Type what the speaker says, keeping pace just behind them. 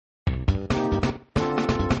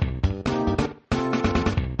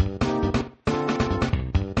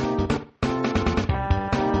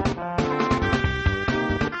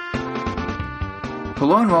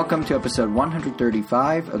Hello and welcome to episode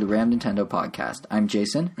 135 of the Ram Nintendo podcast. I'm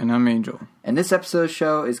Jason. And I'm Angel. And this episode's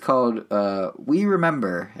show is called We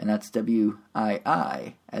Remember, and that's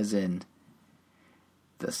W-I-I, as in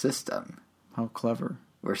the system. How clever.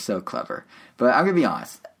 We're so clever. But I'm going to be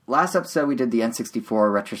honest. Last episode we did the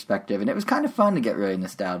N64 retrospective, and it was kind of fun to get really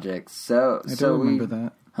nostalgic. I do remember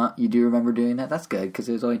that. Huh? You do remember doing that? That's good, because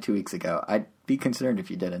it was only 2 weeks ago. I'd be concerned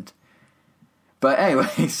if you didn't. But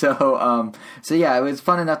anyway, so yeah, it was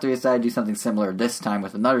fun enough to decide to do something similar this time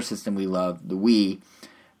with another system we love, the Wii.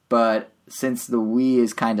 But since the Wii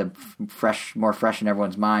is kind of more fresh in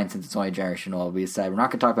everyone's mind, since it's only a generation old, we decided we're not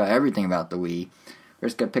going to talk about everything about the Wii. We're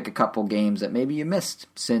just going to pick a couple games that maybe you missed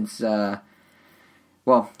since, I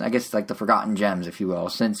guess like the forgotten gems, if you will,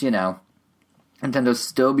 since, Nintendo's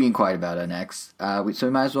still being quiet about NX, so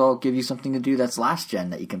we might as well give you something to do that's last gen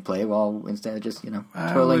that you can play while instead of just,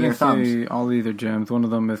 twiddling your thumbs. All these are gems. One of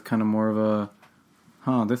them is kind of more of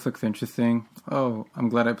a, this looks interesting. Oh, I'm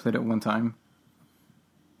glad I played it one time.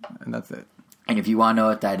 And that's it. And if you want to know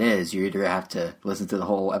what that is, you either have to listen to the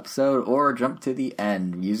whole episode or jump to the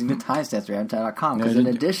end using the timestamps at ramtown.com. Because in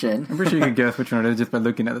addition... I'm pretty sure you can guess which one it is just by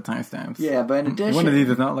looking at the timestamps. Yeah, but in addition... One of these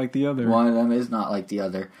is not like the other. One of them is not like the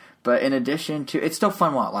other. But in addition to... It's still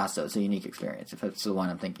fun while it lasts, though. It's a unique experience, if it's the one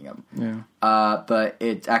I'm thinking of. Yeah. But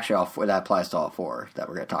it's actually all four. That applies to all four that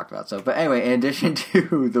we're going to talk about. So, but anyway, in addition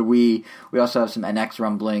to the Wii, we also have some NX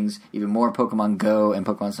rumblings, even more Pokemon Go and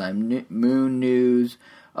Pokemon Sun Moon news,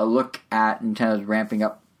 a look at Nintendo's ramping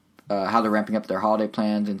up, how they're ramping up their holiday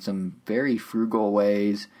plans in some very frugal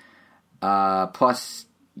ways, plus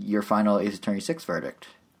your final Ace Attorney 6 verdict,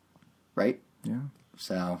 right? Yeah.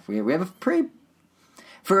 So we have a pretty...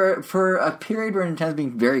 For a period where Nintendo's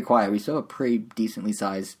being very quiet, we still have a pretty decently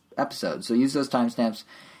sized episode. So use those timestamps.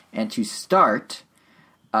 And to start,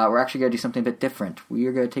 we're actually going to do something a bit different. We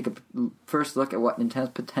are going to take a first look at what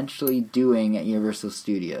Nintendo's potentially doing at Universal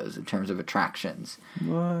Studios in terms of attractions.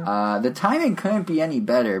 What? The timing couldn't be any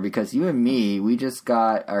better because you and me, we just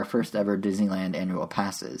got our first ever Disneyland annual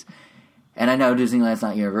passes. And I know Disneyland's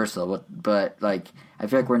not Universal, but I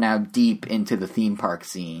feel like we're now deep into the theme park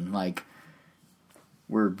scene.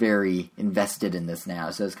 We're very invested in this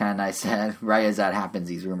now, so it's kind of nice that right as that happens,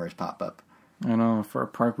 these rumors pop up. I know, for a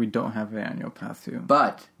park we don't have an annual pass to.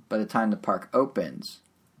 But by the time the park opens,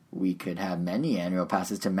 we could have many annual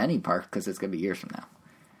passes to many parks because it's going to be years from now.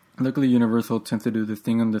 Luckily, Universal tends to do this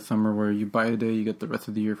thing in the summer where you buy a day, you get the rest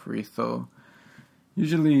of the year free, so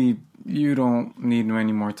usually you don't need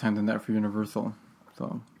any more time than that for Universal.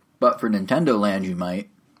 So, but for Nintendo Land, you might.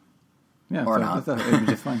 Yeah, or so not. It'd be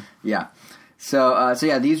just fine. Yeah. So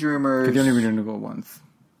yeah, these rumors... Because you're only going to go once.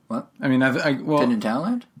 What? I mean, to Nintendo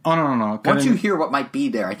Land? Oh, no. Once you hear what might be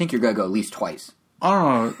there, I think you're going to go at least twice.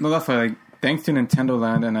 Oh, no, that's why, thanks to Nintendo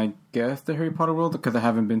Land and I guess the Harry Potter World, because I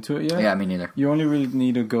haven't been to it yet. Yeah, me neither. You only really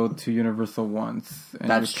need to go to Universal once, and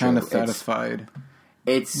that's you're kind of satisfied.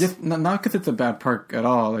 It's just not because it's a bad park at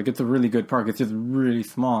all. It's a really good park. It's just really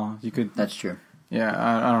small. That's true.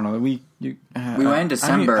 Yeah, I don't know. We went in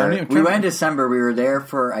December. We went in December. We were there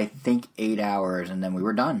for, I think, 8 hours, and then we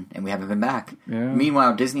were done, and we haven't been back. Yeah.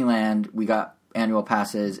 Meanwhile, Disneyland, we got annual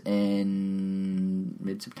passes in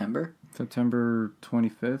mid-September? September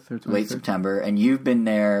 25th or 26th? Late September, and you've been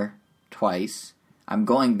there twice. I'm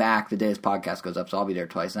going back the day this podcast goes up, so I'll be there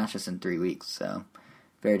twice, and that's just in 3 weeks, so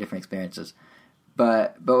very different experiences.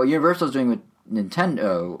 But what Universal's doing with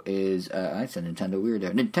Nintendo is, I said Nintendo, we were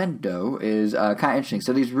there. Nintendo is kind of interesting.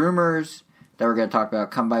 So these rumors that we're going to talk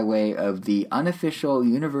about come by way of the unofficial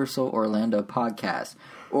Universal Orlando podcast,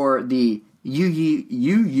 or the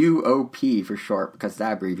UUOP for short, because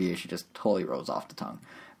that abbreviation just totally rolls off the tongue.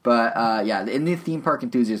 But yeah, in the theme park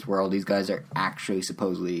enthusiast world, these guys are actually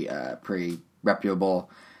supposedly pretty reputable.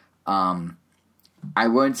 I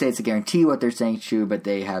wouldn't say it's a guarantee what they're saying is true, but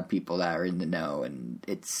they have people that are in the know, and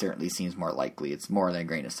it certainly seems more likely. It's more than a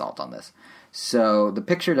grain of salt on this. So the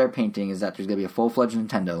picture they're painting is that there's going to be a full-fledged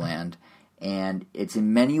Nintendo Land, and it's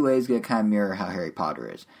in many ways going to kind of mirror how Harry Potter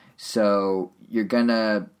is. So it's going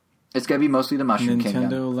to be mostly the Mushroom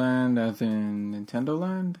Kingdom. Nintendo Land as in Nintendo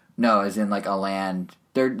Land? No, as in like a land.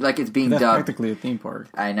 They're it's being that's dubbed. That's practically a theme park.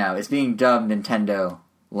 I know. It's being dubbed Nintendo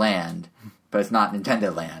Land, but it's not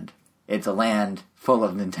Nintendo Land. It's a land full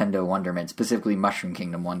of Nintendo wonderment, specifically Mushroom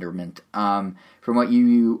Kingdom wonderment. From what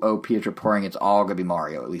UUOP is reporting, it's all going to be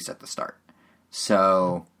Mario, at least at the start.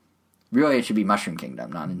 So, really it should be Mushroom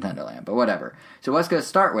Kingdom, not Nintendo Land, but whatever. So what's going to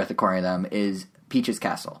start with, according to them, is Peach's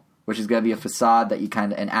Castle, which is going to be a facade that you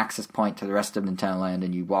an access point to the rest of Nintendo Land,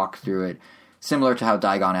 and you walk through it, similar to how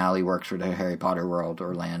Diagon Alley works for the Harry Potter world,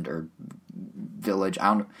 or land, or village.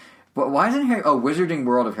 Why isn't Harry... Oh, Wizarding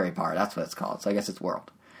World of Harry Potter. That's what it's called. So I guess it's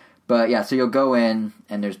World. But yeah, so you'll go in,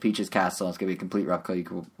 and there's Peach's Castle. It's going to be a complete replica you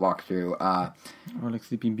can walk through. Or like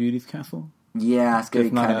Sleeping Beauty's castle? Yeah, it's going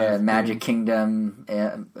to be kind of Magic big. Kingdom,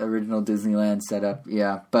 original Disneyland setup.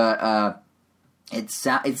 Yeah, but it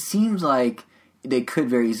seems like they could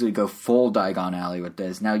very easily go full Diagon Alley with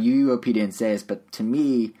this. Now, UUOP didn't say this, but to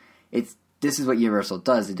me, this is what Universal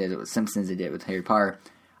does. They did it with Simpsons. They did it with Harry Potter.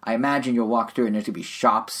 I imagine you'll walk through and there's going to be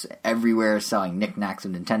shops everywhere selling knickknacks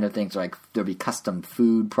and Nintendo things. Like, there'll be custom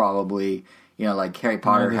food probably. You know, like Harry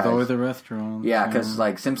Potter there's has... always a restaurant. Yeah, because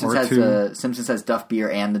like Simpsons has Duff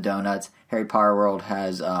Beer and the donuts. Harry Potter World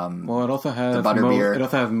has well, it also has the butterbeer. It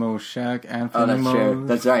also has Moe's Shack and Oh, that's Moe's. true.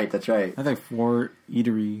 That's right. That's like 4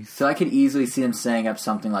 eateries. So I could easily see them setting up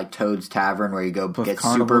something like Toad's Tavern where you go Plus get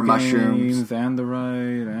carnival super mushrooms. games and the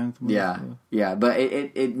ride and some Yeah, other stuff. yeah, but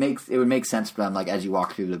it would make sense for them, like as you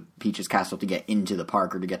walk through the Peach's Castle to get into the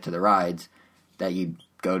park or to get to the rides, that you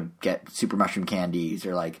go get super mushroom candies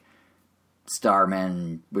or like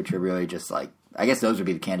Starmen, which are really just like, I guess those would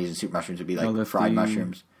be the candies, and super mushrooms would be like LSD. fried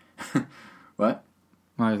mushrooms. What?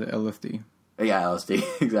 Why is it LSD? Yeah,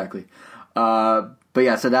 LSD, exactly. But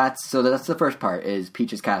yeah, so that's the first part is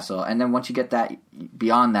Peach's Castle, and then once you get that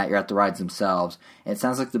beyond that, you're at the rides themselves. And it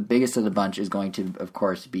sounds like the biggest of the bunch is going to, of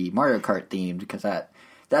course, be Mario Kart themed because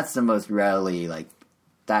that's the most readily like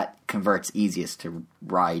that converts easiest to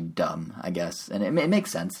ride dumb, I guess, and it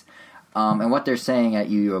makes sense. And what they're saying at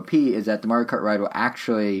UUOP is that the Mario Kart ride will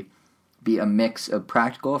actually be a mix of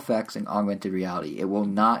practical effects and augmented reality. It will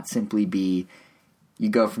not simply be you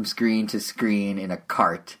go from screen to screen in a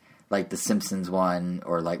cart like the Simpsons one,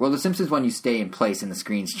 or like, well, the Simpsons one you stay in place and the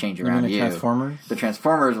screens change around you. Transformers? The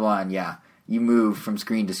Transformers one, yeah. You move from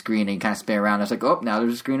screen to screen and you kind of spin around. It's like, oh, now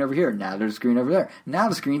there's a screen over here. Now there's a screen over there. Now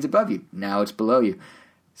the screen's above you. Now it's below you.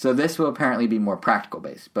 So this will apparently be more practical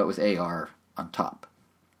based, but with AR on top.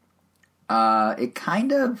 It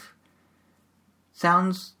kind of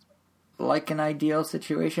sounds like an ideal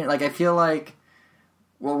situation. Like, I feel like,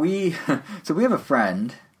 well, we have a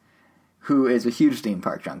friend who is a huge theme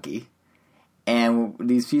park junkie, and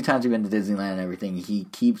these few times we've been to Disneyland and everything, he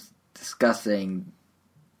keeps discussing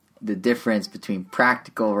the difference between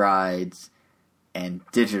practical rides and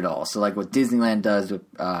digital. So, like, what Disneyland does with,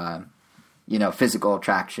 physical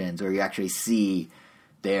attractions, where you actually see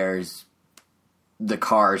there's the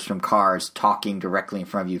cars from Cars talking directly in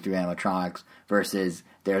front of you through animatronics versus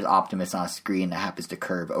there's Optimus on a screen that happens to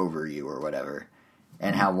curve over you or whatever,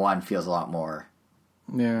 and how one feels a lot more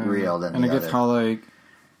real than the other. And I guess how, like,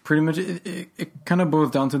 pretty much it kind of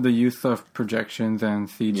boils down to the use of projections and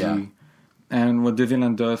CG. Yeah. And what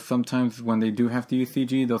Disneyland does, sometimes when they do have to use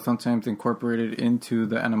CG, they'll sometimes incorporate it into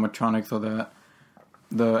the animatronics so that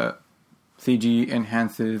the CG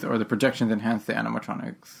enhances, or the projections enhance the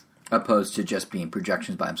animatronics. Opposed to just being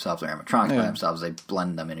projections by themselves or animatronics by themselves, they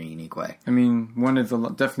blend them in a unique way. I mean, one is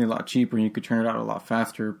definitely a lot cheaper and you could turn it out a lot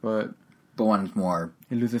faster, but one's more...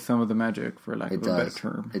 It loses some of the magic, for lack of a better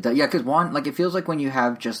term. It does. Yeah, because one, like, it feels like when you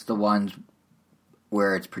have just the ones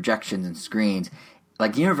where it's projections and screens,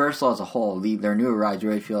 like Universal as a whole, their newer rides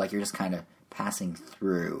really feel like you're just kind of passing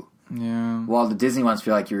through. Yeah. While the Disney ones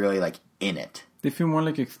feel like you're really, like, in it. They feel more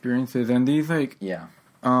like experiences, and these, like... Yeah.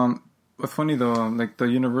 What's funny though, like the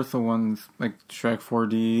Universal ones, like Shrek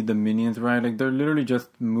 4D, the Minions ride, like they're literally just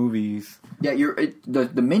movies. Yeah,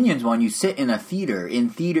 the Minions one. You sit in a theater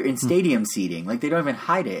in stadium seating. Like, they don't even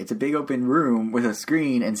hide it. It's a big open room with a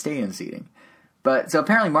screen and stadium seating. But so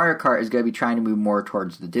apparently Mario Kart is going to be trying to move more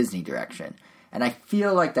towards the Disney direction, and I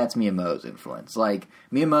feel like that's Miyamoto's influence. Like,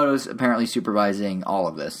 Miyamoto's apparently supervising all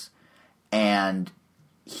of this, and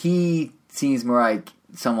he seems more like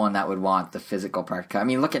someone that would want the physical practical. I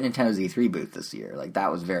mean, look at Nintendo's E3 booth this year. Like,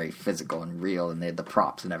 that was very physical and real, and they had the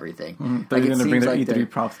props and everything. But like, you're going to bring their like E3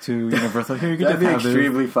 props to Universal. Here, you can that'd just be have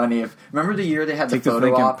extremely funny. Remember the year they had the Take this photo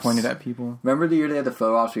link and ops? point it at people. Remember the year they had the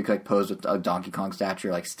photo ops where you could, like, pose with a Donkey Kong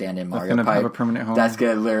statue, like stand in Mario That's going to Pipe? have a permanent home. That's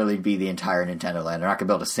going to literally be the entire Nintendo Land. They're not going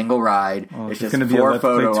to build a single ride. It's just gonna be a 4 Let's Play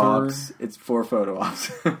photo tour. ops. It's 4 photo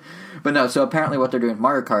ops. But no, so apparently what they're doing with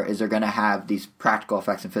Mario Kart is they're going to have these practical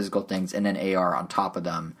effects and physical things and then AR on top of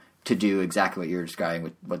them to do exactly what you're describing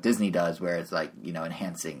with what Disney does, where it's like,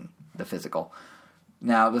 enhancing the physical.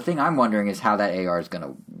 Now, the thing I'm wondering is how that AR is going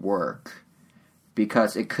to work.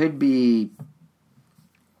 Because it could be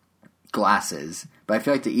glasses, but I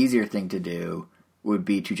feel like the easier thing to do would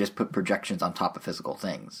be to just put projections on top of physical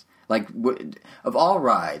things. Like, of all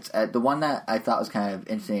rides, the one that I thought was kind of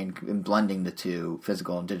interesting in blending the two,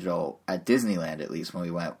 physical and digital, at Disneyland at least when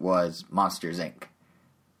we went, was Monsters, Inc.,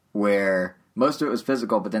 where most of it was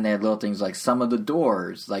physical, but then they had little things like some of the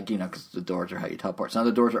doors, like, because the doors are how you teleport. Some of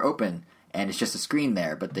the doors are open, and it's just a screen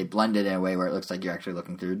there, but they blended in a way where it looks like you're actually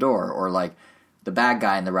looking through the door. Or like the bad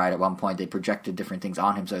guy in the ride at one point, they projected different things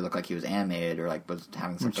on him so he looked like he was animated or like was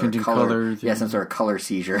having some sort of color, colors, some sort of color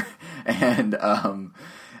seizure.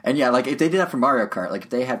 And yeah, like if they did that for Mario Kart, like if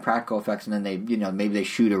they had practical effects and then they, maybe they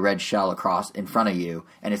shoot a red shell across in front of you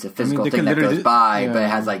and it's a physical thing that goes by, but it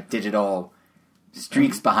has like digital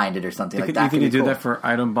streaks behind it or something like that. You could do that for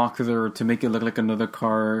item boxes or to make it look like another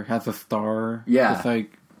car has a star. Yeah. It's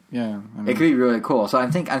like, yeah. It could be really cool. So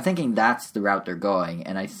I'm thinking that's the route they're going,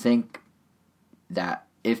 and I think that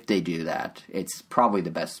if they do that, it's probably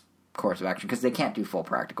the best course of action because they can't do full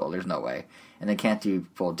practical. There's no way. And they can't do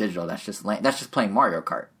full digital. That's just playing Mario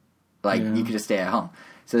Kart. Like, you could just stay at home.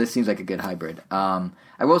 So this seems like a good hybrid. I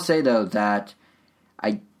will say, though, that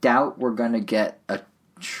I doubt we're going to get a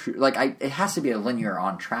it has to be a linear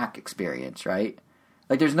on-track experience, right?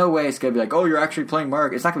 Like, there's no way it's going to be like, oh, you're actually playing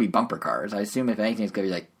Mario. It's not going to be bumper cars. I assume, if anything, it's going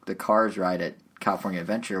to be like the Cars ride at California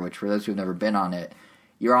Adventure, which, for those who've never been on it,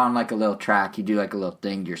 you're on, like, a little track. You do, like, a little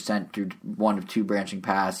thing. You're sent through one of two branching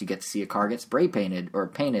paths. You get to see a car get spray painted,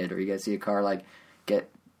 or you get to see a car, like,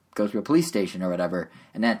 go through a police station or whatever.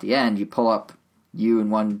 And then at the end, you pull up you in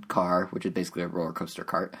one car, which is basically a roller coaster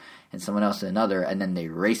cart, and someone else in another, and then they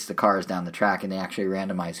race the cars down the track, and they actually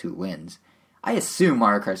randomize who wins. I assume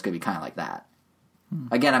Mario Kart's going to be kind of like that.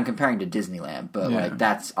 Again, I'm comparing to Disneyland, but like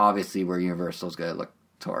that's obviously where Universal's going to look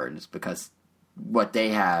towards, because what they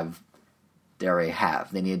have, they already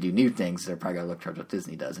have. They need to do new things, so they're probably going to look towards what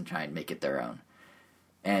Disney does and try and make it their own.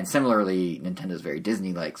 And similarly, Nintendo's very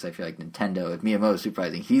Disney-like, so I feel like Nintendo, if Miyamoto's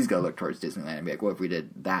supervising, he's going to look towards Disneyland and be like, what if we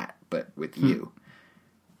did that, but with you?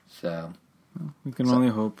 So... we can only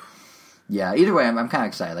hope. Yeah, either way, I'm kind of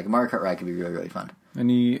excited. Like, a Mario Kart ride could be really, really fun.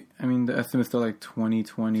 The estimate's still like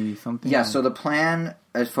 2020 something? Yeah, so the plan,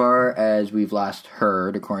 as far as we've last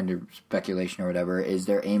heard, according to speculation or whatever, is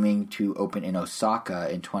they're aiming to open in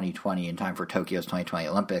Osaka in 2020 in time for Tokyo's 2020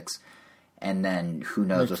 Olympics. And then who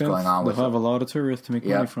knows what's going on with it. They'll have a lot of tourists to make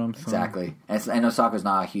money from. So. Exactly. And Osaka's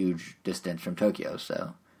not a huge distance from Tokyo,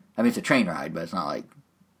 so... I mean, it's a train ride, but it's not like...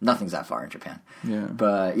 Nothing's that far in Japan. Yeah.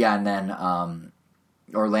 But, yeah, and then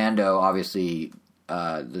Orlando, obviously,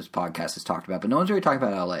 this podcast has talked about, but no one's really talking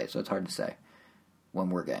about LA, so it's hard to say when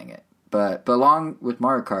we're getting it. But along with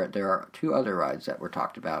Mario Kart, there are two other rides that were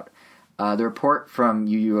talked about. The report from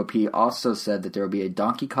UUOP also said that there will be a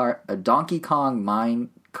Donkey Kong Mine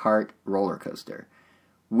Kart roller coaster,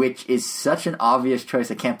 which is such an obvious choice.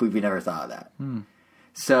 I can't believe we never thought of that.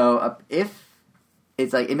 So if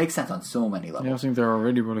it's like, it makes sense on so many levels. Yeah, I think there are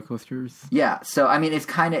already roller coasters. Yeah, so I mean,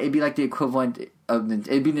 it'd be like the equivalent of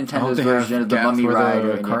it'd be Nintendo's version of the Mummy ride.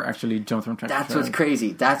 The car actually jumps from track to track. That's what's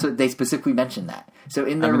crazy. That's what they specifically mentioned that. So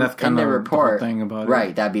in their that's in their report, the whole thing about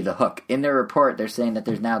right? That'd be the hook. In their report, they're saying that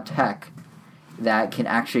there's now tech that can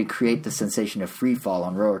actually create the sensation of free fall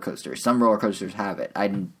on roller coasters. Some roller coasters have it.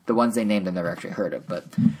 The ones they named I've never actually heard of, but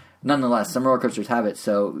nonetheless, some roller coasters have it.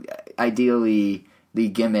 So ideally, the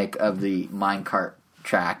gimmick of the minecart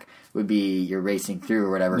track would be you're racing through or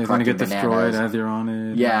whatever, you're collecting gonna get bananas. destroyed as you're on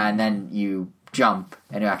it. Yeah, and then you jump,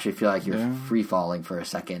 and you actually feel like you're free falling for a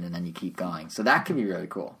second, and then you keep going. So that could be really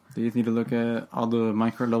cool. They just need to look at all the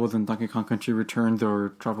minecart levels in Donkey Kong Country Returns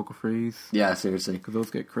or Tropical Freeze. Yeah, seriously. Because those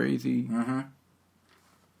get crazy. Mm-hmm.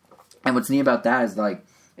 And what's neat about that is, like,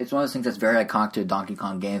 it's one of those things that's very iconic to Donkey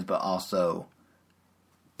Kong games, but also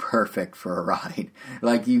perfect for a ride.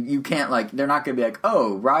 Like, you can't, like, they're not going to be like,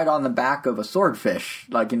 oh, ride on the back of a swordfish,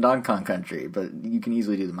 like in Donkey Kong Country, but you can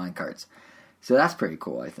easily do the minecarts. So that's pretty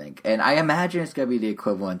cool, I think. And I imagine it's going to be the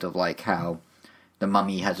equivalent of, like, how the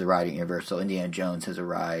Mummy has a ride at Universal, Indiana Jones has a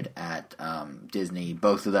ride at Disney.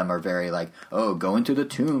 Both of them are very, like, oh, go into the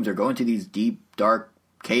tombs or go into these deep, dark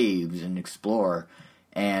caves and explore.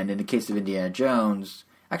 And in the case of Indiana Jones,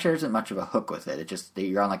 actually there isn't much of a hook with it. It's just that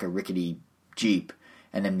you're on, like, a rickety Jeep.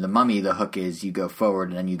 And then the Mummy, the hook is you go forward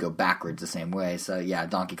and then you go backwards the same way. So, yeah,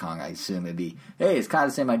 Donkey Kong, I assume it'd be, hey, it's kind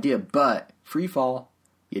of the same idea, but free fall,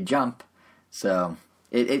 you jump. So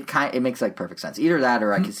it makes, like, perfect sense. Either that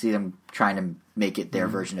or I could see them trying to make it their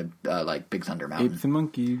version of, like, Big Thunder Mountain. Apes and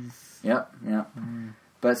monkeys. Yep.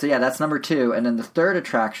 But, so, yeah, that's number 2. And then the third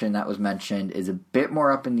attraction that was mentioned is a bit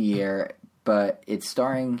more up in the air, but it's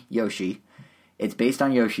starring Yoshi. It's based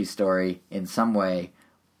on Yoshi's story in some way.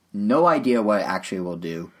 No idea what it actually will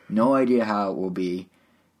do. No idea how it will be.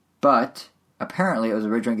 But apparently it was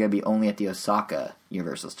originally going to be only at the Osaka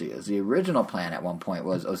Universal Studios. The original plan at one point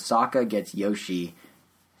was Osaka gets Yoshi,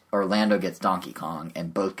 Orlando gets Donkey Kong,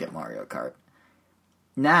 and both get Mario Kart.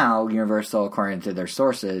 Now, Universal, according to their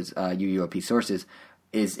sources, UUOP sources,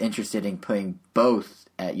 is interested in putting both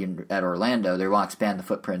at Orlando. They want to expand the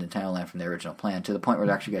footprint of Nintendo Land from their original plan to the point where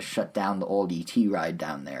they're actually going to shut down the old ET ride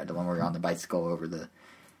down there, the one where you're on the bicycle over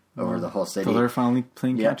the whole city. So they're finally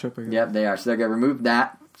playing catch up, I guess. Yep, they are. So they're going to remove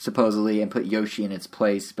that, supposedly, and put Yoshi in its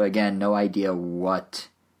place. But again, no idea what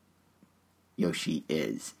Yoshi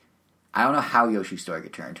is. I don't know how Yoshi's Story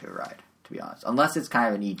could turn into a ride, to be honest. Unless it's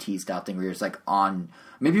kind of an ET style thing where you're just like on...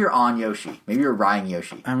 Maybe you're on Yoshi. Maybe you're riding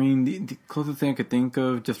Yoshi. I mean, the closest thing I could think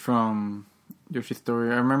of just from Yoshi's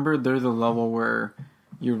Story, I remember there's a level where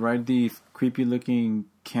you ride these creepy looking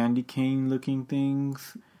candy cane looking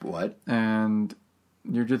things. What? And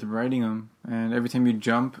you're just riding them. And every time you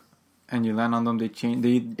jump and you land on them, they change.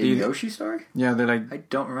 In Yoshi's Story? Yeah, they're like... I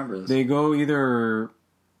don't remember this. They go either...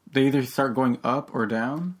 They either start going up or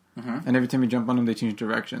down. Mm-hmm. And every time you jump on them, they change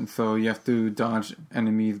direction. So you have to dodge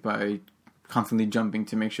enemies by constantly jumping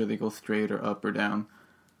to make sure they go straight or up or down.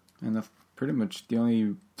 And that's pretty much the only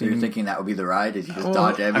thing. So you're thinking that would be the ride? Is you just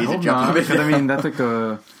dodge enemies and jump not, up and down? I mean, that's like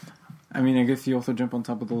a... I mean, I guess you also jump on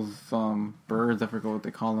top of those birds. I forgot what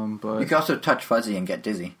they call them, but... You can also touch Fuzzy and get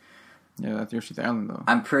dizzy. Yeah, that's Yoshi's Island, though.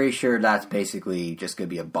 I'm pretty sure that's basically just going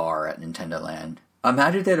to be a bar at Nintendo Land.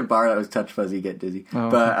 Imagine if they had a bar that was touch Fuzzy, get dizzy. Oh.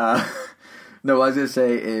 But, no, what I was going to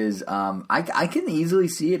say is, I can easily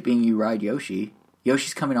see it being you ride Yoshi.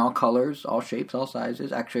 Yoshi's come in all colors, all shapes, all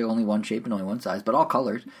sizes. Actually, only one shape and only one size, but all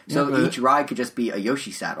colors. So each ride could just be a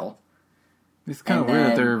Yoshi saddle. It's kind of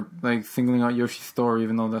weird that they're like singling out Yoshi's Story,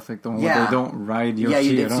 even though that's like the one where they don't ride Yoshi. Yeah,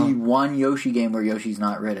 you did at see all. one Yoshi game where Yoshi's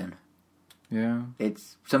not ridden. Yeah,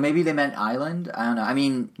 so maybe they meant island. I don't know. I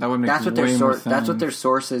mean, that would make that's what way more sense. That's what their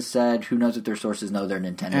sources said. Who knows if their sources know they're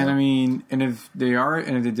Nintendo? And I mean, and if they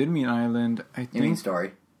did mean island, I think you mean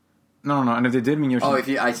story. No, and if they did mean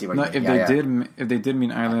Yoshi, I see what you mean. If they did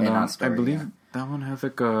mean island, story, I believe that one has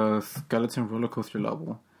like a skeleton roller coaster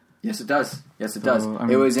level. Yes, it does. I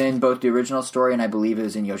mean, it was in both the original story and I believe it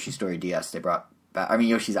was in Yoshi's Story DS. They brought back. I mean,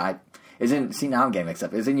 Yoshi's Island. See, now I'm getting mixed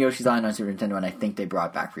up. It was in Yoshi's Island on Super Nintendo, and I think they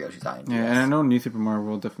brought back for Yoshi's Island. Yeah, and I know New Super Mario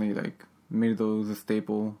World definitely like made those a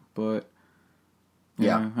staple, but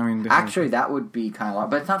yeah. I mean, actually, that would be kind of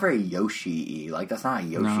long, but it's not very Yoshi-y. Like that's not a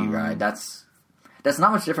Yoshi ride. That's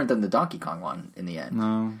not much different than the Donkey Kong one in the end.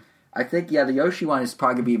 No. I think, the Yoshi one is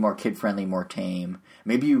probably going to be more kid-friendly, more tame.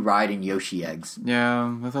 Maybe you ride in Yoshi eggs.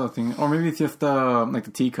 Yeah, that's the other thing. Or maybe it's just like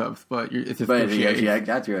the teacups, but it's just Yoshi egg.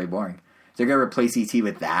 That's really boring. They're going to replace E.T.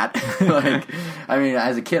 with that? I mean,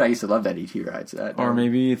 as a kid, I used to love that E.T. ride. So or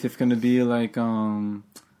maybe it's just going to be like, I don't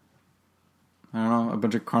know, a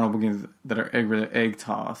bunch of carnival games that are egg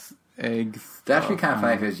toss. Eggs. That'd be kind of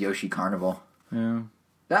funny if it was Yoshi Carnival. Yeah.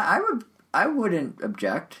 I wouldn't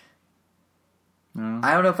object.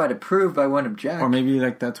 I don't know if I'd approve, but I wouldn't object. Or maybe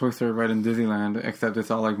like that Toy Story ride in Disneyland, except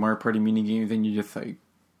it's all like Mario Party mini games, and you just like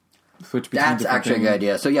switch between. That's actually a good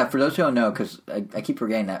idea. So yeah, for those who don't know, because I keep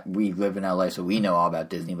forgetting that we live in LA, so we know all about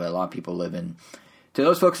Disney, but a lot of people live in. To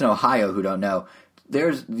those folks in Ohio who don't know,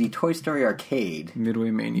 there's the Toy Story arcade,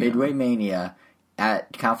 Midway Mania,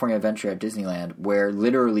 at California Adventure at Disneyland, where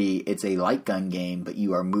literally it's a light gun game, but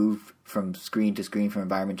you are moved from screen to screen, from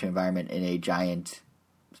environment to environment in a giant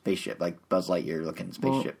spaceship, like Buzz Lightyear looking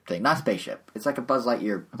spaceship thing. Not spaceship. It's like a Buzz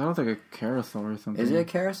Lightyear. I thought it was like a carousel or something. Is it a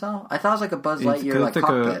carousel? I thought it was like a Buzz Lightyear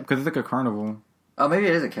cockpit. Because it's like a carnival. Oh, maybe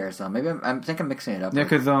it is a carousel. Maybe I think I'm mixing it up. Yeah,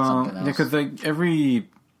 because like every,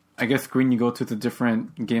 I guess, screen you go to, it's a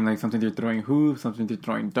different game. Like something they're throwing hoops, something they're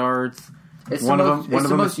throwing darts. It's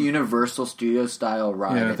the most Universal Studio style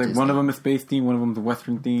ride. Yeah, it's like Disney. One of them is space themed, one of them is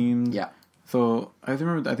Western themed. Yeah. So I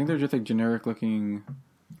think they're just like generic looking.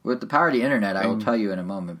 With the power of the internet, I will tell you in a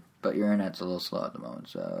moment. But your internet's a little slow at the moment.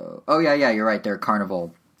 So, oh yeah, you're right. They're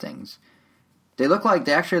carnival things. They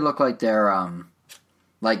actually look like they're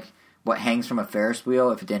like what hangs from a Ferris wheel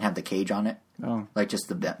if it didn't have the cage on it. Oh, like just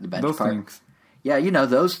the bench those part. Things. Yeah,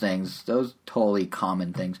 those things. Those totally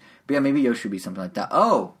common things. But yeah, maybe Yoshi would be something like that.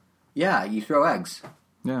 Oh, yeah, you throw eggs.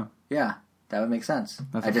 Yeah. Yeah. That would make sense.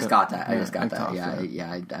 I just got that.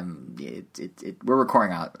 We're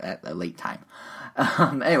recording out at a late time.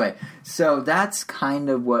 Anyway, so that's kind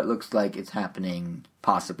of what looks like it's happening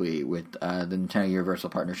possibly with the Nintendo Universal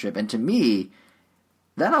partnership. And to me,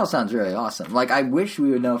 that all sounds really awesome. Like, I wish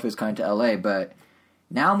we would know if it's coming to LA, but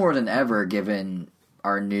now more than ever, given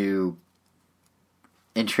our new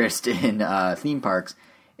interest in theme parks,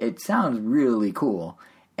 it sounds really cool.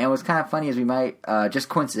 And what's kind of funny is we might, just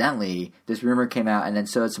coincidentally, this rumor came out, and then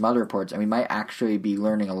so did some other reports, and we might actually be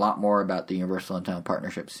learning a lot more about the Universal Nintendo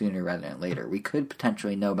partnership sooner rather than later. We could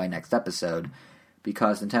potentially know by next episode,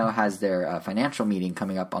 because Nintendo has their financial meeting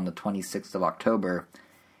coming up on the 26th of October,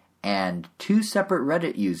 and 2 separate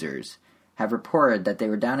Reddit users have reported that they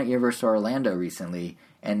were down at Universal Orlando recently,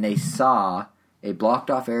 and they saw a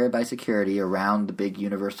blocked-off area by security around the big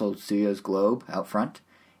Universal Studios globe out front,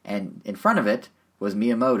 and in front of it was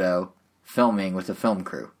Miyamoto filming with a film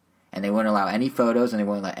crew. And they wouldn't allow any photos, and they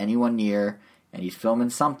wouldn't let anyone near, and he's filming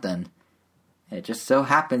something. And it just so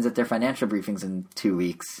happens that their financial briefing's in 2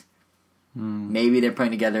 weeks. Maybe they're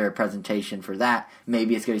putting together a presentation for that.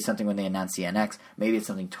 Maybe it's going to be something when they announce the NX. Maybe it's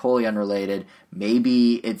something totally unrelated.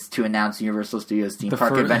 Maybe it's to announce Universal Studios Theme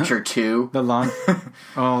Park Adventure 2. The launch.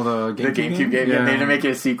 Oh, the GameCube game. Yeah. They're going to make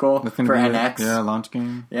it a sequel for NX. Launch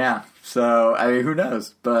game. Yeah. So, I mean, who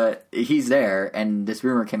knows? But he's there, and this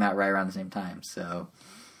rumor came out right around the same time. So,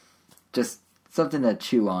 just something to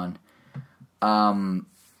chew on.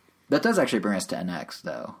 That does actually bring us to NX,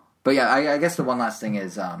 though. But yeah, I guess the one last thing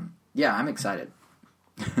is... yeah, I'm excited.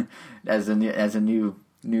 as a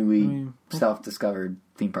newly self-discovered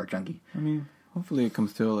theme park junkie. I mean, hopefully it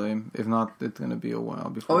comes to LA. If not, it's going to be a while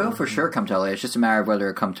before. Oh, it'll for sure come to LA. It's just a matter of whether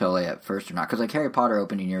it'll come to LA at first or not. Because like Harry Potter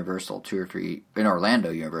opened in Universal in Orlando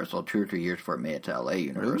Universal 2 or 3 years before it made it to LA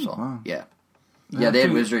Universal. Really? Wow. Yeah. Yeah, they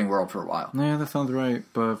had Wizarding World for a while. Yeah, that sounds right.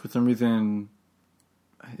 But for some reason,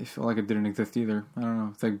 I feel like it didn't exist either. I don't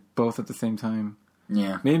know. It's like both at the same time.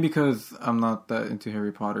 Yeah. Maybe because I'm not that into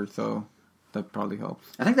Harry Potter, so that probably helps.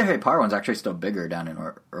 I think the Harry Potter one's actually still bigger down in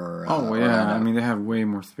Orlando. I mean, they have way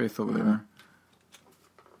more space over there.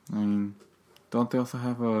 I mean, don't they also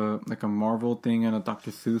have a Marvel thing and a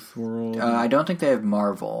Dr. Seuss world? I don't think they have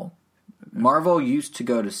Marvel. Marvel used to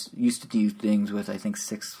do things with, I think,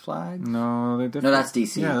 Six Flags. No, they definitely... No, that's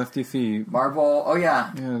DC. Yeah, that's DC. Marvel. Oh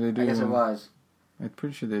yeah. Yeah, they do. I guess it was. I'm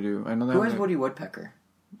pretty sure they do. I know that. Who is Woody Woodpecker?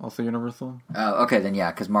 Also Universal? Oh, okay, then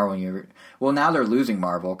yeah, because Marvel and Universal... Well, now they're losing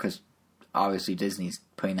Marvel, because obviously Disney's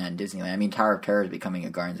putting that in Disneyland. I mean, Tower of Terror is becoming a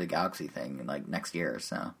Guardians of the Galaxy thing, like, next year,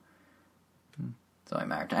 so... So I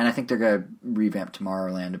matter. And I think they're going to revamp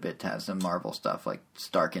Tomorrowland a bit to have some Marvel stuff, like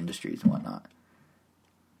Stark Industries and whatnot.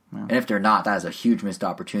 Wow. And if they're not, that is a huge missed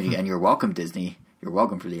opportunity, and you're welcome, Disney. You're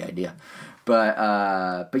welcome for the idea. But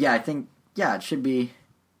yeah, I think, yeah, it should be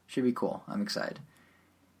cool. I'm excited.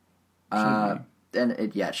 And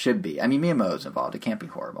it should be. I mean, Miyamoto's involved. It can't be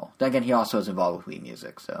horrible. Then again, he also is involved with Wii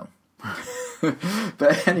Music, so.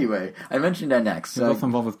 But anyway, I mentioned NX. He's also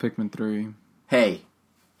involved with Pikmin 3. Hey.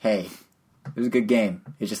 It was a good game.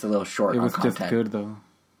 It's just a little short on content. It was just good, though.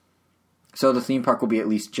 So the theme park will be at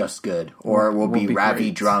least just good. Or it will be Ravi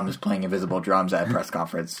great. Drums playing invisible drums at a press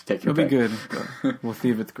conference. Take your pick. It'll be good. We'll see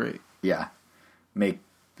if it's great. Yeah. Make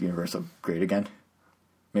Universal great again.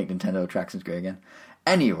 Make Nintendo attractions great again.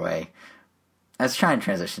 Anyway... I was trying to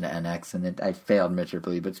transition to NX, and I failed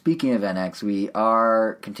miserably. But speaking of NX, we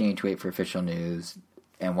are continuing to wait for official news.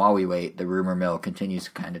 And while we wait, the rumor mill continues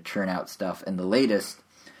to kind of churn out stuff. And the latest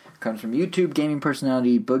comes from YouTube gaming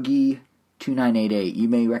personality Boogie2988. You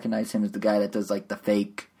may recognize him as the guy that does like the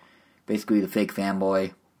fake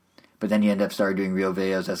fanboy. But then he ended up started doing real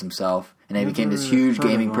videos as himself. And then he became this huge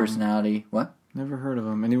gaming personality. What? Never heard of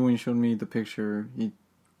him. And when you showed me the picture,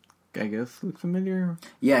 I guess look familiar.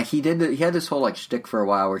 Yeah, he did. He had this whole like shtick for a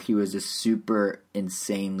while where he was this super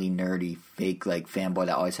insanely nerdy fake like fanboy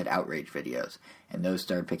that always had outrage videos, and those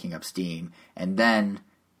started picking up steam. And then,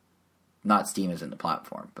 not Steam as in the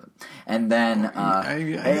platform, but and then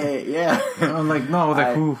yeah. I'm like, no, I was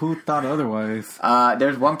like, who thought otherwise?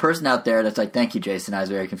 There's one person out there that's like, thank you, Jason. I was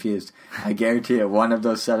very confused. I guarantee it, one of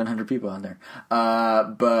those 700 people out there.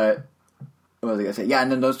 But. What was I going to say? Yeah,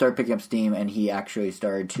 and then those started picking up steam, and he actually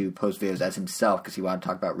started to post videos as himself because he wanted to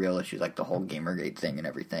talk about real issues like the whole Gamergate thing and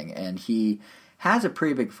everything. And he has a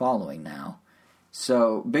pretty big following now.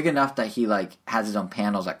 So big enough that he like has his own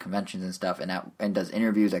panels at conventions and stuff and does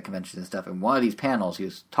interviews at conventions and stuff. And one of these panels he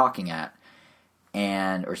was talking at,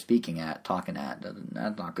 that's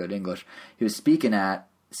not good English. He was speaking at.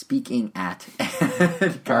 All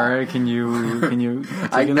right, can you?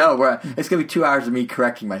 I know it's gonna be 2 hours of me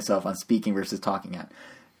correcting myself on speaking versus talking at.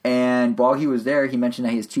 And while he was there, he mentioned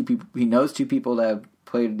that he knows two people that have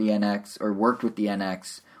played the NX or worked with the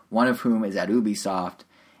NX. One of whom is at Ubisoft,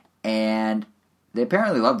 and they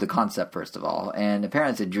apparently love the concept first of all, and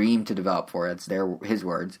apparently it's a dream to develop for it. It's his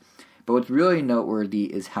words. But what's really noteworthy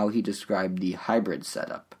is how he described the hybrid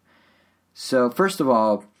setup. So first of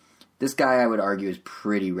all. This guy, I would argue, is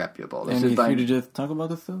pretty reputable. And he's free to just talk about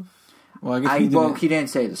this stuff? Well, I guess he didn't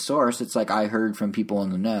say the source. It's like I heard from people in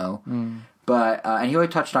the know. But and he only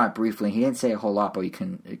touched on it briefly. He didn't say a whole lot, but you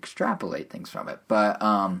can extrapolate things from it. But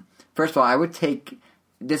first of all, I would take...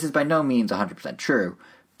 This is by no means 100% true,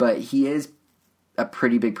 but he is a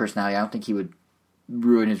pretty big personality. I don't think he would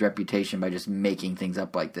ruin his reputation by just making things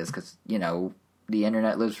up like this because, the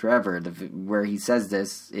internet lives forever. Where he says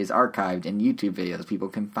this is archived in YouTube videos. People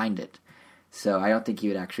can find it. So I don't think he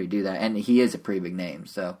would actually do that. And he is a pretty big name.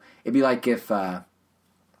 So it'd be like if, an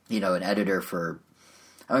editor for,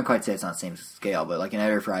 I wouldn't quite say it's on the same scale, but like an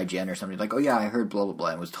editor for IGN or something, like, oh yeah, I heard blah, blah, blah,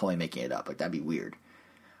 and was totally making it up. Like, that'd be weird.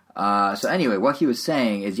 So anyway, what he was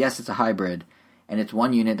saying is, yes, it's a hybrid, and it's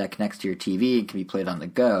one unit that connects to your TV and can be played on the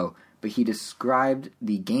go, but he described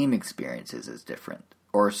the game experiences as different.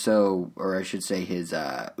 Or I should say his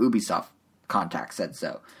Ubisoft contact said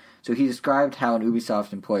so. So he described how an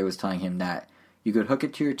Ubisoft employee was telling him that you could hook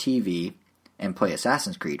it to your TV and play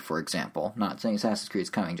Assassin's Creed, for example. Not saying Assassin's Creed is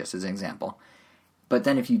coming, just as an example. But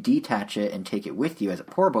then if you detach it and take it with you as a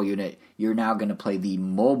portable unit, you're now going to play the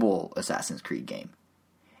mobile Assassin's Creed game.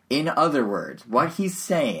 In other words, what he's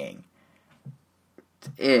saying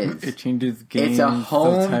is it changes games, it's a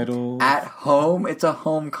home subtitles. At home, it's a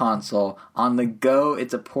home console. On the go,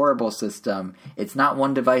 it's a portable system. It's not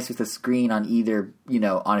one device with a screen on either,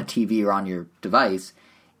 on a TV or on your device.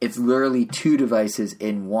 It's literally two devices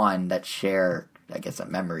in one that share, I guess, a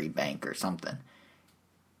memory bank or something.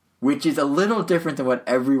 Which is a little different than what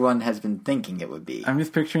everyone has been thinking it would be. I'm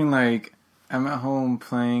just picturing, like, I'm at home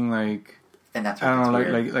playing, like, and that's what I don't know,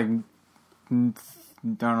 weird. like I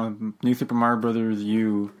don't know, New Super Mario Brothers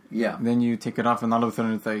U. Yeah. Then you take it off, and all of a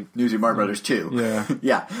sudden it's like New Super Mario Brothers 2. Yeah.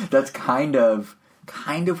 Yeah. That's kind of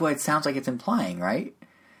what it sounds like it's implying, right?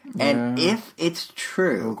 And if it's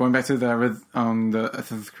true, well, going back to the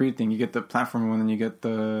Assassin's Creed thing, you get the platform one, and you get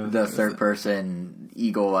the third person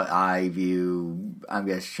eagle eye view. I'm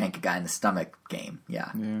gonna shank a guy in the stomach game.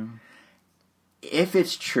 Yeah. Yeah. If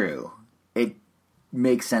it's true, it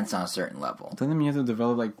makes sense on a certain level. Doesn't mean you have to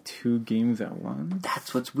develop like two games at once.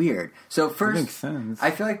 That's what's weird. So first, that makes sense. I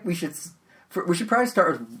feel like we should probably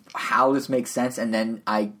start with how this makes sense, and then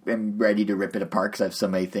I am ready to rip it apart because I have so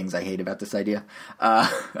many things I hate about this idea. I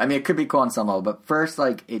mean, it could be cool on some level, but first,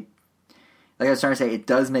 like I was trying to say, it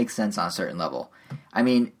does make sense on a certain level. I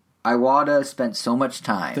mean, Iwata spent so much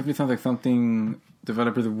time. Definitely sounds like something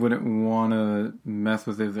developers wouldn't want to mess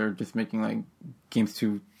with if they're just making like games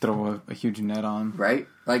to throw a huge net on. Right?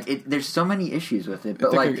 Like, there's so many issues with it,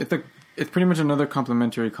 but it's pretty much another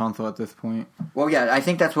complementary console at this point. Well, yeah, I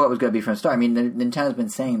think that's what it was going to be from the start. I mean, Nintendo's been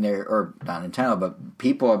saying or not Nintendo, but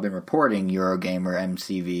people have been reporting, Eurogamer,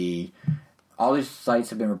 MCV, all these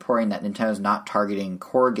sites have been reporting that Nintendo's not targeting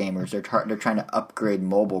core gamers. They're trying to upgrade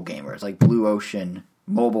mobile gamers, like Blue Ocean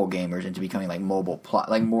mobile gamers, into becoming like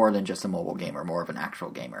like more than just a mobile gamer, more of an actual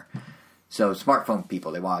gamer. So smartphone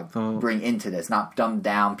people, they want to bring into this, not dumb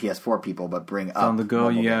down PS4 people, but bring up. On the go,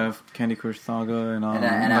 you have Candy Crush Saga, and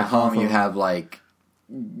at home you have like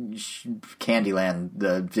Candyland,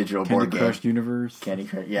 the digital Candy board game. Crush Universe. Candy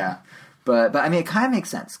Crush, yeah. But I mean, it kind of makes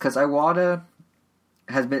sense because Iwata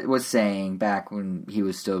was saying back when he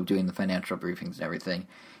was still doing the financial briefings and everything.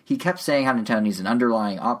 He kept saying how Nintendo needs an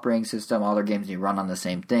underlying operating system. All their games need to run on the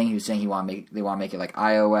same thing. He was saying they want to make it like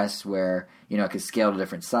iOS, where it could scale to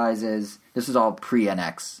different sizes. This is all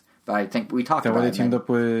pre-NX, but I think we talked about it. That way they teamed up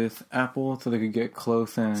with Apple so they could get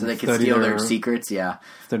close and so they could steal their secrets. Yeah,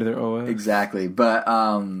 study their OS exactly. But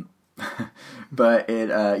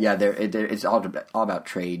it's all about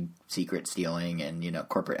trade secret stealing and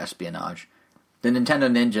corporate espionage. The Nintendo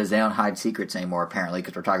Ninjas, they don't hide secrets anymore, apparently,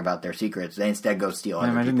 because we're talking about their secrets. They instead go steal other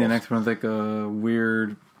people's. I imagine the next one's like a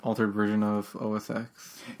weird, altered version of OS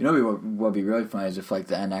X. What would be really funny is if, like,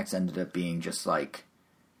 the NX ended up being just, like,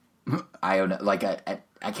 I don't know, like,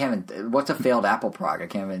 I can't even, what's a failed Apple product? I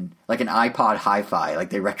can't even, like an iPod Hi-Fi. Like,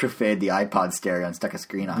 they retrofitted the iPod stereo and stuck a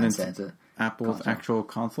screen on it. And it's Apple's console. Actual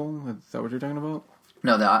console? Is that what you're talking about?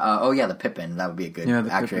 No, the Pippin. That would be a good,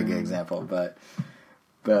 a good example.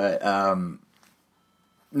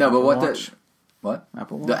 No, but what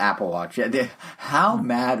Apple Watch? The Apple Watch. Yeah, how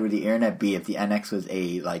mad would the internet be if the NX was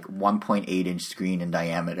a like 1.8 inch screen in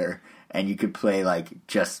diameter and you could play like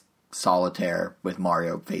just solitaire with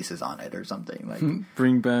Mario faces on it or something like?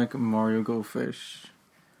 Bring back Mario Go Fish.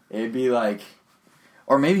 It'd be like,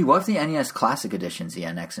 or maybe what if the NES Classic Edition's the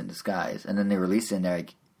NX in disguise, and then they release it and they're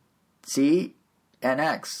like, see,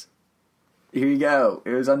 NX, here you go.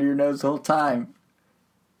 It was under your nose the whole time.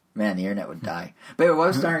 Man, the internet would die. But what I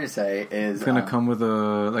was starting to say is it's gonna come with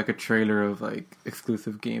a trailer of like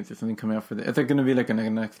exclusive games or something coming out for the. It's like gonna be like a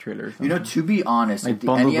next trailer. Or something. To be honest, like if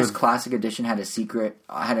the NES Classic Edition had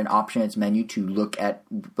an option in its menu to look at,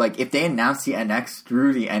 like, if they announced the NX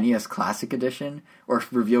through the NES Classic Edition or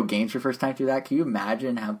reveal games for the first time through that, can you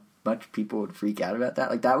imagine how much people would freak out about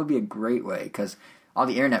that? Like, that would be a great way because all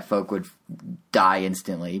the internet folk would die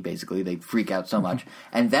instantly. Basically, they'd freak out so much,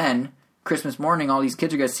 and then Christmas morning, all these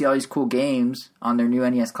kids are going to see all these cool games on their new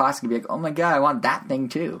NES Classic and be like, oh my god, I want that thing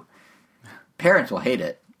too. Parents will hate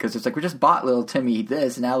it, because it's like, we just bought little Timmy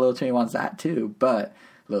this, and now little Timmy wants that too, but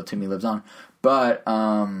little Timmy lives on. But,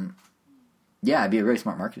 yeah, it'd be a very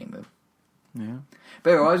smart marketing move. Yeah.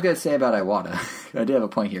 But what I was going to say about Iwata, I do have a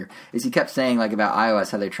point here, is he kept saying like about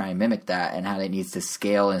iOS how they try and mimic that and how it needs to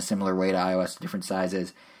scale in a similar way to iOS, different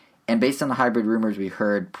sizes. And based on the hybrid rumors we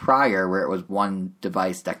heard prior, where it was one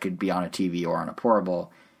device that could be on a TV or on a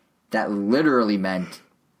portable, that literally meant,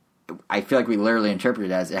 I feel like we literally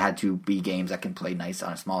interpreted it as it had to be games that can play nice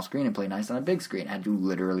on a small screen and play nice on a big screen. It had to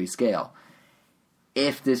literally scale.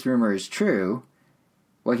 If this rumor is true,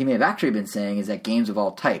 what he may have actually been saying is that games of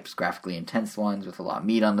all types, graphically intense ones with a lot of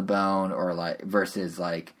meat on the bone, or like versus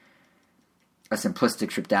like a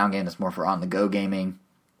simplistic stripped down game that's more for on the go gaming,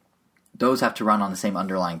 those have to run on the same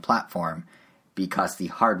underlying platform because the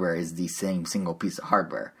hardware is the same single piece of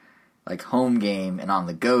hardware. Like home game and on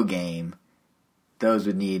the go game, those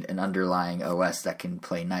would need an underlying OS that can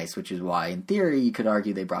play nice, which is why, in theory, you could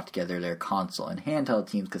argue they brought together their console and handheld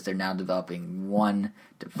teams because they're now developing one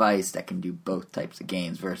device that can do both types of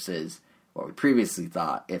games versus what we previously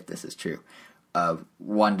thought, if this is true, of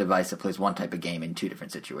one device that plays one type of game in two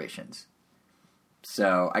different situations.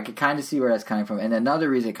 So I could kind of see where that's coming from. And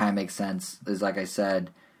another reason it kind of makes sense is, like I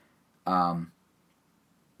said,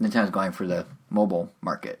 Nintendo's going for the mobile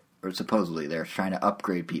market. Or supposedly they're trying to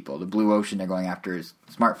upgrade people. The blue ocean they're going after is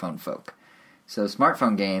smartphone folk. So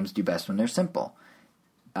smartphone games do best when they're simple.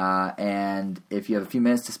 And if you have a few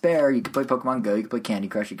minutes to spare, you can play Pokemon Go, you can play Candy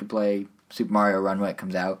Crush, you can play Super Mario Run when it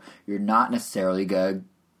comes out. You're not necessarily going to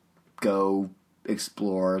go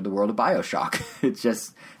explore the world of BioShock. It's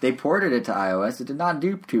just, they ported it to iOS. It did not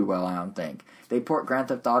do too well, I don't think. They port Grand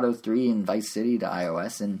Theft Auto 3 and Vice City to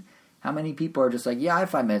iOS, and how many people are just like, yeah, I have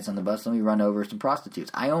 5 minutes on the bus, let me run over some prostitutes.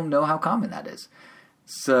 I don't know how common that is.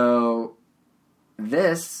 So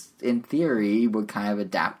this, in theory, would kind of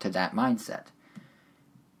adapt to that mindset.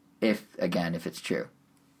 If it's true.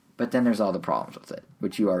 But then there's all the problems with it,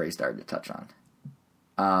 which you already started to touch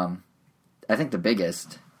on. I think the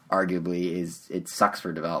biggest, arguably, is it sucks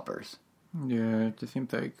for developers. Yeah, it just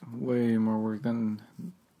seems like way more work than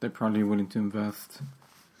they're probably willing to invest.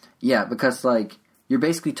 Yeah, because, like, you're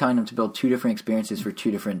basically telling them to build two different experiences for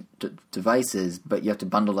two different devices, but you have to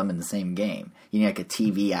bundle them in the same game. You need like a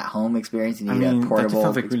TV at home experience, and you need a portable that just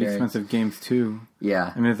sounds like experience. really expensive games too.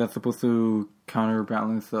 Yeah. I mean, is that supposed to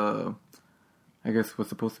counterbalance, I guess, what's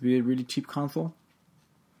supposed to be a really cheap console?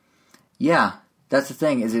 Yeah, that's the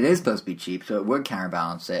thing, is it is supposed to be cheap, so it would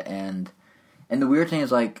counterbalance it. And the weird thing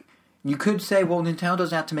is, like, you could say, well, Nintendo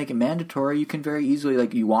doesn't have to make it mandatory. You can very easily,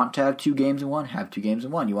 like, you want to have 2 games in one, have 2 games in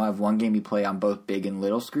one. You want to have one game you play on both big and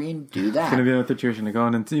little screen, do that. It's going to be another situation to go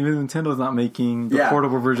on. And even Nintendo's not making the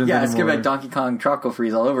portable versions anymore. Yeah, it's going to be like Donkey Kong Tropical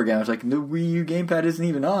Freeze all over again. It's like, the Wii U gamepad isn't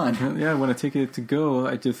even on. Yeah, when I take it to go,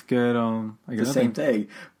 I just get, the same thing.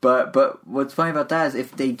 But what's funny about that is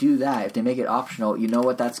if they do that, if they make it optional, you know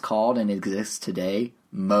what that's called and exists today?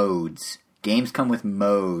 Modes. Games come with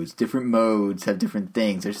modes. Different modes have different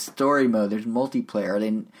things. There's story mode. There's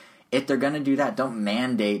multiplayer. If they're going to do that, don't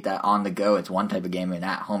mandate that on the go it's one type of game and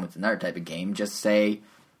at home it's another type of game. Just say,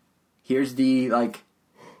 here's the, like,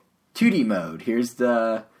 2D mode. Here's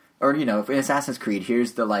the... Or, you know, in Assassin's Creed,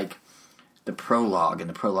 here's the, like, the prologue, and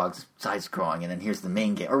the prologue's side-scrolling, and then here's the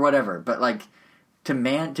main game, or whatever. But, like, to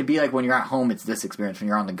be like, when you're at home, it's this experience. When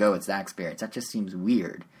you're on the go, it's that experience. That just seems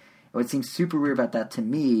weird. What seems super weird about that to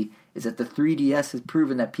me is that the 3DS has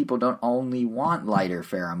proven that people don't only want lighter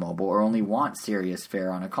fare on mobile or only want serious fare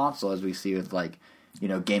on a console, as we see with, like, you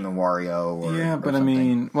know, Game & Wario or yeah, but something. I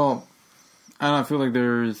mean, well, I don't know, I feel like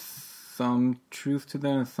there's some truth to that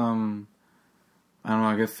and some, I don't know,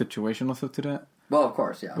 I guess situational stuff to that. Well, of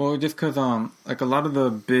course, yeah. Well, just because, like, a lot of the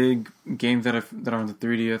big games that are on the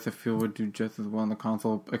 3DS, I feel would do just as well on the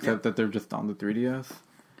console, except that they're just on the 3DS.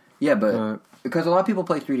 Yeah, but because a lot of people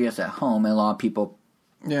play 3DS at home, and a lot of people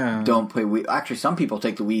don't play Wii. Actually, some people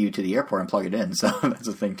take the Wii U to the airport and plug it in, so that's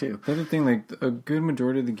a thing too. That's the thing, like, a good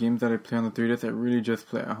majority of the games that I play on the 3DS, I really just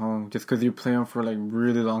play at home, just because you play them for, like,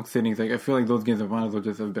 really long sittings. Like, I feel like those games might as well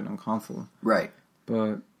just have been on console. Right.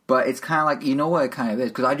 But it's kind of like, you know what it kind of is,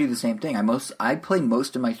 because I do the same thing. I play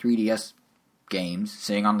most of my 3DS games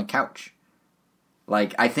sitting on the couch.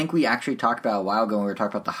 Like, I think we actually talked about a while ago when we were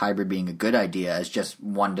talking about the hybrid being a good idea as just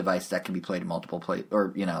one device that can be played in multiple places.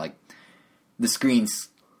 Or, you know, like, the screens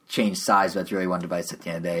change size, but it's really one device at the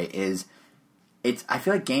end of the day. I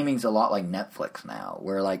feel like gaming's a lot like Netflix now,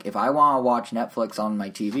 where, like, if I want to watch Netflix on my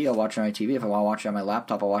TV, I'll watch it on my TV. If I want to watch it on my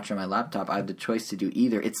laptop, I'll watch it on my laptop. I have the choice to do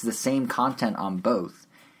either. It's the same content on both.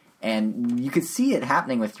 And you could see it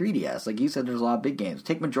happening with 3DS. Like you said, there's a lot of big games.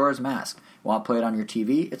 Take Majora's Mask. Want to play it on your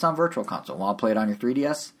TV? It's on Virtual Console. Want to play it on your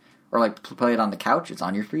 3DS? Or like play it on the couch? It's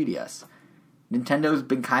on your 3DS. Nintendo's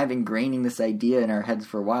been kind of ingraining this idea in our heads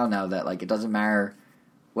for a while now that like it doesn't matter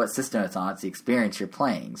what system it's on, it's the experience you're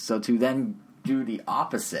playing. So to then do the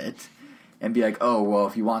opposite and be like, oh, well,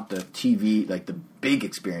 if you want the TV, like the big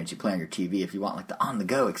experience, you play on your TV. If you want like the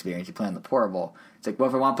on-the-go experience, you play on the portable. It's like, well,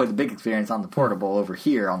 if I want to play the big experience on the portable over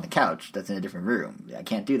here on the couch, that's in a different room. I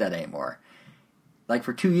can't do that anymore. Like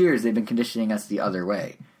for 2 years, they've been conditioning us the other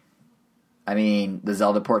way. I mean, the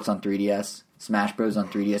Zelda ports on 3DS, Smash Bros. On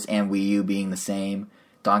 3DS, and Wii U being the same.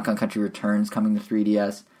 Donkey Kong Country Returns coming to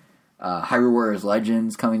 3DS. Hyrule Warriors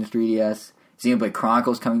Legends coming to 3DS. Xenoblade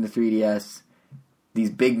Chronicles coming to 3DS. These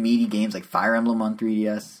big meaty games like Fire Emblem on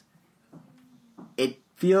 3DS. It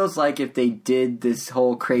feels like if they did this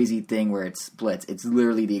whole crazy thing where it splits, it's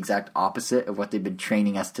literally the exact opposite of what they've been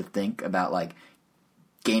training us to think about, like,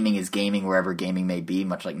 gaming is gaming wherever gaming may be,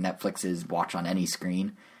 much like Netflix is watch on any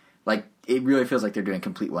screen. Like, it really feels like they're doing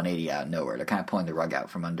complete 180 out of nowhere. They're kind of pulling the rug out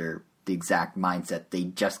from under the exact mindset they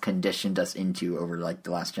just conditioned us into over, like,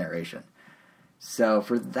 the last generation. So,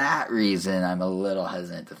 for that reason, I'm a little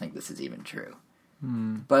hesitant to think this is even true.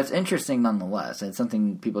 But it's interesting nonetheless, and it's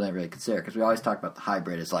something people didn't really consider, because we always talk about the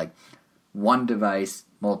hybrid as, like, one device,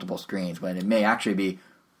 multiple screens, when it may actually be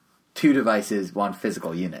 2 devices, 1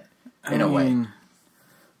 physical unit, in a way.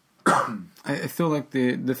 I still like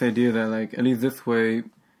this idea that, like, at least this way,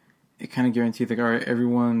 it kind of guarantees, like, all right,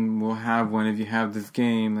 everyone will have one. If you have this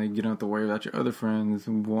game, like, you don't have to worry about your other friends,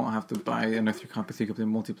 and won't have to buy an extra copy so you can play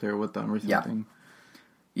multiplayer with them or something.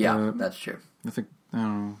 Yeah, that's true. It's like, I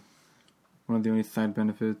don't know, one of the only side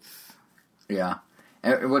benefits. Yeah.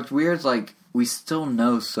 And what's weird is, like, we still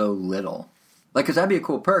know so little. Like, because that'd be a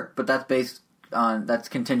cool perk, but that's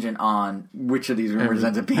contingent on which of these rumors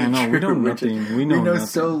ends up being true. I know, we know nothing. We know nothing.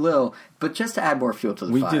 So little. But just to add more fuel to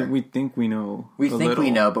the fire. We think we know. We think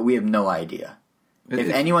we know, but we have no idea. If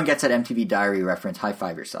anyone gets that MTV Diary reference, high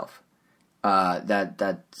five yourself.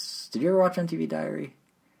 Did you ever watch MTV Diary?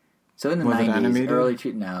 So in the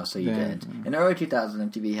 90s, so you didn't. In the early 2000s,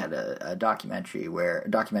 MTV had a documentary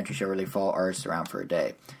show where they follow artists around for a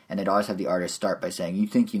day. And they'd always have the artist start by saying, you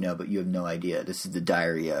think you know, but you have no idea. This is the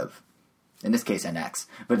diary of, in this case, NX.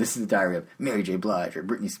 But this is the diary of Mary J. Blige or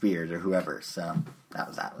Britney Spears or whoever. So that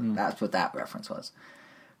was that. That's what that reference was.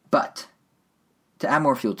 But to add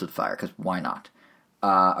more fuel to the fire, because why not?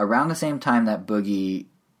 Around the same time that Boogie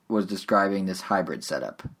was describing this hybrid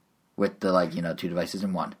setup with the 2 devices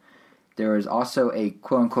in one, there was also a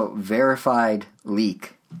quote-unquote verified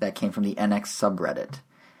leak that came from the NX subreddit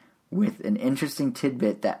with an interesting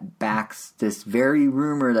tidbit that backs this very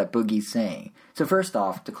rumor that Boogie's saying. So first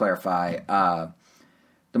off, to clarify,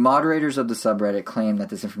 the moderators of the subreddit claim that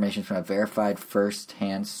this information is from a verified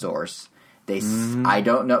first-hand source. I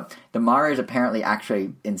don't know. The moderators apparently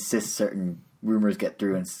actually insist certain rumors get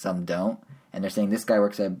through and some don't. And they're saying this guy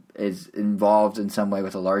is involved in some way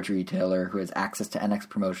with a large retailer who has access to NX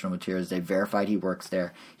promotional materials. They verified he works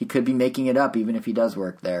there. He could be making it up even if he does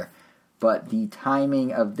work there. But the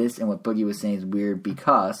timing of this and what Boogie was saying is weird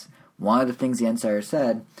because one of the things the Insider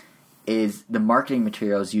said is the marketing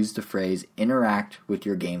materials used the phrase interact with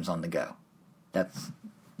your games on the go. That's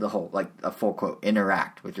the whole, a full quote,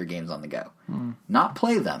 interact with your games on the go. Not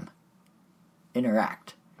play them.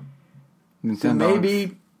 Interact. Nintendo. So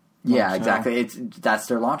maybe... Yeah, exactly. That's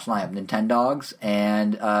their launch lineup: Nintendogs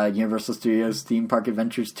and Universal Studios Theme Park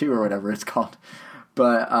Adventures 2 or whatever it's called.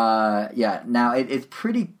 But now it's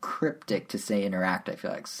pretty cryptic to say interact. I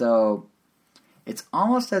feel like so. It's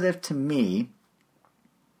almost as if to me,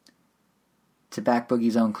 to back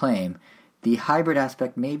Boogie's own claim, the hybrid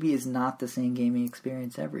aspect maybe is not the same gaming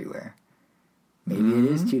experience everywhere. Maybe it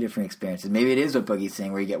is 2 different experiences. Maybe it is what Boogie's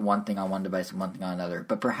saying, where you get one thing on one device and one thing on another.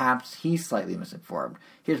 But perhaps he's slightly misinformed.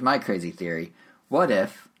 Here's my crazy theory. What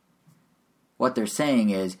if what they're saying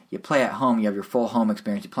is you play at home, you have your full home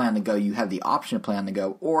experience, you play on the go, you have the option to play on the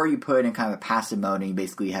go, or you put it in kind of a passive mode and you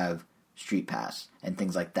basically have Street Pass and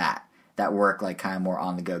things like that. That work kind of more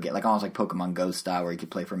on the go, almost like Pokemon Go style, where you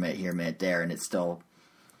could play for a minute here, a minute there, and it still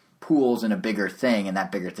pools in a bigger thing, and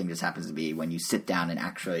that bigger thing just happens to be when you sit down and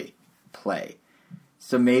actually play.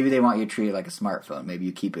 So maybe they want you to treat it like a smartphone. Maybe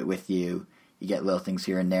you keep it with you. You get little things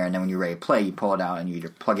here and there, and then when you're ready to play, you pull it out and you either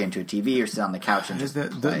plug it into a TV or sit on the couch and just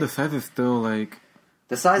play. The size is still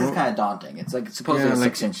the size is kind of daunting. It's supposedly a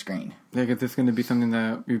 6-inch screen. Is this going to be something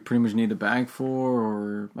that you pretty much need a bag for,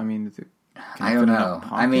 or is it? I don't know.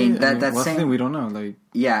 That's saying we don't know.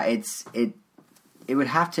 It would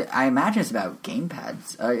have to. I imagine it's about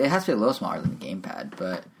gamepads. It has to be a little smaller than the gamepad,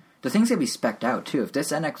 but the thing's gonna be specced out too. If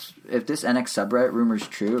this NX subreddit rumor is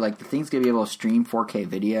true, like the thing's gonna be able to stream 4K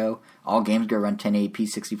video. All games gonna run 1080p,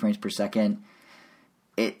 60 frames per second.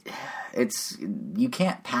 It's you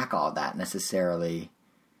can't pack all that necessarily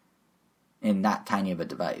in that tiny of a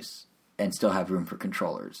device and still have room for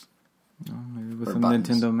controllers. Maybe with some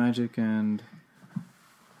Nintendo Magic and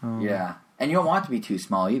yeah, and you don't want it to be too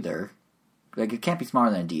small either. Like it can't be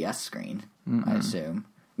smaller than a DS screen. I assume.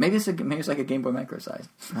 Maybe it's like a Game Boy Micro size.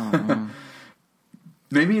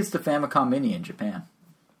 Maybe it's the Famicom Mini in Japan.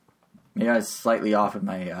 Maybe I was slightly off of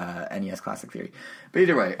my NES Classic theory. But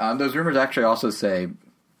either way, those rumors actually also say,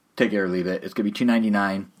 take it or leave it. It's going to be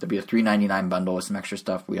 $299. There'll be a $399 bundle with some extra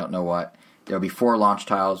stuff. We don't know what. There'll be 4 launch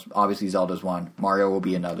titles. Obviously, Zelda's one. Mario will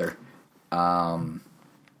be another. And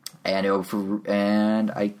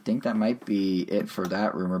I think that might be it for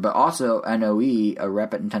that rumor. But also, NOE, a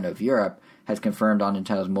rep at Nintendo of Europe, has confirmed on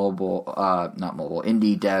Nintendo's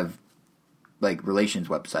indie dev relations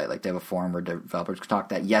website. Like they have a forum where developers can talk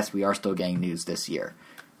that yes, we are still getting news this year.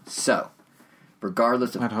 So,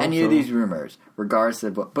 regardless of any of these rumors, regardless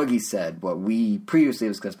of what Boogie said, what we previously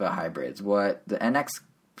discussed about hybrids, what the NX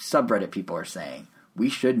subreddit people are saying, we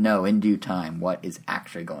should know in due time what is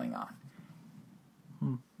actually going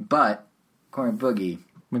on. But, according to Boogie...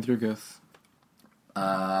 What's your guess?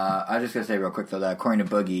 I was just going to say real quick, though, that according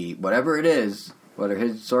to Boogie, whatever it is, whether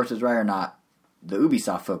his source is right or not, the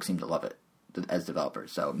Ubisoft folks seem to love it as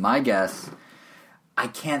developers. So, my guess, I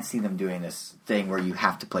can't see them doing this thing where you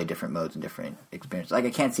have to play different modes and different experiences. Like, I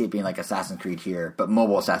can't see it being like Assassin's Creed here, but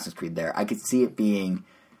mobile Assassin's Creed there. I could see it being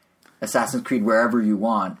Assassin's Creed wherever you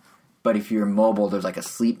want, but if you're mobile, there's like a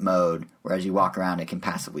sleep mode, where as you walk around, it can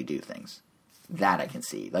passively do things. That I can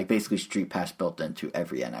see. Like, basically Street Pass built into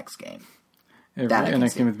every NX game. Every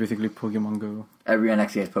NX game is basically Pokemon Go. Every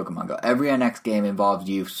NX game is Pokemon Go. Every NX game involves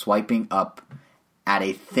you swiping up at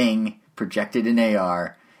a thing projected in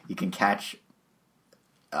AR. You can catch...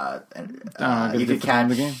 you can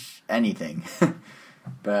catch anything.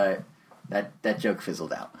 But that joke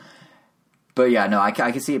fizzled out. But yeah, no, I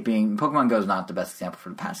can see it being... Pokemon Go is not the best example for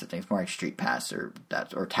the passive thing. It's more like Street Pass or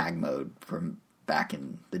Tag Mode from... back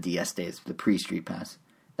in the DS days, the pre-Street Pass.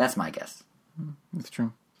 That's my guess. That's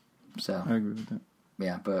true. So I agree with that.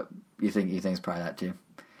 Yeah, but you think it's probably that too.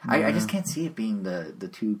 Yeah. I just can't see it being the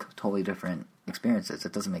two totally different experiences.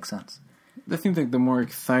 It doesn't make sense. That seems like the more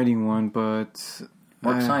exciting one, but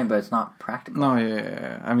more exciting, but it's not practical. No,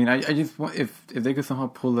 yeah. I mean, I just want if they could somehow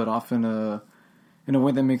pull it off in a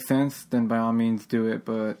way that makes sense, then by all means do it.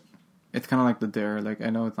 But it's kind of like the Dare. Like I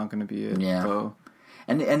know it's not going to be it. Yeah. So.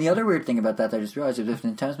 And the other weird thing about that I just realized is if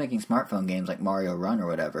Nintendo's making smartphone games like Mario Run or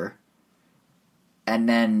whatever, and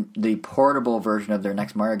then the portable version of their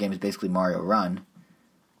next Mario game is basically Mario Run,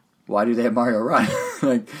 why do they have Mario Run?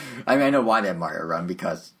 I know why they have Mario Run,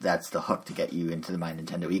 because that's the hook to get you into the My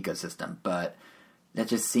Nintendo ecosystem, but that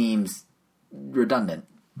just seems redundant.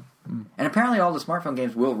 And apparently all the smartphone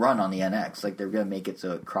games will run on the NX. Like, they're going to make it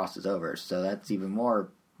so it crosses over, so that's even more...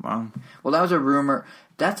 Wow. Well, that was a rumor.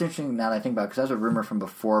 That's interesting now that I think about it, because that was a rumor from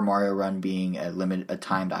before Mario Run being a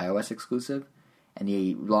timed iOS exclusive. And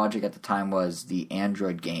the logic at the time was the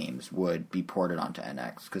Android games would be ported onto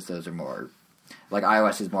NX, because those are more... Like,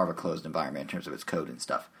 iOS is more of a closed environment in terms of its code and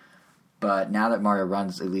stuff. But now that Mario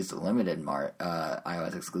Run's at least a limited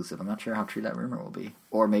iOS exclusive, I'm not sure how true that rumor will be.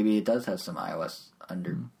 Or maybe it does have some iOS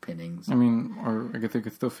underpinnings. I mean, or I guess they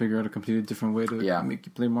could still figure out a completely different way to make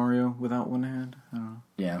you play Mario without one hand. I don't know.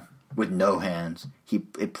 Yeah, with no hands.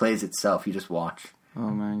 It plays itself. You just watch.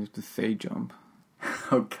 Oh man, you have to say jump.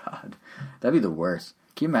 Oh god, that'd be the worst.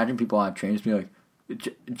 Can you imagine people on trains being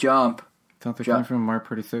like, jump? Sounds like coming from Mario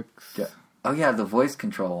Party 6. Oh yeah, the voice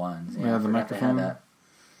control ones. Yeah, the microphone.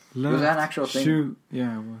 Was that an actual thing? Shoot.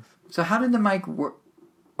 Yeah, it was. So how did the mic work?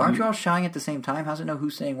 Aren't you all shouting at the same time? How's it know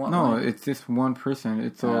who's saying what? No, it's just one person.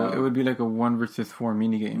 It would be like a 1 versus 4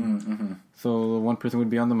 minigame. Mm-hmm. So one person would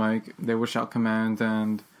be on the mic, they would shout commands,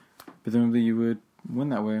 and presumably you would win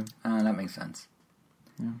that way. That makes sense.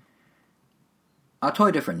 Yeah. On a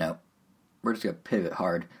totally different note, we're just going to pivot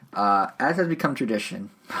hard. As has become tradition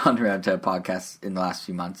on the Round Table podcast in the last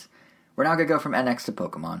few months, we're now going to go from NX to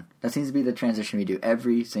Pokemon. That seems to be the transition we do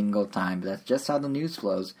every single time, but that's just how the news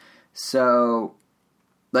flows. So...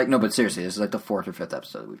 but seriously, this is like the 4th or 5th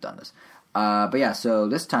episode we've done this. But yeah, so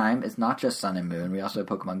this time, it's not just Sun and Moon. We also have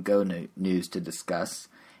Pokemon Go news to discuss.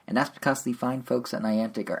 And that's because the fine folks at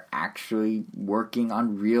Niantic are actually working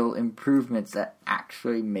on real improvements that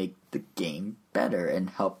actually make the game better and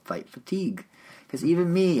help fight fatigue. Because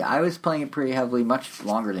even me, I was playing it pretty heavily, much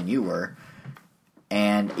longer than you were.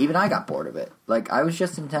 And even I got bored of it. Like, I was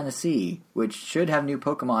just in Tennessee, which should have new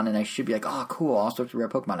Pokemon, and I should be like, oh, cool, all sorts of rare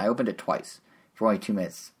Pokemon. I opened it twice for only 2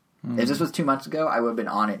 minutes. If this was 2 months ago, I would have been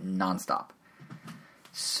on it nonstop.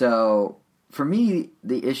 So, for me,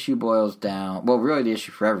 the issue boils down... Well, really the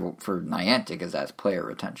issue for Niantic is that's player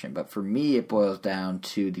retention. But for me, it boils down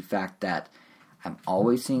to the fact that I'm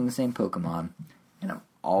always seeing the same Pokemon, and I'm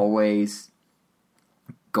always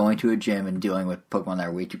going to a gym and dealing with Pokemon that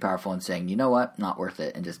are way too powerful and saying, you know what, not worth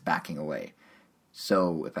it, and just backing away.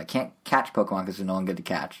 So if I can't catch Pokemon because there's no one good to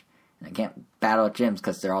catch, and I can't battle at gyms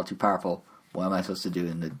because they're all too powerful, what am I supposed to do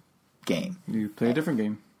in the game? You play a different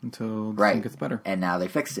game until the thing gets better. And now they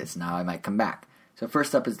fixed it, so now I might come back. So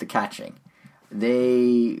first up is the catching.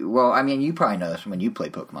 You probably know this when you play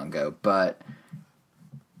Pokemon Go, but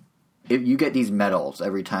if you get these medals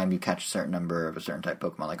every time you catch a certain number of a certain type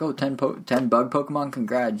of Pokemon, like, 10 bug Pokemon,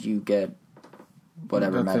 congrats, you get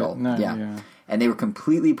whatever medal. Yeah. And they were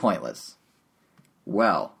completely pointless.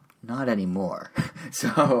 Well, not anymore.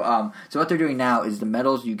 So what they're doing now is the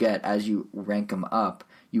medals you get as you rank them up,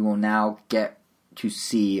 you will now get to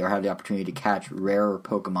see or have the opportunity to catch rarer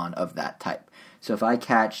Pokemon of that type. So if I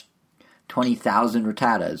catch 20,000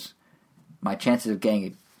 Rattatas, my chances of getting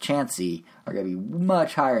a Chansey are going to be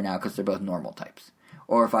much higher now because they're both normal types.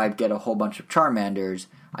 Or if I get a whole bunch of Charmanders,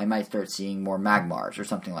 I might start seeing more Magmars or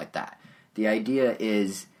something like that. The idea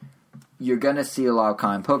is you're going to see a lot of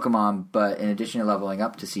common Pokemon, but in addition to leveling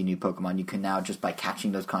up to see new Pokemon, you can now, just by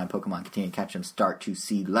catching those common Pokemon, continue to catch them, start to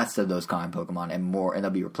see less of those common Pokemon and they'll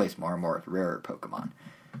be replaced more and more with rarer Pokemon.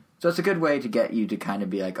 So it's a good way to get you to kind of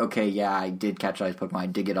be like, okay, yeah, I did catch all these Pokemon, I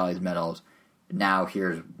did get all these medals. Now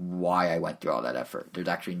here's why I went through all that effort. There's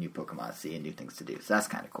actually new Pokemon to see and new things to do. So that's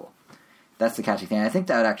kind of cool. That's the catching thing. I think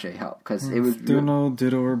that would actually help because it was still no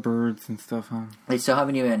Ditto or birds and stuff, huh? They still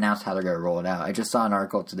haven't even announced how they're going to roll it out. I just saw an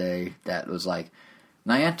article today that was like,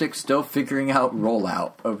 Niantic's still figuring out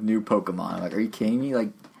rollout of new Pokemon. I'm like, are you kidding me?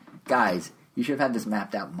 Like, guys, you should have had this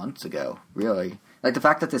mapped out months ago. Really, like the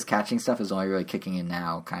fact that this catching stuff is only really kicking in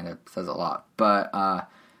now kind of says a lot. But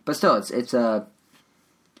still, it's a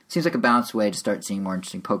seems like a balanced way to start seeing more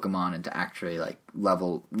interesting Pokemon and to actually like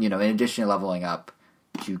level, in addition to leveling up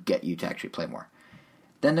to get you to actually play more.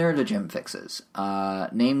 Then there are the gym fixes,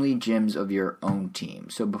 namely gyms of your own team.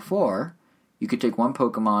 So before, you could take one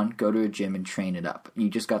Pokemon, go to a gym, and train it up. You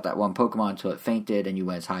just got that one Pokemon until it fainted, and you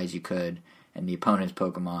went as high as you could, and the opponent's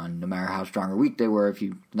Pokemon, no matter how strong or weak they were, if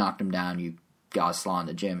you knocked them down, you got a slaw in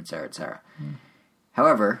the gym, etc., etc.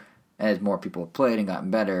 However, as more people have played and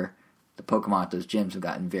gotten better, the Pokemon at those gyms have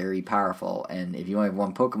gotten very powerful, and if you only have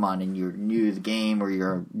one Pokemon and you're new to the game or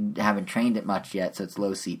you haven't trained it much yet, so it's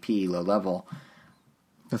low CP, low level,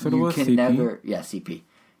 that's what it was, CP? CP,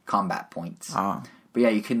 combat points. Ah. But yeah,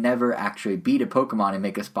 you can never actually beat a Pokemon and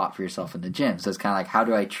make a spot for yourself in the gym. So it's kind of like, how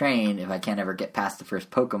do I train if I can't ever get past the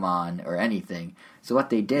first Pokemon or anything? So what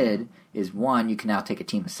they did is, one, you can now take a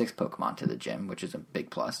team of 6 Pokemon to the gym, which is a big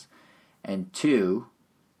plus. And 2,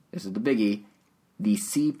 this is the biggie, the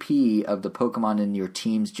CP of the Pokemon in your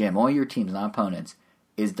team's gym, all your teams, not opponents,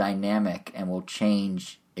 is dynamic and will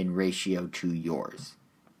change in ratio to yours.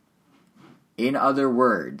 In other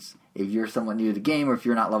words, if you're somewhat new to the game, or if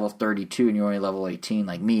you're not level 32 and you're only level 18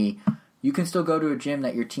 like me, you can still go to a gym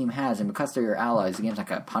that your team has, and because they're your allies, the game's not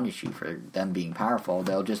going to punish you for them being powerful.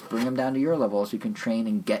 They'll just bring them down to your level so you can train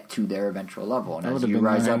and get to their eventual level. And as you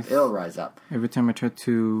rise up, it'll rise up. Every time I tried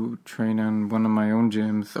to train on one of my own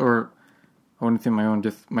gyms, or I wouldn't say my own,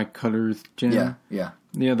 just my Colors gym. Yeah,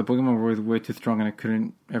 the Pokemon were way too strong, and I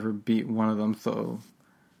couldn't ever beat one of them, so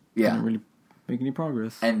I didn't really make any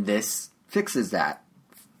progress. And this fixes that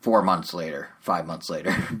 4 months later, 5 months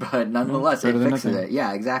later. But nonetheless, it fixes it.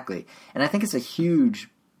 Yeah, exactly. And I think it's a huge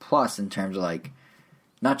plus in terms of, like,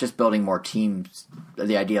 not just building more teams,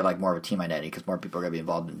 the idea of, like, more of a team identity, because more people are going to be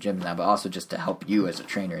involved in gyms now, but also just to help you as a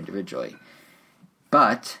trainer individually.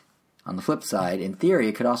 But on the flip side, in theory,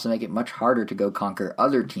 it could also make it much harder to go conquer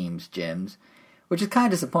other teams' gyms, which is kind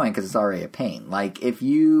of disappointing because it's already a pain. Like, if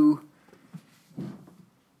you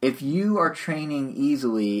are training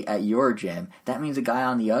easily at your gym, that means a guy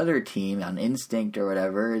on the other team, on Instinct or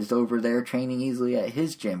whatever, is over there training easily at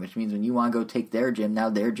his gym, which means when you want to go take their gym, now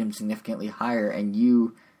their gym's significantly higher, and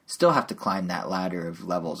you still have to climb that ladder of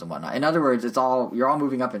levels and whatnot. In other words, you're all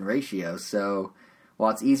moving up in ratio, so while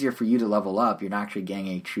it's easier for you to level up, you're not actually getting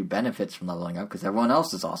any true benefits from leveling up because everyone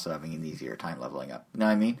else is also having an easier time leveling up. You know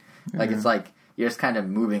what I mean? Like, it's like you're just kind of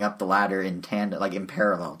moving up the ladder in tandem, like in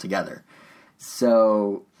parallel together.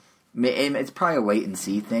 So it's probably a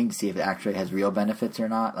wait-and-see thing to see if it actually has real benefits or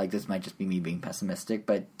not. Like, this might just be me being pessimistic,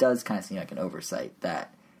 but it does kind of seem like an oversight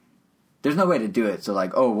that there's no way to do it. So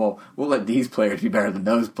like, oh well, we'll let these players be better than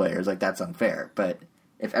those players. Like that's unfair. But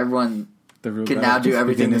if everyone can now do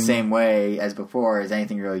everything the same way as before, is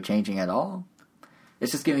anything really changing at all?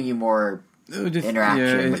 It's just giving you more interaction with the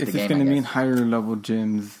game. It's just going to mean higher level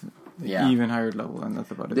gyms, even higher level, and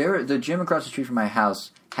that's about it. The gym across the street from my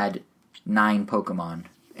house had 9 Pokemon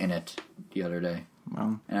in it the other day.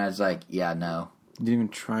 Wow. And I was like, yeah, no. Did you even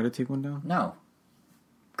try to take one down? No.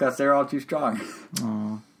 Because they're all too strong.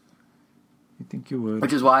 Oh. You think you would.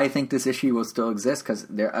 Which is why I think this issue will still exist, because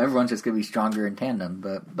everyone's just going to be stronger in tandem,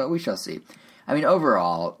 but we shall see. I mean,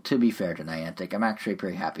 overall, to be fair to Niantic, I'm actually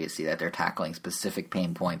pretty happy to see that they're tackling specific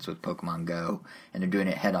pain points with Pokemon Go, and they're doing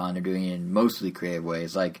it head-on, they're doing it in mostly creative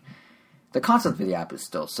ways. Like, the concept of the app is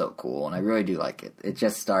still so cool, and I really do like it. It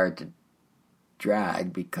just started to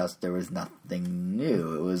drag because there was nothing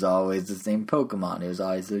new. It was always the same Pokemon. It was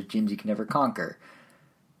always those gyms you can never conquer.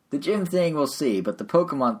 The gym thing, we'll see, but the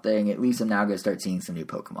Pokemon thing, at least I'm now going to start seeing some new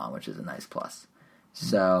Pokemon, which is a nice plus.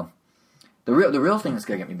 So, the real thing that's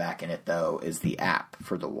going to get me back in it, though, is the app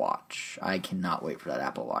for the Watch. I cannot wait for that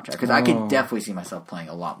Apple Watch. Because I can definitely see myself playing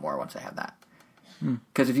a lot more once I have that.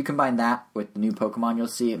 Because if you combine that with the new Pokemon, you'll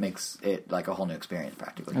see it makes it like a whole new experience,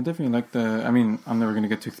 practically. I definitely like I'm never going to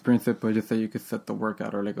get to experience it, but just that you could set the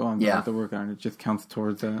workout, or like, I'm going to set the workout, and it just counts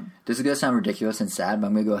towards that. This is going to sound ridiculous and sad, but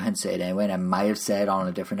I'm going to go ahead and say it anyway, and I might have said it on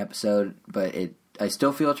a different episode, but I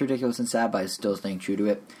still feel it's ridiculous and sad, but I'm still staying true to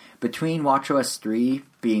it. Between WatchOS 3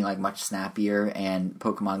 being like much snappier and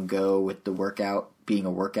Pokemon Go with the workout being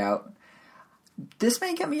a workout, this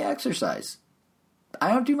may get me exercise.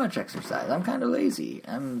 I don't do much exercise. I'm kind of lazy.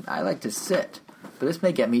 I like to sit. But this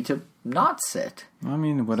may get me to not sit. I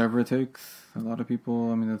mean, whatever it takes. A lot of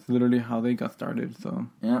people, that's literally how they got started, so.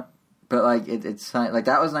 Yeah. But, like, it's like,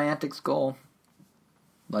 that was Niantic's goal.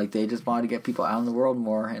 Like, they just wanted to get people out in the world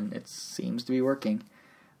more, and it seems to be working.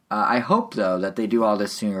 I hope, though, that they do all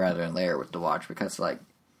this sooner rather than later with the Watch, because, like,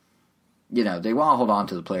 they want to hold on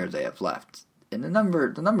to the players they have left. And the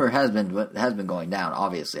number has been going down,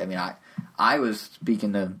 obviously. I mean, I was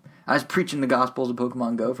preaching the gospels of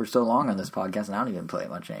Pokemon Go for so long on this podcast, and I don't even play it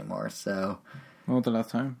much anymore. So, when was the last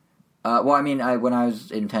time? When I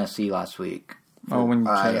was in Tennessee last week. Oh, when you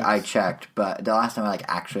checked. I checked, but the last time I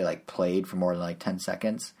actually played for more than 10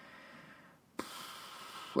 seconds,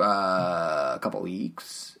 a couple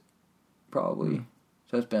weeks, probably.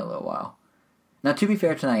 So it's been a little while. Now, to be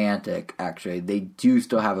fair to Niantic, actually, they do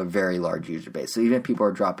still have a very large user base. So even if people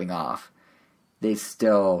are dropping off, they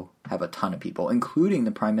still have a ton of people, including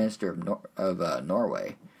the Prime Minister of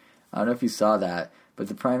Norway. I don't know if you saw that, but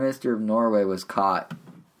the Prime Minister of Norway was caught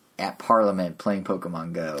at Parliament playing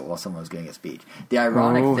Pokemon Go while someone was giving a speech. The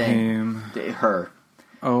ironic thing... Her.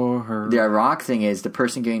 The ironic thing is the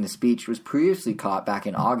person giving the speech was previously caught back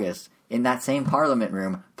in August in that same Parliament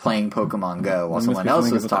room playing Pokemon Go while someone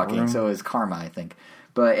else was talking. So it was karma, I think.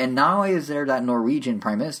 And not only is there that Norwegian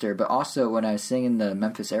Prime Minister, but also when I was sitting in the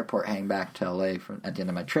Memphis airport heading back to LA at the end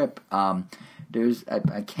of my trip, there's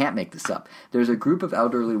I can't make this up. There's a group of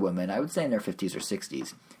elderly women, I would say in their 50s or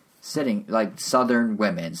 60s, sitting, Southern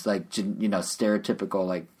women,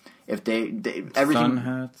 stereotypical, if they everything, sun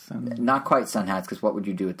hats, not quite sun hats, because what would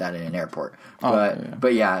you do with that in an airport?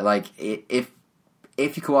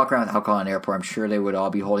 If you could walk around with alcohol in an airport, I'm sure they would all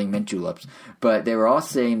be holding mint juleps. But they were all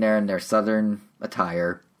sitting there in their southern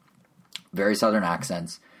attire, very southern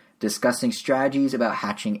accents, discussing strategies about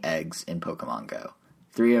hatching eggs in Pokemon Go.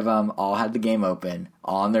 3 of them all had the game open,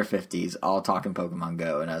 all in their 50s, all talking Pokemon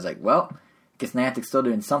Go. And I was like, well, guess Niantic's still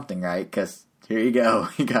doing something, right? Because here you go.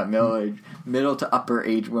 You got middle to upper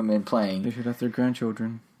age women playing. They should ask their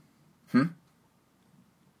grandchildren.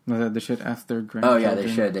 No, they should ask their grandchildren. Oh, yeah,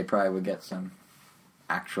 they should. They probably would get some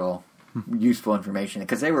actual useful information,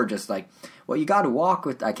 because they were just like, well, you got to walk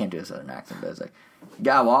with, I can't do a southern accent, but it's like, you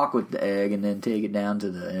got to walk with the egg and then take it down to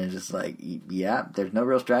and it's just like, yeah, there's no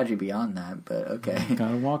real strategy beyond that, but okay.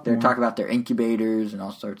 Gotta walk. They're talking about their incubators and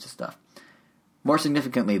all sorts of stuff. More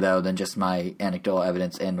significantly, though, than just my anecdotal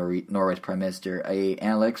evidence and Norway's Prime Minister, a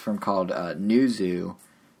analytics firm called Newzoo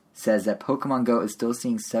says that Pokemon Go is still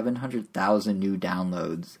seeing 700,000 new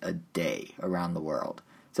downloads a day around the world.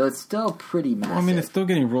 So it's still pretty massive. Well, it's still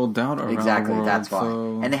getting rolled out around exactly, the world. That's why.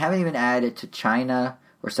 So... And they haven't even added it to China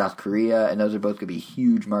or South Korea, and those are both going to be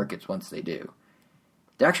huge markets once they do.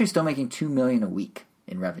 They're actually still making $2 million a week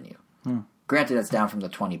in revenue. Granted, that's down from the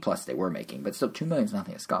 20 plus they were making, but still $2 million is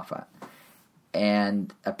nothing to scoff at.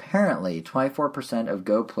 And apparently, 24% of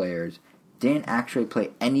Go players didn't actually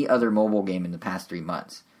play any other mobile game in the past 3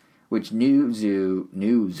 months, which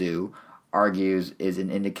Newzoo argues is an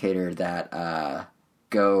indicator that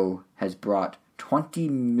Go has brought 20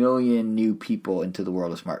 million new people into the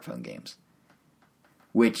world of smartphone games.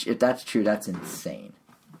 Which, if that's true, that's insane.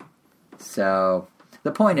 So,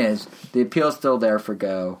 the point is, the appeal's still there for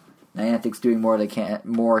Go. Niantic's doing more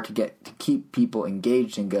to keep people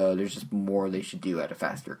engaged in Go. There's just more they should do at a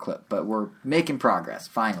faster clip. But we're making progress,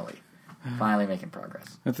 finally. Finally making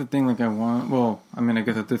progress. That's the thing, I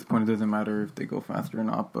guess at this point it doesn't matter if they go faster or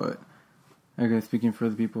not, but I guess speaking for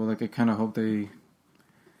the people, I kind of hope they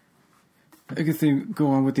go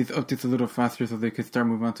on with these updates a little faster so they could start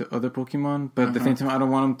moving on to other Pokemon. But at the same time, I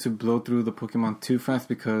don't want them to blow through the Pokemon too fast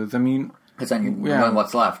because, Because then you run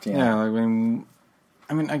what's left. Yeah,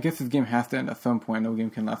 I guess this game has to end at some point. No game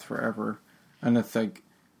can last forever. And it's the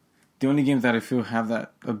only games that I feel have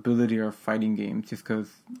that ability are fighting games just because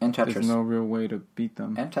there's no real way to beat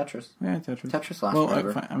them. And Tetris. Yeah, Tetris. Tetris lasts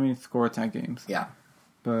forever. Score attack games. Yeah.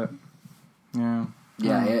 But, yeah.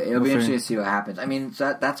 Yeah, it'll be interesting to see what happens.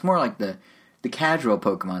 That's more like the casual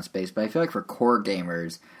Pokemon space, but I feel like for core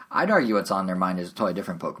gamers, I'd argue what's on their mind is a totally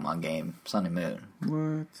different Pokemon game, Sun and Moon.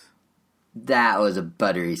 What? That was a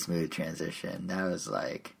buttery smooth transition. That was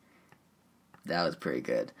pretty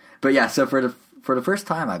good. But yeah, so for the first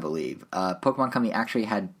time, I believe, Pokemon Company actually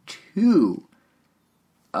had 2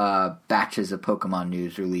 batches of Pokemon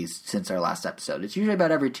news released since our last episode. It's usually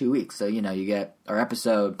about every 2 weeks. So, you get our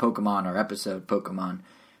episode Pokemon.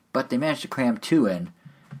 But they managed to cram 2 in.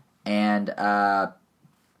 And to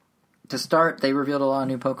start, they revealed a lot of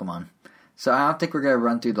new Pokemon. So I don't think we're going to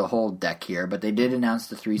run through the whole deck here, but they did announce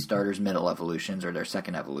the 3 starters' middle evolutions, or their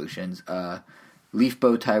second evolutions. Leaf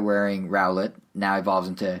bow tie wearing Rowlet now evolves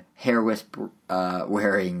into hair wisp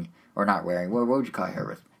wearing, or not wearing, what would you call it,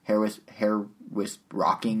 hair wisp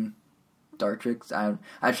rocking Dartrix? I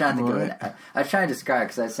was trying to think of it. I was trying to describe it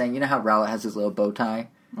because I was saying, you know how Rowlet has his little bow tie?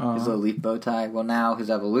 His little leaf bow tie? Well, now his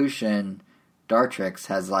evolution, Dartrix,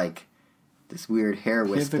 has this weird hair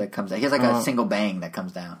wisp that comes down. He has a single bang that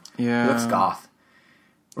comes down. Yeah. He looks goth.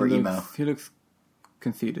 Or emo. He looks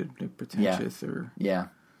conceited, pretentious. Yeah.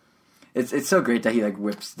 It's so great that he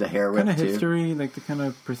whips the hair whip kind of too. History, the kind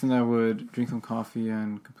of person that would drink some coffee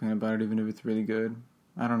and complain about it even if it's really good.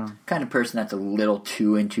 I don't know. Kind of person that's a little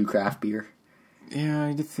too into craft beer. Yeah,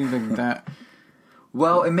 he just seems like that.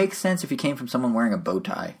 Well, it makes sense if he came from someone wearing a bow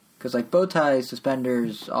tie. Because bow ties,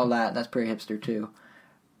 suspenders, all that's pretty hipster too.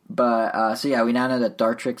 But, so yeah, we now know that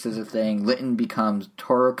Dartrix is a thing. Litten becomes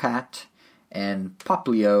Torracat, and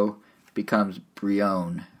Poplio becomes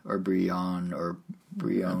Brionne, or Brion, or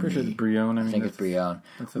Brione. I'm pretty sure it's Brionne. I think it's Brionne.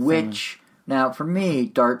 Which, now, for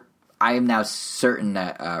me, I am now certain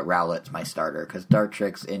that Rowlet's my starter, because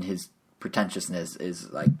Dartrix, in his pretentiousness, is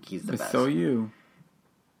he's the best. So you.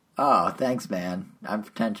 Oh, thanks, man. I'm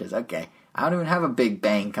pretentious. Okay. I don't even have a big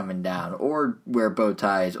bang coming down, or wear bow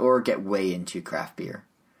ties, or get way into craft beer.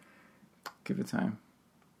 Give it time.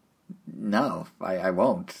 No, I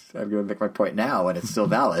won't. I'm going to make my point now when it's still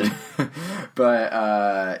valid.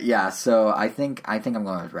 But, yeah, so I think I'm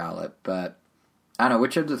going with Rowlet. But, I don't know,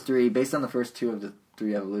 which of the 3, based on the first 2 of the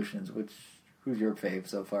 3 evolutions, who's your fave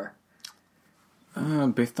so far?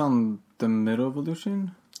 Based on the middle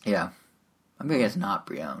evolution? Yeah. I'm going to guess not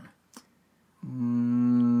Brionne.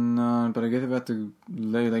 No, but I guess if I have to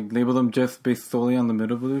label them just based solely on the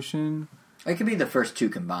middle evolution. It could be the first 2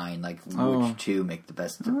 combined. Which 2 make the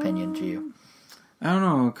best opinion to you? I don't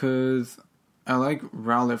know, because I like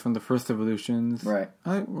Rowlet from the first evolutions. Right.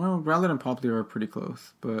 Rowlet and Poplio are pretty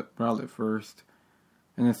close, but Rowlet first.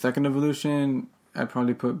 And the second evolution, I'd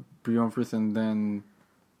probably put Brionne first and then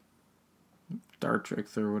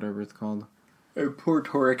Dartrix or whatever it's called. Poor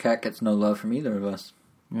Torracat gets no love from either of us.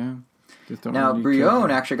 Yeah. Now, Brionne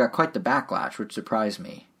actually got quite the backlash, which surprised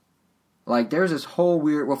me. There's this whole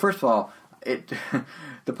weird... Well, first of all,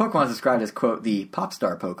 the Pokemon is described as, quote, the pop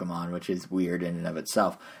star Pokemon, which is weird in and of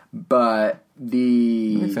itself. But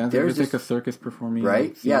makes sense. There's a circus performing.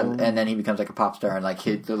 Right? Yeah, and then he becomes a pop star, and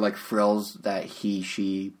the frills that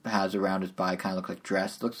she has around his body kind of look like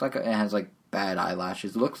dress. Looks like it has bad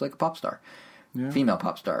eyelashes. It looks like a pop star. Yeah. Female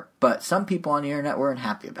pop star. But some people on the internet weren't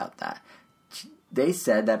happy about that. They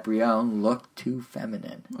said that Brionne looked too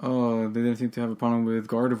feminine. Oh, they didn't seem to have a problem with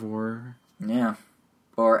Gardevoir. Yeah.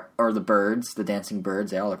 Or the birds, the dancing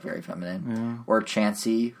birds, they all look very feminine. Yeah. Or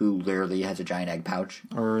Chansey, who literally has a giant egg pouch.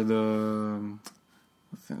 Or the...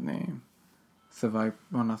 What's his name?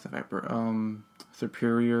 Not Seviper.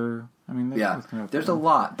 Superior. Yeah. There's a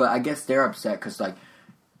lot, but I guess they're upset because,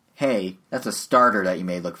 hey, that's a starter that you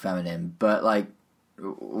made look feminine. But,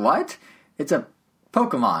 what? It's a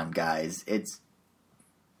Pokemon, guys. It's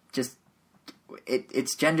just...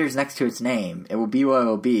 Its gender's next to its name. It will be what it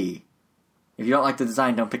will be. If you don't like the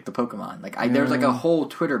design, don't pick the Pokemon. Like, there was like a whole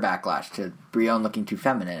Twitter backlash to Brionne looking too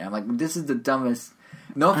feminine. I'm like, this is the dumbest.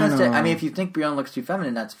 No offense to, I mean, if you think Brionne looks too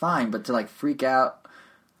feminine, that's fine. But to like freak out,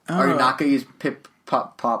 are you not gonna use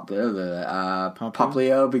Poplio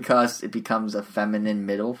because it becomes a feminine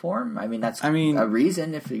middle form? I mean, that's a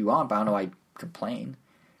reason if you want. But I don't know why you complain.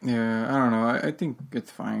 Yeah, I don't know. I think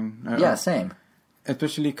it's fine. Yeah, same.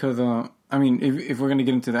 Especially because, I mean, if we're gonna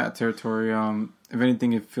get into that territory, if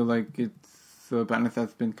anything, I feel like it's a balance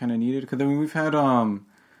that's been kind of needed. Because I mean, we've had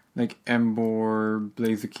like Emboar,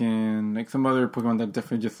 Blaziken, like some other Pokemon that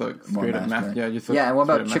definitely just like straight up masculine. Yeah, just and what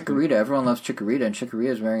about Chikorita? Everyone loves Chikorita, and Chikorita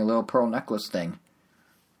is wearing a little pearl necklace thing.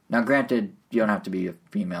 Now, granted, you don't have to be a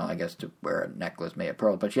female, I guess, to wear a necklace made of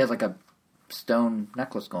pearls, but she has like a stone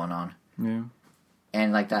necklace going on. Yeah.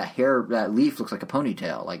 And like that leaf looks like a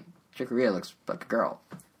ponytail. Like Chikorita looks like a girl.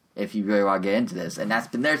 If you really want to get into this, and that's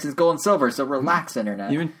been there since Gold and Silver, so relax,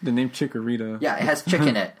 internet. Even the name Chikorita. Yeah, it has chick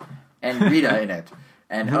in it, and Rita in it.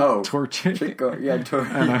 And Torchic.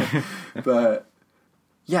 But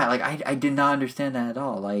yeah, like I did not understand that at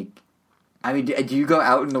all. Like, I mean, do you go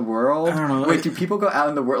out in the world? I don't know. Wait, do people go out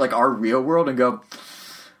in the world, like our real world, and go,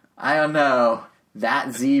 I don't know,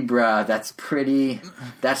 that zebra, that's pretty,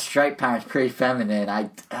 that stripe pattern's pretty feminine. I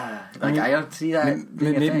don't see that.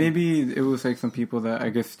 Maybe it was like some people that I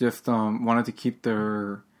guess just wanted to keep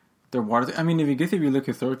their water. I mean, if you look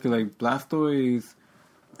historically, like Blastoise.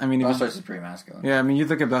 I mean, Blastoise is pretty masculine. Yeah, I mean, you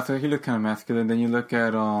look at Blastoise, he looks kind of masculine. Then you look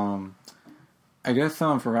at, I guess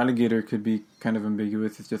for alligator could be kind of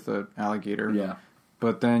ambiguous. It's just an alligator. Yeah.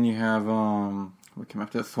 But then you have, what came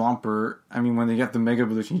after that? Swampert. I mean, when they get the Mega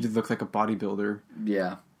Evolution, he just looks like a bodybuilder.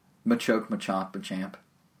 Yeah. Machoke, Machamp, Machamp.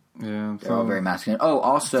 Yeah. They're all very masculine. Oh,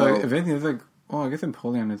 also... So, if anything, it's like, I guess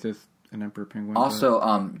Empoleon is just an Emperor Penguin. Also,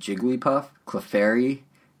 Jigglypuff, Clefairy...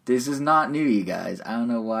 This is not new, you guys. I don't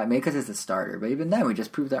know why. Maybe because it's a starter. But even then, we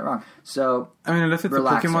just proved that wrong. So, I mean, unless it's a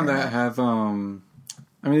Pokemon that has, I mean,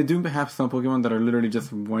 they do have some Pokemon that are literally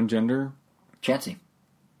just one gender. Chansey.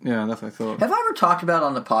 Yeah, that's what I thought. Have I ever talked about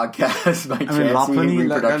on the podcast my Chansey Lopunny, reproduction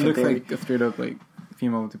that looks theory? like a straight up, like,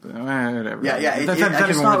 female. Whatever. Yeah. I just thought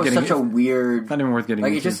it was such a weird... It's not even worth getting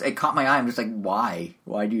like, into. it caught my eye. I'm just like, why?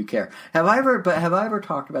 Why do you care? Have I ever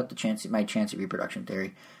talked about my Chansey reproduction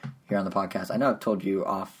theory here on the podcast? I know I've told you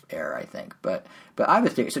off air, I think, but I have a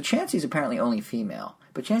theory. So Chansey is apparently only female,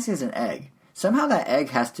 but Chansey is an egg. Somehow that egg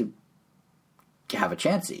has to have a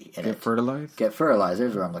Chansey in it. Get fertilized.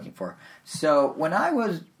 There's what I'm looking for. So when I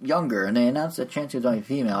was younger and they announced that Chansey was only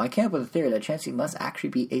female, I came up with a theory that Chansey must actually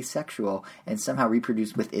be asexual and somehow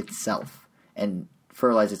reproduce with itself and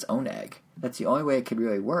fertilize its own egg. That's the only way it could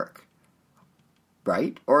really work.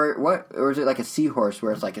 Right? Or what? Or is it like a seahorse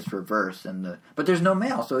where it's like it's reversed but there's no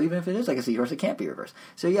male, so even if it is like a seahorse, it can't be reversed.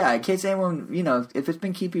 So yeah, in case anyone, if it's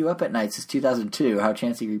been keeping you up at night since 2002, how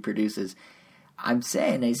Chansey reproduces, I'm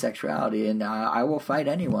saying asexuality, and I will fight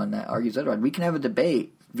anyone that argues otherwise. We can have a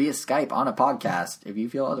debate via Skype on a podcast if you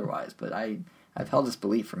feel otherwise, but I've held this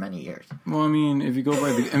belief for many years. Well, I mean, if you go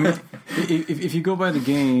by if you go by the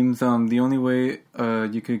games, the only way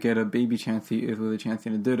you could get a baby Chansey is with a Chansey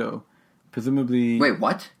and a Ditto. Presumably... Wait,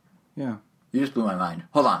 what? Yeah. You just blew my mind.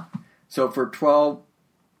 Hold on. So for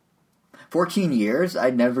 14 years,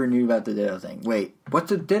 I never knew about the Ditto thing. Wait, what's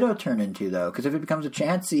a Ditto turn into, though? Because if it becomes a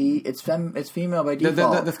Chansey, it's female by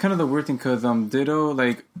default. That's kind of the weird thing, because Ditto,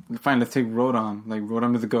 like... Fine, let's take Rotom. Like,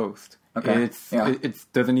 Rotom is a ghost. Okay. It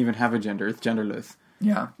doesn't even have a gender. It's genderless.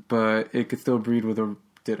 Yeah. But it could still breed with a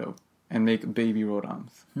Ditto and make baby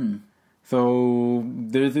Rotoms. So,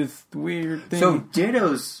 there's this weird thing. So,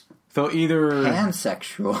 Ditto's... So either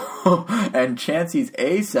pansexual and Chansey's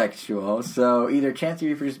asexual. So either Chansey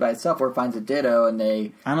reproduces by itself or finds a Ditto and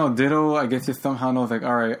they... I know, Ditto, I guess, just somehow knows, like,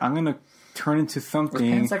 alright, I'm going to turn into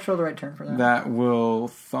something... Was pansexual the right term for that? That will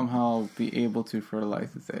somehow be able to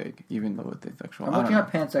fertilize this egg, even though it's asexual. I'm looking up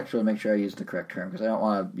pansexual to make sure I use the correct term, because I don't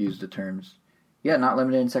want to use the terms... Yeah, not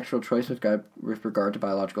limited in sexual choice with regard to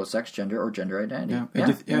biological sex, gender, or gender identity.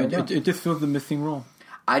 It just fills the missing role.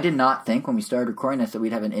 I did not think when we started recording this that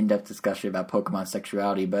we'd have an in-depth discussion about Pokemon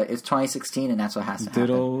sexuality, but it's 2016 and that's what has to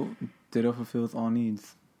happen. Ditto fulfills all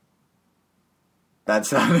needs.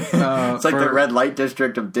 That's it's like the red light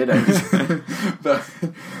district of Dittos. But,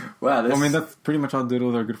 wow, I mean, that's pretty much all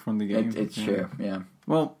Dittos are good for in the game. It's true, yeah.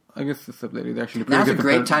 Well, I guess it's later. They're actually now's a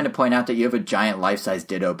great time to point out that you have a giant life-size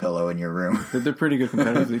Ditto pillow in your room. They're pretty good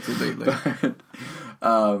competitively too lately.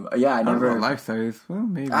 Yeah, I never... life size. Well,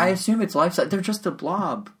 maybe. I assume it's life size. They're just a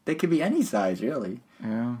blob. They could be any size, really.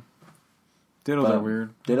 Yeah. Dittos are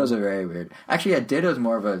weird. Dittos are very weird. Actually, yeah, Ditto's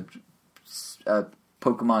more of a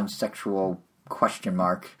Pokemon sexual question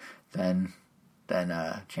mark than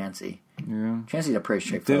Chansey. Yeah. Chanseys are pretty Dittos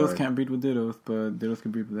straightforward. can't breed with Dittos, but Dittos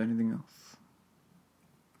can breed with anything else.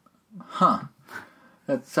 Huh.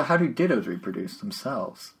 So how do Dittos reproduce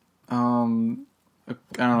themselves? I don't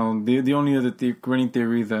know. The only other running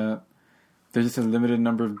theory is that there's just a limited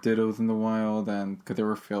number of Dittos in the wild, and because there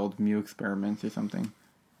were failed Mew experiments or something.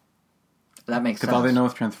 That makes sense. Because all they know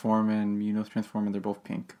is Transform, and Mew knows Transform, and they're both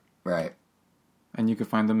pink. Right. And you could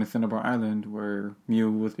find them in Cinnabar Island, where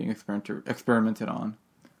Mew was being experimented on.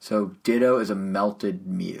 So Ditto is a melted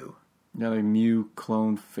Mew. Yeah, like Mew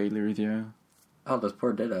clone failures, yeah. Oh, those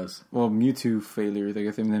poor Dittos. Well, Mewtwo failures, I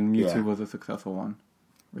guess, and then Mewtwo Yeah. was a successful one.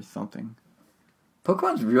 Or something.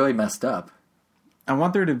 Pokemon's really messed up. I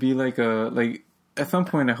want there to be at some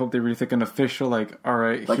point I hope they release like an official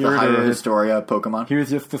alright, Like here the it Hyrule is. Historia of Pokemon. Here's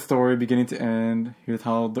just the story beginning to end. Here's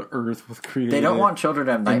how the Earth was created. They don't want children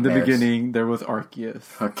to have In nightmares. the beginning, there was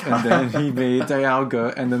Arceus. Okay. And then he made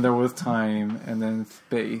Dialga, and then there was time, and then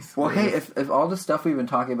space. Well, hey, if all the stuff we've been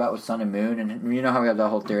talking about with Sun and Moon, and you know how we have that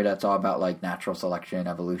whole theory that's all about like natural selection,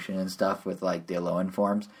 evolution, and stuff with like the Alolan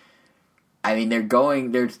forms. I mean,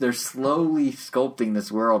 they're slowly sculpting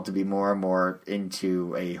this world to be more and more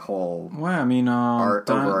into a whole. Well, I mean,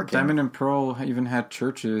 overarching. Diamond and Pearl even had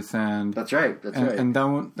churches, and That's right. and that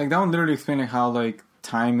one literally explained how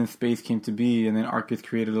time and space came to be, and then Arceus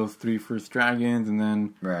created those 3 first dragons, and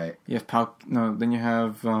then Right. you have then you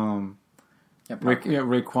have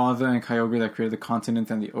Rayquaza and Kyogre that created the continents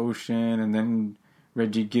and the ocean, and then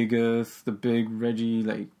Regigigas, the big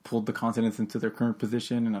Reggie, pulled the continents into their current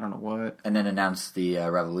position, and I don't know what. And then announced the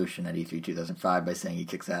revolution at E3 2005 by saying he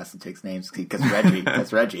kicks ass and takes names because Reggie.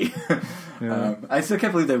 That's Reggie. Yeah. I still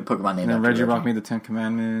can't believe they have a Pokemon name. And then after Regirock made the 10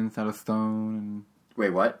 Commandments out of stone, and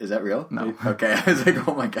Wait, what? Is that real? No. Okay, I was like,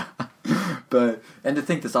 oh my god. And to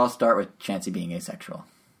think this all start with Chansey being asexual.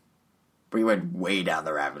 We went way down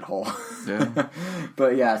the rabbit hole. Yeah.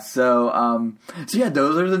 But yeah, so yeah,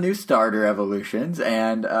 those are the new starter evolutions,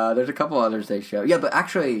 and there's a couple others they show. Yeah, but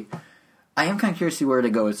actually, I am kind of curious to see where to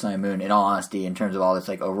go with Sun and Moon, in all honesty, in terms of all this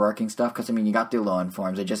overarching stuff, because I mean, you got the Alolan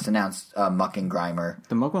forms. They just announced Muck and Grimer.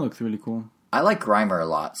 The Muck one looks really cool. I like Grimer a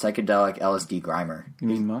lot. Psychedelic LSD Grimer. You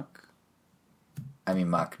mean Muck? I mean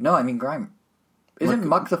Muck. No, I mean Grimer. Isn't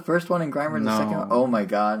Muck the first one and Grimer the No. second one? Oh my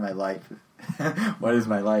god, my life. What is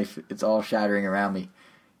my life? It's all shattering around me.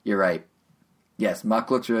 You're right. Yes, Muck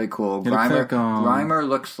looks really cool. Grimer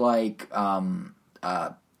looks like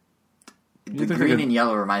the green and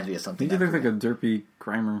yellow reminds me of something. He just looks like a derpy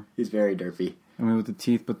Grimer. He's very derpy. I mean, with the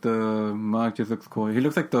teeth, but the Muck just looks cool. He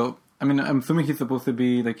looks like I'm assuming he's supposed to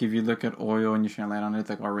be, if you look at oil and you shine light on it, it's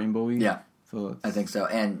all rainbowy. Yeah. So I think so.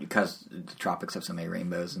 And because the tropics have so many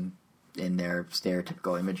rainbows in their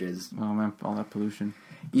stereotypical images. Oh man, all that pollution.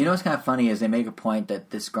 You know what's kind of funny is they make a point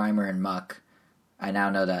that this Grimer and Muck, I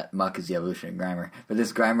now know that Muck is the evolution of Grimer, but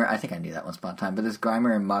this Grimer, I think I knew that once upon a time, but this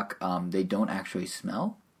Grimer and Muck, they don't actually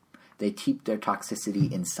smell. They keep their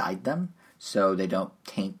toxicity inside them, so they don't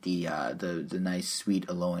taint the nice, sweet,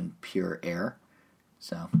 Alolan pure air.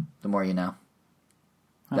 So, the more you know.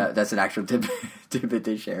 That's an actual tidbit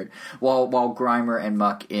they shared. While Grimer and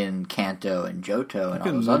Muck in Kanto and Johto and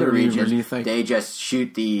all those other regions, they just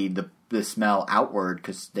shoot the smell outward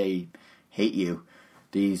because they hate you.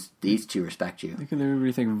 These two respect you. They can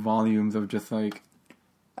literally take volumes of just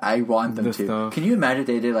I want them to. Stuff. Can you imagine if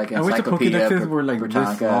they did an I wish the encyclopedia Pokédexes were this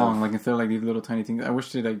Britannica long, instead of these little tiny things. I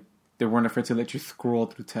wish they weren't afraid to let you scroll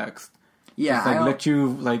through text. Yeah, just, let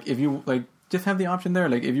you if you just have the option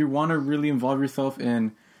there. If you want to really involve yourself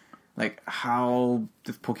in how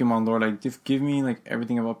this Pokemon lore, just give me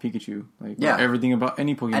everything about Pikachu, everything about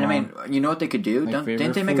any Pokemon. And I mean, you know what they could do?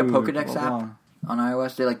 Didn't they make a Pokedex app on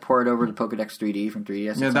iOS? They pour it over to Pokedex 3D from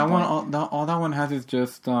 3DS. Yeah, that one. All that one has is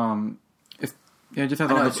just it just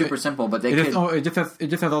has I know, all it's super simple, but they could. It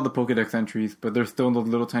just has all the Pokedex entries, but there's still those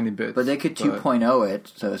little tiny bits. But they could 2.0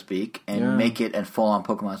 it, so to speak, and make it a full-on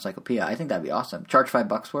Pokemon encyclopedia. I think that'd be awesome. Charge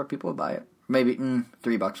 $5 for it, people would buy it. Maybe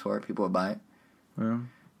 $3 for it, people would buy it. Yeah.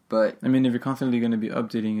 But I mean, if you're constantly going to be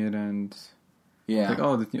updating it, and yeah,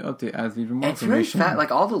 this new update adds even more it's information. Really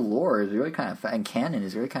fat. All the lore is really kind of and canon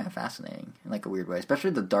is really kind of fascinating in a weird way, especially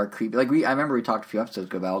the dark creepy. I remember we talked a few episodes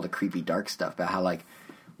ago about all the creepy dark stuff about how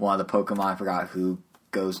one of the Pokemon, I forgot who,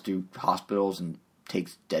 goes through hospitals and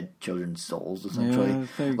takes dead children's souls essentially.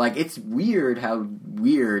 Yeah, it's weird how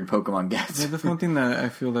weird Pokemon gets. Yeah, that's one thing that I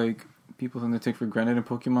feel people tend to take for granted in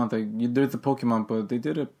Pokemon. There's the Pokemon, but they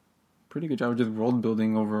did a pretty good job of just world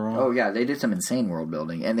building overall. Oh yeah, they did some insane world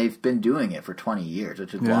building, and they've been doing it for 20 years,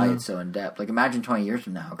 which is why it's so in depth. Imagine 20 years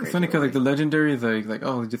from now. It's funny because the legendaries,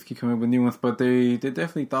 they just keep coming up with new ones, but they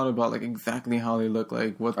definitely thought about exactly how they look,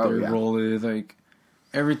 what their role is.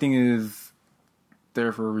 Everything is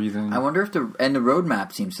there for a reason. I wonder if the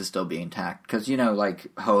roadmap seems to still be intact because like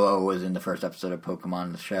Ho-Oh was in the first episode of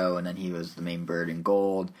Pokemon the show, and then he was the main bird in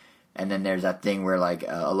Gold, and then there's that thing where like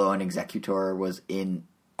Alolan Executor was in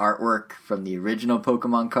artwork from the original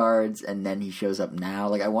Pokemon cards, and then he shows up now.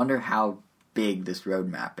 Like I wonder how big this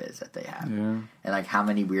roadmap is that they have, and like how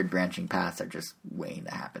many weird branching paths are just waiting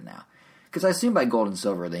to happen now. Because I assume by Gold and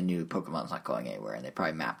Silver they knew Pokemon's not going anywhere, and they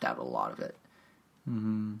probably mapped out a lot of it.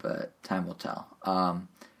 Mm-hmm. But time will tell.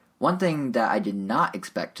 One thing that I did not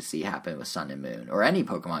expect to see happen with Sun and Moon, or any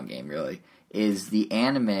Pokemon game really, is the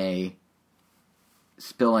anime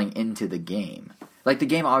spilling into the game. Like, the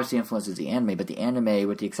game obviously influences the anime, but the anime,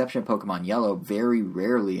 with the exception of Pokemon Yellow, very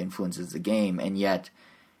rarely influences the game, and yet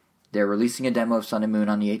they're releasing a demo of Sun and Moon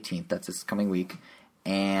on the 18th. That's this coming week.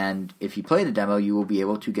 And if you play the demo, you will be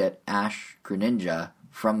able to get Ash Greninja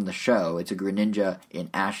from the show. It's a Greninja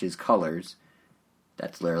in Ash's colors.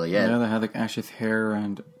 That's literally it. Yeah, they had like Ash's hair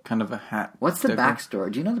and kind of a hat. What's the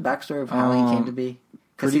backstory? Do you know the backstory of how he came to be?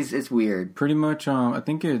 Because it's weird. Pretty much, I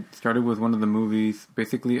think it started with one of the movies.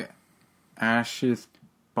 Basically, Ash's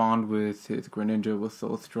bond with his Greninja was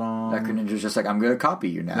so strong. That Greninja's just like, I'm going to copy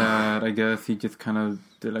you now. That I guess he just kind of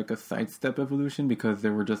did like a sidestep evolution because they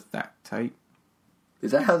were just that tight.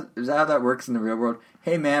 Is that how that works in the real world?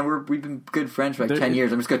 Hey man, we've been good friends for like 10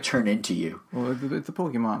 years. I'm just going to turn into you. Well, it's a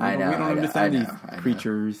Pokemon. I know. We don't understand these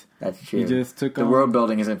creatures. That's true. He just took the world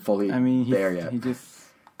building isn't fully there yet. He just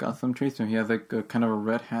got some traits to him. He has like a kind of a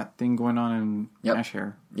red hat thing going on in Ash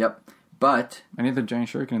hair. Yep. But and he has a giant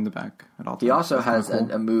shuriken in the back at all times. He also has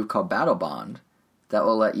a move called Battle Bond that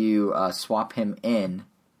will let you swap him in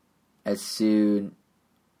as soon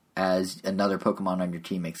as another Pokemon on your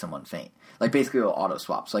team makes someone faint. Like, basically, it'll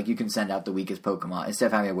auto-swap. So, like, you can send out the weakest Pokemon. Instead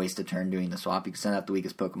of having to waste a turn doing the swap, you can send out the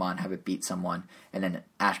weakest Pokemon, have it beat someone, and then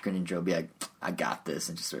Ash Greninja will be like, I got this,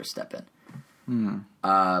 and just sort of step in.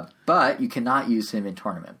 But you cannot use him in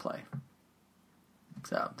tournament play.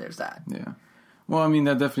 So, there's that. Yeah. Well, I mean,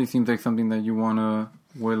 that definitely seems like something that you want to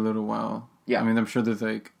wait a little while. Yeah. I mean, I'm sure there's,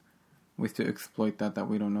 like, ways to exploit that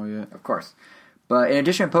we don't know yet. Of course. But in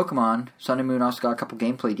addition to Pokemon, Sun and Moon also got a couple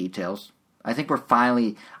gameplay details. I think we're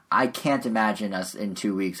finally... I can't imagine us in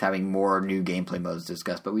 2 weeks having more new gameplay modes to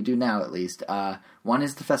discuss, but we do now at least. One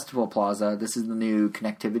is the Festival Plaza. This is the new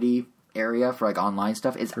connectivity area for like online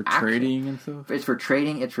stuff. It's for trading and stuff? It's for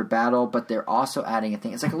trading, it's for battle, but they're also adding a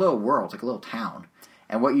thing. It's like a little world, it's like a little town.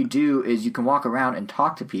 And what you do is you can walk around and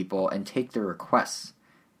talk to people and take their requests.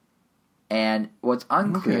 And what's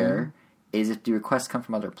unclear is if the requests come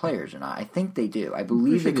from other players or not. I think they do. I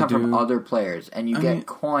believe they come from other players, and you get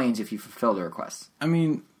coins if you fulfill the requests. I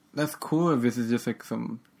mean, that's cool if this is just like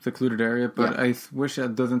some secluded area, but I wish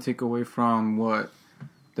that doesn't take away from what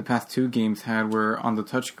the past two games had, where on the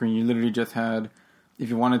touchscreen you literally just had, if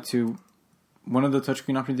you wanted to, one of the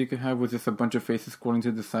touchscreen options you could have was just a bunch of faces scrolling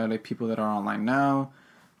to the side, like people that are online now,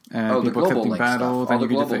 and people accepting battles. And you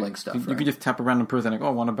could just link stuff, you could just tap a random person like,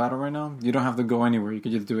 oh, want a battle right now? You don't have to go anywhere. You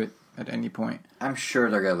could just do it at any point. I'm sure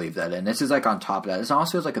they're going to leave that in. This is like on top of that. This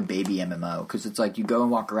almost feels like a baby MMO, because it's like you go and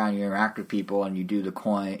walk around, you interact with people, and you do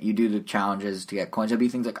the challenges to get coins. There'll be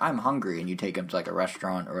things like, I'm hungry, and you take them to like a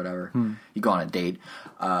restaurant or whatever. You go on a date.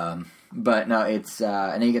 But no, it's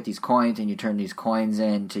and then you get these coins, and you turn these coins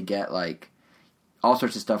in to get like all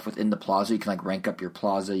sorts of stuff within the plaza. You can like rank up your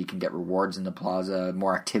plaza. You can get rewards in the plaza,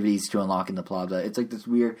 more activities to unlock in the plaza. It's like this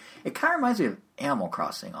weird. It kind of reminds me of Animal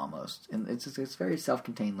Crossing almost, and it's very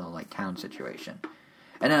self-contained little like town situation.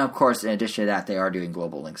 And then of course, in addition to that, they are doing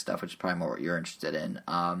global link stuff, which is probably more what you're interested in.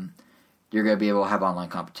 You're going to be able to have online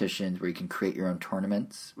competitions where you can create your own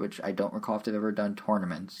tournaments, which I don't recall if they've ever done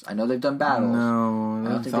tournaments. I know they've done battles. No, I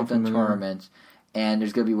don't think they've done tournaments. And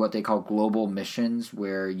there's going to be what they call global missions,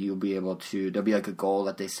 where you'll be able to... There'll be like a goal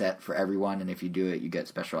that they set for everyone, and if you do it, you get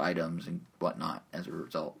special items and whatnot as a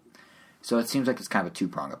result. So it seems like it's kind of a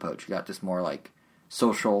two-prong approach. You got this more like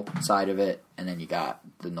social side of it, and then you got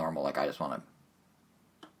the normal, like, I just want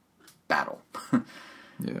to battle.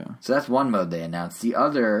 Yeah. So that's one mode they announced. The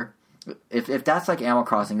other... If that's like Animal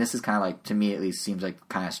Crossing, this is kind of like, to me at least, seems like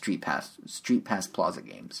kind of Street Pass Plaza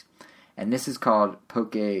games. And this is called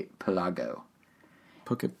Poke Pelago.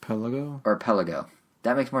 Pelago? Or Pelago.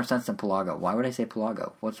 That makes more sense than Pelago. Why would I say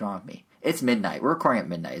Pelago? What's wrong with me? It's midnight. We're recording at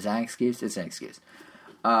midnight. Is that an excuse? It's an excuse.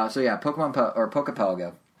 So yeah, Poke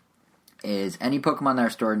Pelago is any Pokemon that are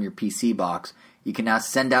stored in your PC box, you can now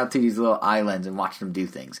send out to these little islands and watch them do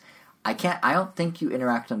things. I don't think you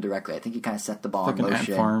interact with them directly. I think you kind of set the ball in motion. Like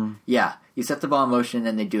an ant farm. Yeah. You set the ball in motion, and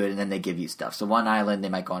then they do it, and then they give you stuff. So one island, they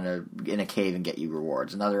might go in a cave and get you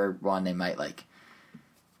rewards. Another one, they might like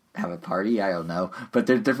have a party. I don't know, but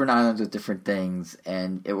there's different islands with different things,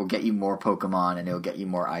 and it will get you more Pokemon, and it will get you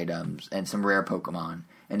more items and some rare Pokemon.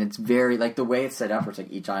 And it's very like the way it's set up, where it's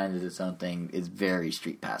like each island is its own thing, is very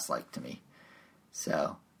Street Pass like to me.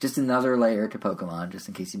 So just another layer to Pokemon, just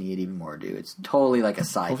in case you need even more, dude. It's totally like a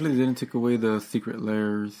side. Hopefully, they didn't take away the secret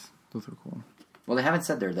layers. Those are cool. Well, they haven't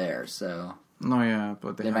said they're there, so No, yeah,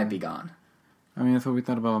 but they might be gone. I mean, that's what we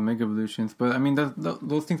thought about Mega Evolutions. But, I mean,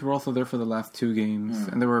 those things were also there for the last 2 games.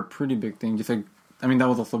 And they were a pretty big thing. Just like, I mean, that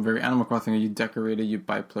was also very Animal Crossing. You decorate it, you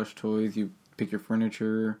buy plush toys, you pick your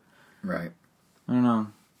furniture. Right. I don't know.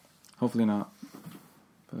 Hopefully not.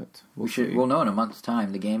 But we'll know in a month's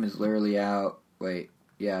time. The game is literally out. Wait.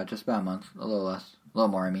 Yeah, just about a month. A little less. A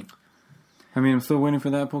little more, I mean. I'm still waiting for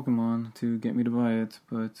that Pokemon to get me to buy it.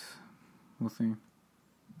 But we'll see.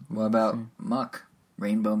 What about Muck?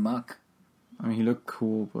 Rainbow Muck? I mean, he looked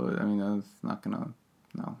cool, but, I mean, that's not gonna...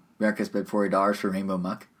 No. You're not gonna spend $40 for Rainbow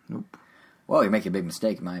Muck? Nope. Well, you're making a big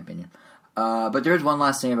mistake, in my opinion. But there's one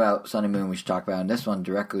last thing about Sun and Moon we should talk about, and this one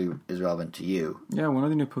directly is relevant to you. Yeah, one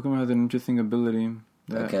of the new Pokemon has an interesting ability.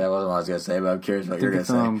 Okay, that wasn't what I was gonna say, but I'm curious what you're gonna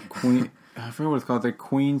say. Queen... I forget what it's called. Like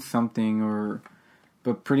Queen something, or...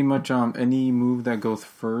 But pretty much any move that goes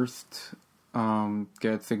first...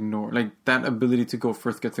 gets ignored. Like, that ability to go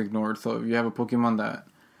first gets ignored. So if you have a Pokemon that,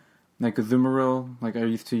 like Azumarill, like I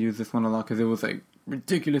used to use this one a lot because it was like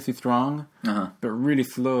ridiculously strong, but really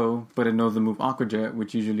slow, but it knows the move Aqua Jet,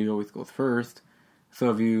 which usually always goes first. So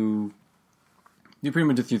if you pretty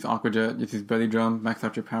much just use Aqua Jet, just use Belly Drum, max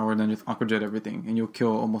out your power, then just Aqua Jet everything, and you'll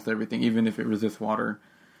kill almost everything, even if it resists water.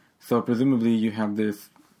 So presumably you have this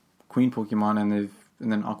Queen Pokemon, and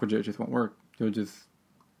then Aqua Jet just won't work. You'll just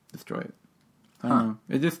destroy it. I don't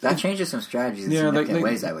know. That changes some strategies in significant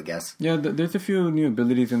ways, I would guess. Yeah, there's a few new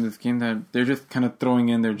abilities in this game that they're just kind of throwing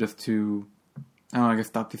in there just to, I don't know, I guess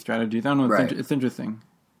stop these strategies. I don't know, it's interesting.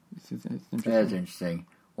 It's interesting. Yeah, it's interesting.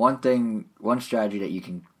 One strategy that you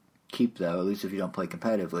can keep, though, at least if you don't play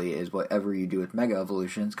competitively, is whatever you do with Mega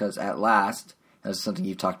Evolutions, because at last, this is something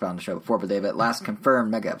you've talked about on the show before, but they've at last confirmed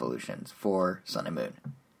Mega Evolutions for Sun and Moon.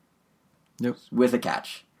 Yep. With a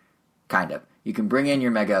catch. Kind of. You can bring in your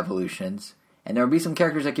Mega Evolutions, and there will be some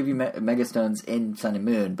characters that give you Mega Stones in Sun and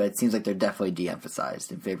Moon, but it seems like they're definitely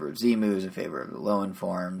de-emphasized in favor of Z-moves, in favor of the Loan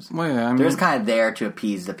forms. Well, yeah, they're just kind of there to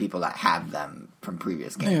appease the people that have them from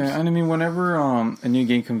previous games. Yeah, and I mean, whenever a new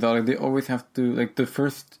game comes out, like, they always have to, like, the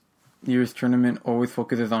first year's tournament always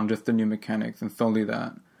focuses on just the new mechanics and solely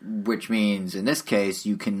that. Which means, in this case,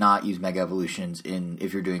 you cannot use Mega Evolutions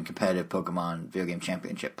if you're doing competitive Pokemon Video Game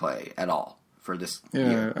Championship play at all. For this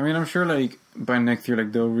year. I mean, I'm sure, like, by next year,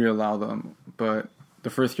 like, they'll re-allow them. But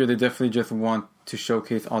the first year, they definitely just want to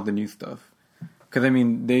showcase all the new stuff. Because, I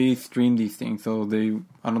mean, they stream these things, so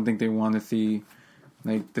I don't think they want to see,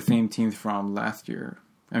 like, the same teams from last year.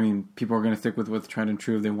 I mean, people are going to stick with what's tried and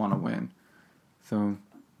true if they want to win. So,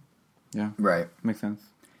 yeah. Right. Makes sense.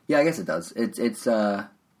 Yeah, I guess it does. It's them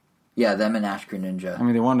and Ash Greninja. I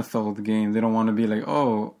mean, they want to sell the game. They don't want to be like,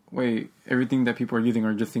 oh, wait, everything that people are using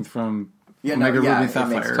are just things from... Yeah, Ruby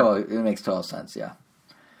Sapphire. It makes total sense, yeah.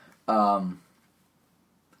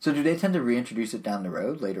 So do they tend to reintroduce it down the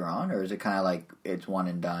road later on, or is it kind of like it's one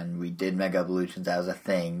and done? We did Mega Evolutions as a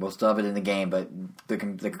thing. We'll still have it in the game, but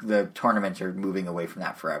the tournaments are moving away from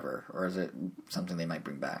that forever, or is it something they might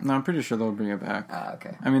bring back? No, I'm pretty sure they'll bring it back.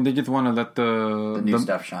 Okay. I mean, they just want to let the new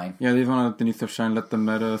stuff shine. Yeah, they just want to let the new stuff shine, let the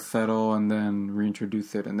meta settle, and then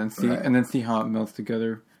reintroduce it, and then see how it melts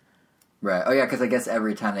together. Right. Oh, yeah, because I guess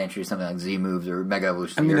every time they introduce something like Z moves or Mega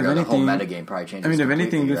Evolution, the whole metagame probably changes. I mean, if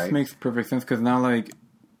anything, this makes perfect sense because now, like,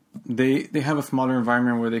 they have a smaller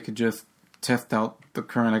environment where they could just test out the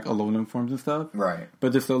current, like, Alolan forms and stuff. Right.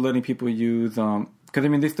 But they're still letting people use, because, I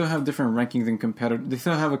mean, they still have different rankings and they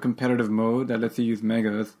still have a competitive mode that lets you use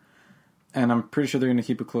Megas. And I'm pretty sure they're going to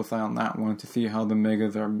keep a close eye on that one to see how the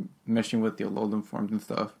Megas are meshing with the Alolan forms and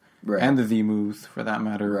stuff. Right. And the Z moves, for that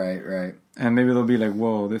matter. Right. And maybe they'll be like,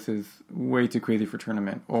 whoa, this is way too crazy for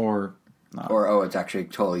tournament. Or not. Or, oh, it's actually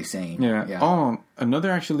totally sane. Yeah. Oh,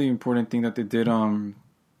 another actually important thing that they did, another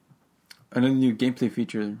new gameplay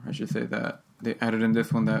feature, I should say, that they added in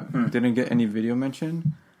this one that didn't get any video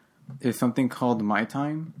mention, is something called My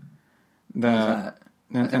Time. I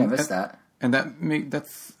missed that. And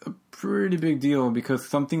that's a pretty big deal because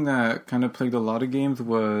something that kind of plagued a lot of games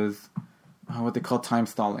was what they call time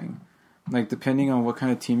stalling. Like, depending on what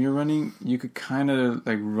kind of team you're running, you could kind of,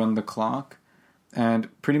 like, run the clock. And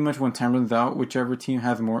pretty much when time runs out, whichever team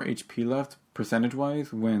has more HP left,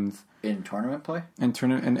 percentage-wise, wins. In tournament play? In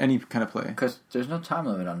any kind of play. Because there's no time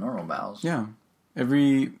limit on normal battles. Yeah.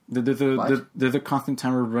 There's a constant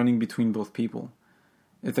timer running between both people.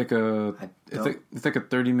 It's like a it's like a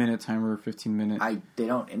 30-minute timer, 15-minute. They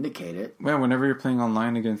don't indicate it. Well, whenever you're playing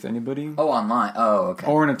online against anybody. Oh, online. Oh, okay.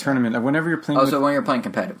 Or in a tournament. Like whenever you're playing. Oh, so when you're playing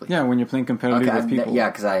competitively. Yeah, when you're playing competitively with people.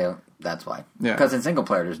 Yeah, because that's why. Yeah. Because in single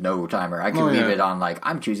player, there's no timer. I can leave it on, like,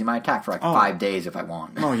 I'm choosing my attack for, 5 days if I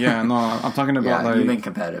want. Oh, yeah, no, I'm talking about, you mean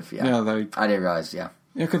competitive, yeah. Yeah, like... I didn't realize, yeah.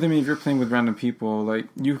 Yeah, because, I mean, if you're playing with random people, like,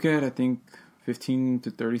 you get, I think, 15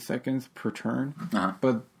 to 30 seconds per turn. Uh-huh.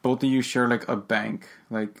 But both of you share, like, a bank.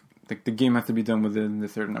 Like, the game has to be done within a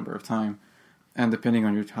certain number of time. And depending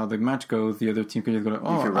on how the match goes, the other team can just go,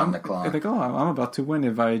 run the clock. Like, I'm about to win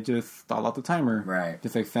if I just stall out the timer. Right.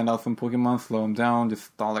 Just, like, send out some Pokemon, slow them down, just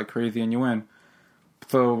stall like crazy, and you win.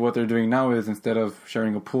 So what they're doing now is, instead of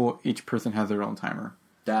sharing a pool, each person has their own timer.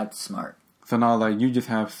 That's smart. So now, like, you just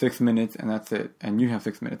have 6 minutes, and that's it. And you have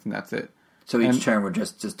 6 minutes, and that's it. So each turn would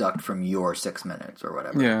just deduct from your 6 minutes or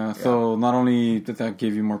whatever. Yeah, so not only does that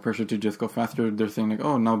give you more pressure to just go faster, they're saying, like,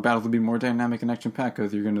 oh, now battles will be more dynamic and action-packed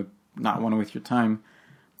because you're going to not want to waste your time.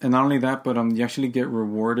 And not only that, but you actually get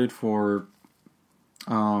rewarded for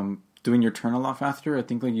doing your turn a lot faster. I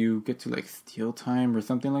think, like, you get to, like, steal time or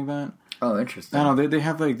something like that. Oh, interesting. I don't know, they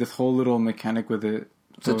have, like, this whole little mechanic with it.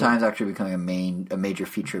 So time's actually becoming a major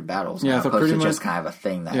feature of battles. Yeah, now, so opposed pretty to much just kind of a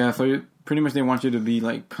thing that. Yeah, so pretty much they want you to be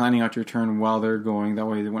like planning out your turn while they're going. That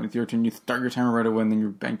way, when it's your turn, you start your timer right away, and then you're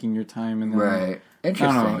banking your time. And then, right,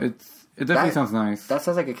 interesting. I don't know. It definitely sounds nice. That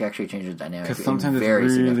sounds like it can actually change the dynamic. Because sometimes it's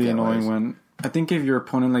really annoying when I think if your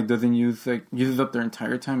opponent like doesn't uses up their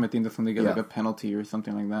entire time, I think that's when they get like a penalty or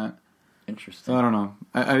something like that. Interesting. So I don't know.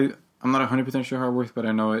 I'm not 100% sure how it works, but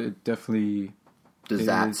I know it definitely. Does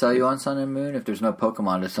that sell you on Sun and Moon? If there's no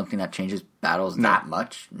Pokemon, is something that changes battles that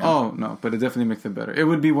much? No. Oh, no, but it definitely makes it better. It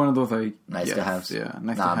would be one of those, like... Nice to have. Yeah,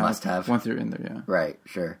 nice to have. Must have. Once you're in there, yeah. Right,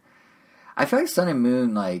 sure. I feel like Sun and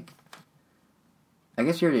Moon, like... I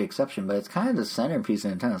guess you're the exception, but it's kind of the centerpiece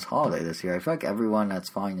of Nintendo's holiday this year. I feel like everyone that's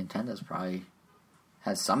following Nintendo's probably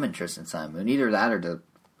has some interest in Sun and Moon. Either that or the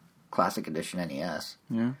Classic Edition NES.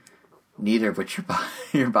 Yeah. Neither of which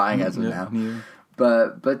you're buying as of now. Neither.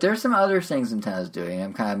 But there's some other things Nintendo's doing.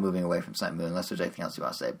 I'm kind of moving away from Sun and Moon, unless there's anything else you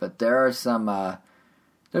want to say. But there's some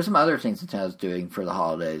other things Nintendo's doing for the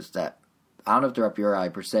holidays that I don't know if they're up your eye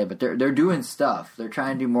per se, but they're doing stuff. They're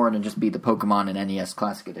trying to do more than just be the Pokemon and NES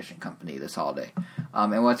Classic Edition company this holiday.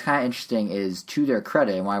 And what's kind of interesting is, to their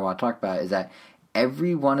credit, and why I want to talk about it, is that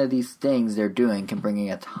every one of these things they're doing can bring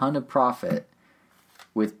in a ton of profit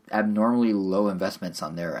with abnormally low investments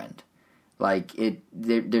on their end. Like, they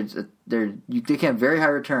can have very high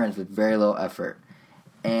returns with very low effort.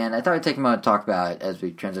 And I thought I'd take a moment to talk about it as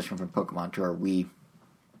we transition from Pokemon to our Wii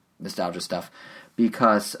nostalgia stuff.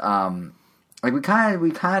 Because, like, we kind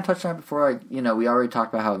of touched on it before. Like, you know, we already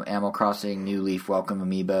talked about how Animal Crossing New Leaf Welcome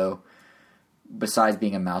Amiibo, besides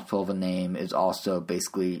being a mouthful of a name, is also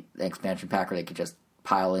basically an expansion pack where they could just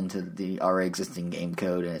pile into the already existing game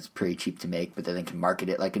code, and it's pretty cheap to make, but then they can market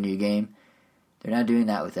it like a new game. They're not doing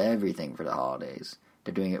that with everything for the holidays.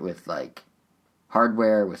 They're doing it with, like,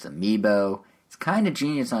 hardware, with Amiibo. It's kind of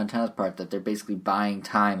genius on Nintendo's part that they're basically buying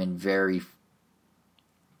time in very,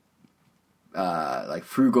 like,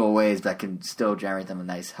 frugal ways that can still generate them a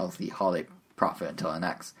nice, healthy holiday profit until the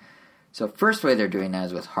next. So first way they're doing that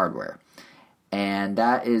is with hardware. And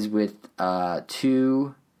that is with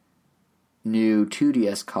 2 new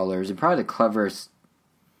 2DS colors, and probably the cleverest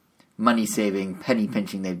money-saving,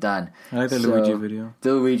 penny-pinching they've done. I like the Luigi video.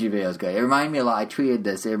 The Luigi video is good. It reminded me a lot, I tweeted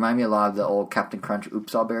this, it reminded me a lot of the old Captain Crunch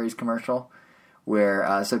Oops All Berries commercial,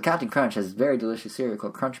 where, so Captain Crunch has a very delicious cereal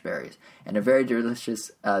called Crunch Berries, and a very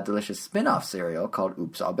delicious spin-off cereal called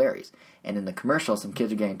Oops All Berries. And in the commercial, some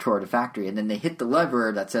kids are getting toward a factory, and then they hit the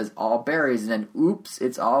lever that says all berries, and then oops,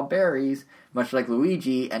 it's all berries, much like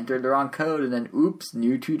Luigi entered the wrong code, and then oops,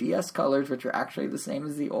 new 2DS colors, which are actually the same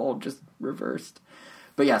as the old, just reversed.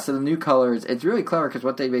 But yeah, so the new colors, it's really clever because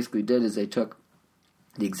what they basically did is they took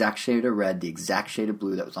the exact shade of red, the exact shade of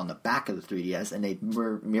blue that was on the back of the 3DS, and they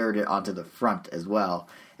mirrored it onto the front as well.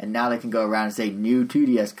 And now they can go around and say new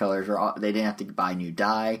 2DS colors. They didn't have to buy new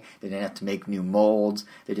dye. They didn't have to make new molds.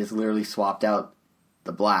 They just literally swapped out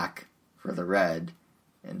the black for the red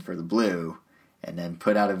and for the blue, and then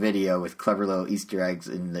put out a video with clever little Easter eggs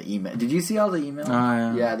in the email. Did you see all the emails? Oh,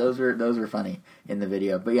 yeah. Yeah, those were funny in the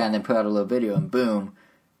video. But yeah, and then put out a little video, and boom,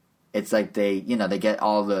 it's like they get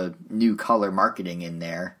all the new color marketing in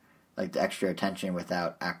there, like the extra attention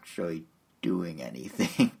without actually doing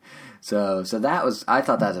anything. So I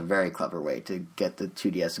thought that was a very clever way to get the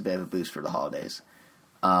 2DS a bit of a boost for the holidays.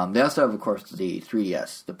 They also have, of course, the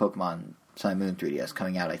 3DS, the Pokemon Sun and Moon 3DS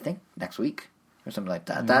coming out, I think, next week or something like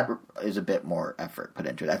that. Mm-hmm. That is a bit more effort put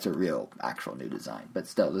into it. That's a real, actual new design. But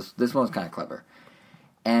still, this one's kind of clever.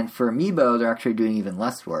 And for Amiibo, they're actually doing even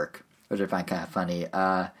less work, which I find kind of funny.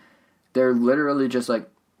 They're literally just like,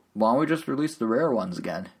 why don't we just release the rare ones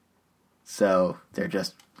again? So they're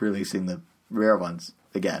just releasing the rare ones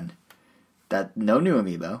again. That no new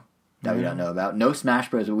Amiibo that we don't know about. No Smash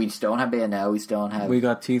Bros. We still don't have Bayonetta. We still don't have... We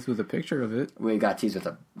got teased with a picture of it. We got teased with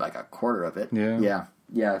a quarter of it. Yeah.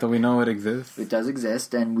 Yeah. So we know it exists. It does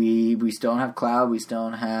exist, and we still don't have Cloud. We still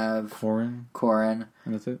don't have... Corrin.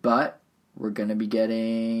 And that's it. But we're going to be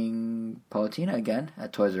getting Palutena again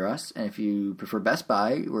at Toys R Us. And if you prefer Best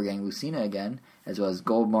Buy, we're getting Lucina again, as well as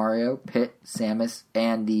Gold Mario, Pit, Samus,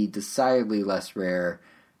 and the decidedly less rare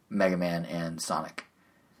Mega Man and Sonic.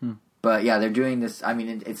 But yeah, they're doing this. I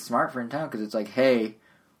mean, it's smart for Nintendo because it's like, hey,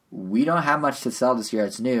 we don't have much to sell this year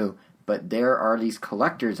that's new, but there are these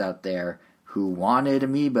collectors out there who wanted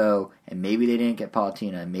Amiibo, and maybe they didn't get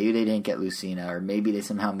Palutena, and maybe they didn't get Lucina, or maybe they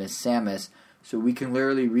somehow missed Samus. So we can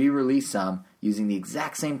literally re-release them using the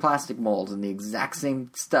exact same plastic molds and the exact same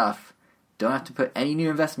stuff. Don't have to put any new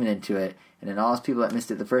investment into it. And then all those people that missed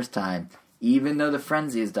it the first time, even though the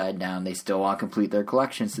frenzy has died down, they still want to complete their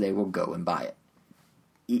collection, so they will go and buy it.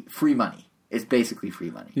 Free money. It's basically free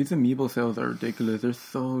money. These Amiibo sales are ridiculous. They're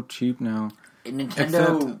so cheap now. And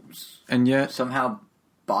Nintendo and yet somehow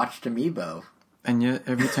botched Amiibo. And yet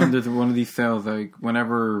every time there's one of these sales, like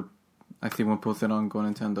whenever I see one posted on Go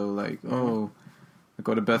Nintendo, like, I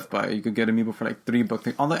go to Best Buy, you could get Amiibo for like $3.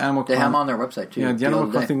 Like, all the Animal Crossing... They have them on their website too. Yeah, the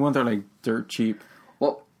Animal Crossing ones are like dirt cheap.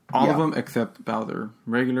 Well, all of them except Bowser.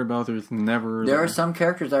 Regular Bowser is never... There are some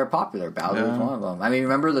characters that are popular. Bowser is one of them. I mean,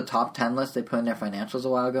 remember the top 10 list they put in their financials a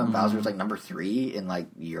while ago? And Bowser was like number 3 in like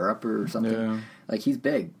Europe or something. Yeah. Like, he's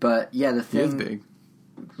big. But yeah, the thing... He is big.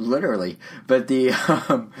 Literally. But the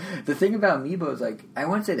thing about Amiibo is like... I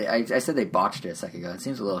wouldn't say they... I said they botched it a second ago. It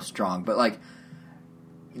seems a little strong. But like...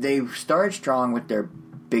 They started strong with their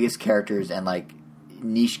biggest characters and like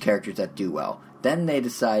niche characters that do well. Then they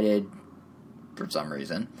decided... for some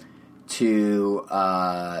reason, to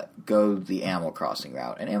go the Animal Crossing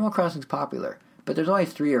route. And Animal Crossing's popular, but there's only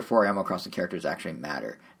 3 or 4 Animal Crossing characters that actually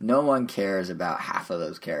matter. No one cares about half of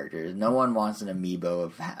those characters. No one wants an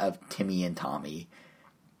Amiibo of Timmy and Tommy.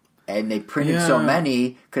 And they printed so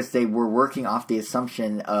many because they were working off the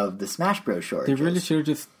assumption of the Smash Bros. Shortages. They really should have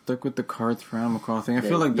just stuck with the cards for Animal Crossing. I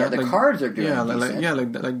feel like that, the cards are doing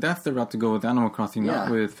like that's the route to go with Animal Crossing, not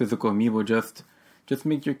with physical Amiibo. Just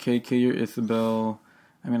make your KK, your Isabelle.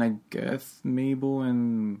 I mean, I guess Mabel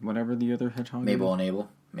and whatever the other hedgehog Mabel is. And Abel.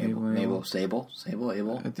 Mabel, Sable, Abel,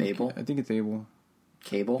 Abel. I think it's Abel.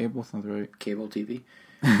 Cable? Abel sounds right. Cable TV.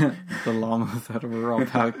 The llamas that were all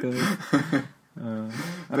packed up.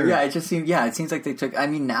 But yeah, it seems like they took... I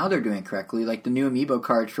mean, now they're doing it correctly. Like the new Amiibo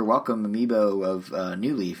cards for Welcome Amiibo of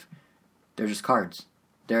New Leaf, they're just cards.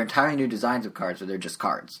 They're entirely new designs of cards, but they're just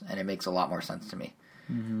cards. And it makes a lot more sense to me.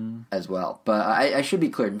 As well. But I should be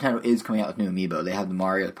clear, Nintendo is coming out with new Amiibo. They have the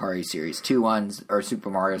Mario Party Series 2 ones, or Super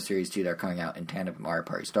Mario Series 2 that are coming out in tandem with Mario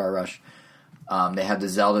Party Star Rush. They have the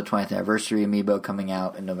Zelda 20th Anniversary Amiibo coming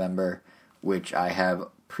out in November, which I have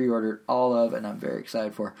pre-ordered all of, and I'm very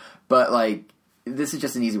excited for. But, like, this is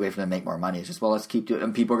just an easy way for them to make more money. It's just, well, let's keep doing it.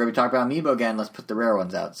 And people are going to be talking about Amiibo again. Let's put the rare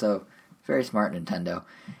ones out. So, very smart, Nintendo.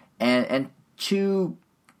 And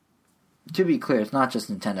to be clear, it's not just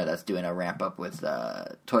Nintendo that's doing a ramp up with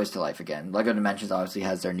Toys to Life again. LEGO Dimensions obviously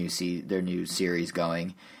has their new series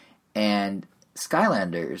going, and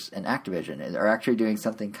Skylanders and Activision are actually doing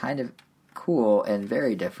something kind of cool and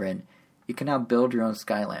very different. You can now build your own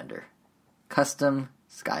Skylander, custom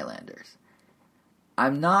Skylanders.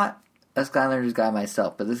 I'm not a Skylanders guy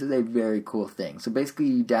myself, but this is a very cool thing. So basically,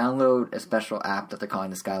 you download a special app that they're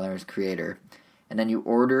calling the Skylanders Creator, and then you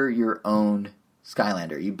order your own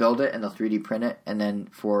Skylander. You build it and they'll 3D print it, and then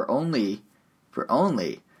for only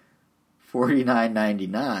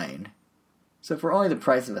 $49.99, so for only the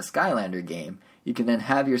price of a Skylander game, you can then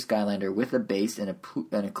have your Skylander with a base and a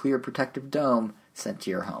clear protective dome sent to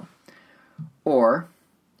your home. Or,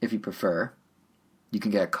 if you prefer, you can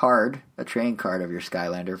get a trading card of your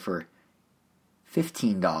Skylander for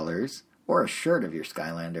 $15, or a shirt of your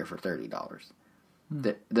Skylander for $30.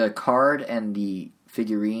 The card and the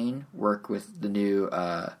figurine work with the new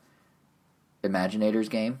Imaginators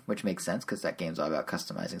game, which makes sense because that game's all about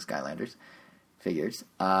customizing Skylanders figures.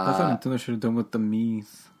 That's what Nintendo should have done with the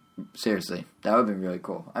Miis. Seriously, that would have been really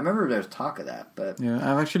cool. I remember there was talk of that, but yeah,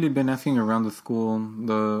 I've actually been asking around the school,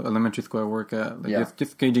 the elementary school I work at,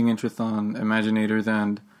 just gauging interest on Imaginators,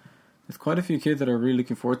 and there's quite a few kids that are really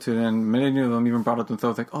looking forward to it, and many of them even brought up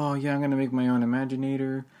themselves like, oh yeah, I'm gonna make my own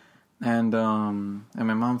Imaginator. And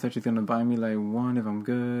my mom's actually gonna buy me like one if I'm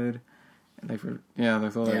good,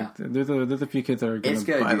 There's a few kids that are going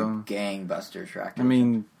to buy them. Gangbusters for Activision. I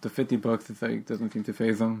mean, the $50 is like doesn't seem to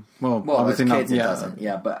phase them. Well, obviously as kids, it doesn't.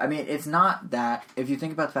 Yeah, but I mean, it's not that. If you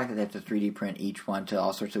think about the fact that they have to 3D print each one to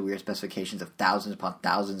all sorts of weird specifications of thousands upon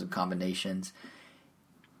thousands of combinations,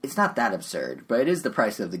 it's not that absurd. But it is the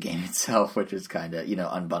price of the game itself, which is kind of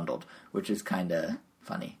unbundled, which is kind of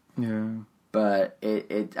funny. Yeah. But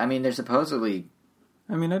I mean, they're supposedly.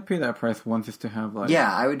 I mean, I'd pay that price once just to have like.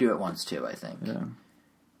 Yeah, I would do it once too. I think. Yeah.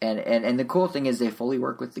 And the cool thing is they fully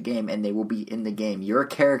work with the game, and they will be in the game. Your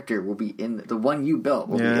character will be in the one you built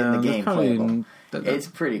will be in the game. Playable. It's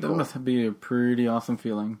pretty cool. That must be a pretty awesome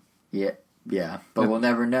feeling. Yeah. But we'll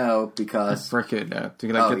never know because break it to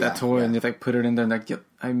get that toy and just like put it in there and like, yep,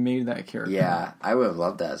 I made that character. Yeah, I would have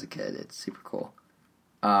loved that as a kid. It's super cool.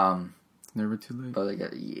 Never too late.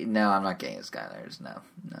 But no, I'm not getting Skylanders. No.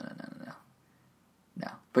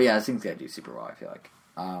 But yeah, this thing's gonna do super well. I feel like.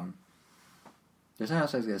 There's nothing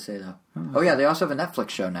else I was gonna say though. Oh yeah, they also have a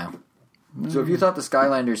Netflix show now. So if you thought the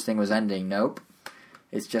Skylanders thing was ending, nope.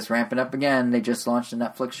 It's just ramping up again. They just launched a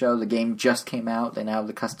Netflix show. The game just came out. They now have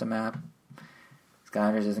the custom app.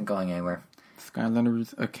 Skylanders isn't going anywhere.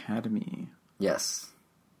 Skylanders Academy. Yes.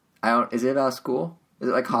 Is it about school? Is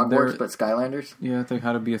it like Hogwarts but Skylanders? Yeah, it's like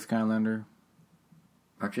how to be a Skylander.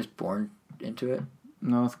 Aren't just born into it?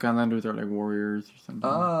 No, Skylanders are like warriors or something.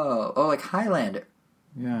 Oh, like Highlander.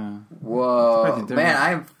 Yeah. Whoa. Man,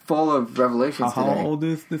 I'm full of revelations today. How old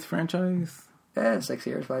is this franchise? 6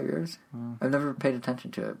 years, 5 years. Oh. I've never paid attention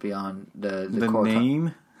to it beyond the core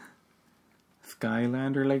name.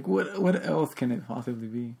 Skylander, like what else can it possibly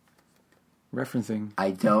be? Referencing. I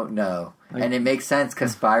don't know. And it makes sense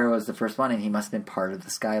because Spyro was the first one and he must have been part of the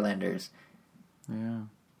Skylanders. Yeah.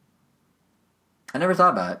 I never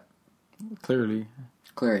thought about it. Clearly.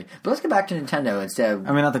 But let's get back to Nintendo instead of...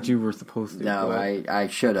 I mean, not that you were supposed to. No, I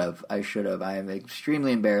should have. I am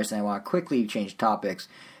extremely embarrassed and I want to quickly change topics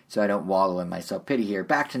so I don't wallow in my self-pity here.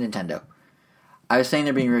 Back to Nintendo. I was saying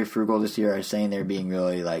they're being really frugal this year. I was saying they're being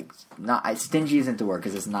really, stingy isn't the word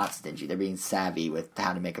because it's not stingy. They're being savvy with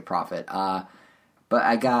how to make a profit. But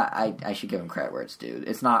I should give them credit where it's due.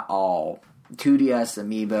 It's not all 2DS,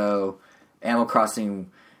 Amiibo, Animal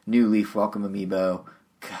Crossing, New Leaf, Welcome Amiibo.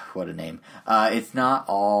 God, what a name. It's not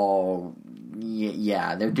all...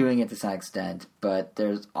 Yeah, they're doing it to some extent, but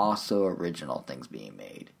there's also original things being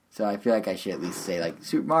made. So I feel like I should at least say,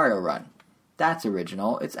 Super Mario Run. That's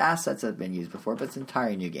original. Its assets have been used before, but it's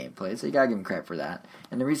entirely new gameplay, so you gotta give them credit for that.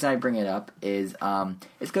 And the reason I bring it up is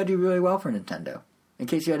it's gonna do really well for Nintendo. In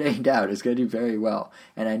case you had any doubt, it's gonna do very well.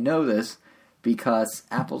 And I know this because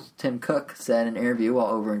Apple's Tim Cook said in an interview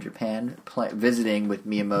while over in Japan, visiting with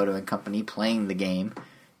Miyamoto and company, playing the game,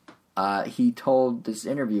 he told this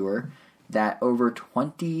interviewer that over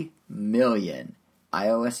 20 million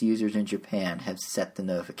iOS users in Japan have set the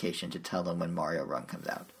notification to tell them when Mario Run comes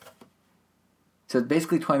out. So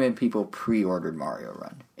basically 20 million people pre-ordered Mario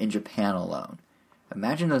Run in Japan alone.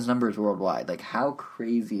 Imagine those numbers worldwide. How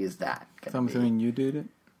crazy is that? So I'm assuming you did it?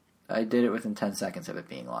 I did it within 10 seconds of it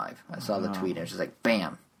being live. I saw the tweet and it was just like,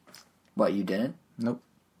 bam. What, you didn't? Nope.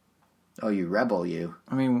 Oh, you rebel, you.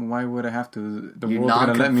 I mean, why would I have to? The world's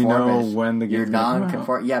going to let me know when the game's going to come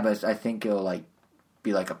out. Yeah, but I think it'll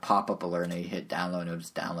be like a pop-up alert and you hit download and it'll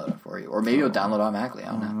just download it for you. Or maybe it'll download automatically.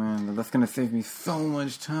 I don't know. Oh, man, that's going to save me so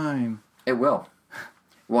much time. It will.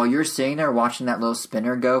 While you're sitting there watching that little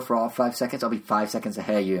spinner go for all 5 seconds, I'll be 5 seconds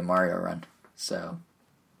ahead of you in Mario Run. So,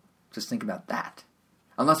 just think about that.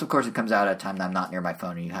 Unless, of course, it comes out at a time that I'm not near my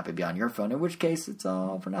phone and you happen to be on your phone, in which case it's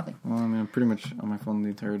all for nothing. Well, I mean, I'm pretty much on my phone the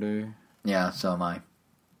entire day. Yeah, so am I.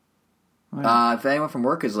 Right. If anyone from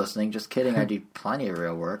work is listening, just kidding, I do plenty of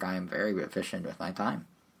real work. I am very efficient with my time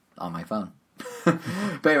on my phone. But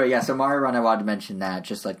anyway, yeah, so Mario Run, I wanted to mention that.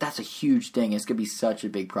 Just that's a huge thing. It's going to be such a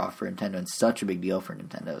big profit for Nintendo and such a big deal for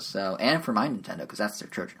Nintendo. So, and for my Nintendo, because that's their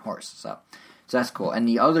Trojan horse. So that's cool. And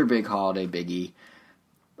the other big holiday biggie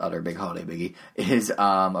is,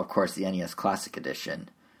 of course, the NES Classic Edition,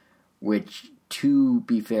 which, to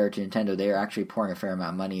be fair to Nintendo, they are actually pouring a fair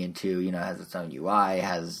amount of money into. It has its own UI,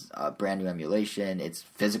 has a brand new emulation, it's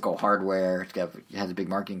physical hardware, it has a big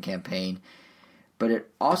marketing campaign. But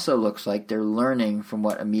it also looks like they're learning from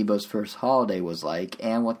what Amiibo's first holiday was like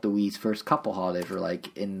and what the Wii's first couple holidays were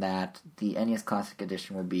like, in that the NES Classic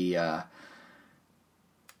Edition will be,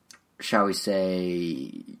 shall we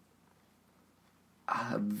say,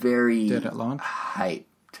 very dead at launch? Hyped.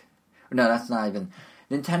 No, that's not even...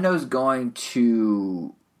 Nintendo's going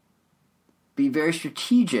to be very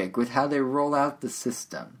strategic with how they roll out the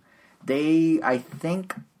system. I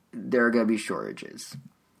think there are going to be shortages.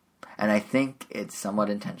 And I think it's somewhat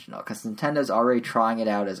intentional because Nintendo's already trying it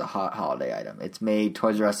out as a hot holiday item. It's made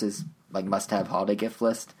Toys R Us's like must-have holiday gift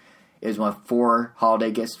list. It was one of 4 holiday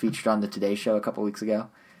gifts featured on the Today Show a couple weeks ago.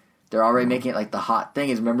 They're already making it like the hot thing.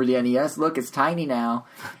 Is remember the NES? Look, it's tiny now.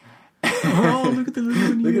 Oh, look at the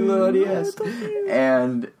little NES. Look at the little NES.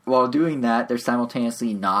 And while doing that, they're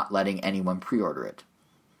simultaneously not letting anyone pre-order it.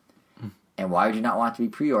 And why would you not want it to be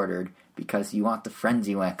pre-ordered? Because you want the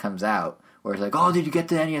frenzy when it comes out. Where it's like, oh, did you get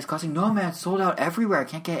the NES Classic? No, man, it's sold out everywhere. I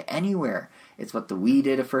can't get it anywhere. It's what the Wii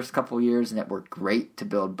did the first couple of years, and it worked great to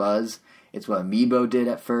build buzz. It's what Amiibo did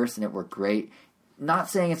at first, and it worked great. Not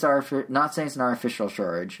saying it's an artificial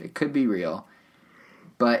shortage. It could be real.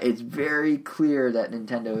 But it's very clear that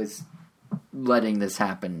Nintendo is letting this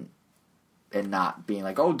happen and not being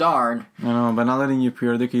like, oh, darn. I know, but not letting you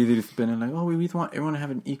pre-order, they could easily spin it like, oh, we want everyone to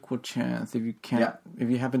have an equal chance. If you can't, if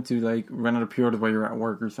you happen to like run out of pre-orders while you're at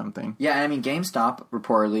work or something. Yeah, I mean, GameStop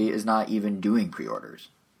reportedly is not even doing pre-orders.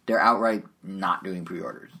 They're outright not doing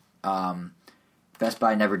pre-orders. Best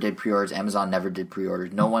Buy never did pre-orders. Amazon never did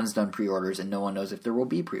pre-orders. No one's done pre-orders, and no one knows if there will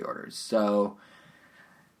be pre-orders. So,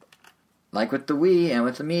 like with the Wii and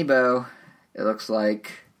with Amiibo, it looks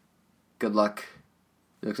like good luck.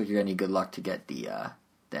 It looks like you're going to need good luck to get the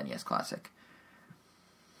NES Classic.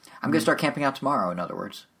 I'm going to start camping out tomorrow, in other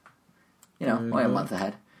words. You know, only a month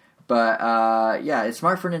ahead. But, yeah, it's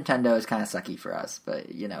smart for Nintendo. It's kind of sucky for us.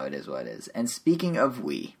 But, you know, it is what it is. And speaking of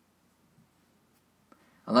Wii,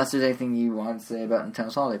 unless there's anything you want to say about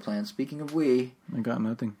Nintendo's holiday plans, speaking of Wii... I got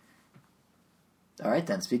nothing. All right,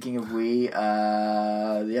 then. Speaking of Wii,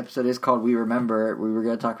 the episode is called We Remember. We were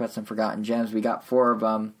going to talk about some forgotten gems. We got 4 of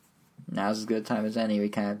them. Now's as good a time as any.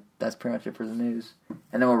 That's pretty much it for the news.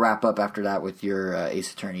 And then we'll wrap up after that with your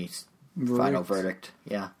Ace Attorney's final verdict.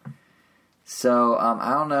 Yeah. So,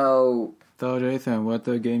 I don't know... So, Jason, what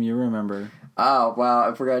the game you remember? Oh,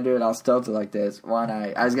 well, if we're going to do it, I'll stealth it like this.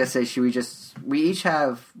 I was going to say, we each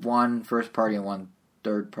have one first party and one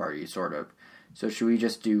third party, sort of. So should we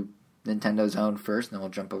just do Nintendo's own first, and then we'll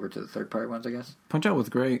jump over to the third party ones, I guess? Punch-Out was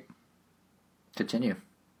great. Continue.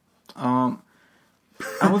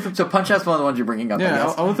 So Punch-Out's one of the ones you're bringing up, I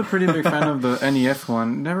guess. I was a pretty big fan of the NES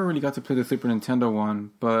one. Never really got to play the Super Nintendo one,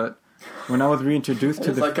 but when I was reintroduced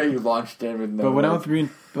to like how you launched in with no But when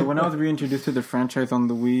I was reintroduced to the franchise on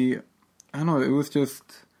the Wii, I don't know, it was just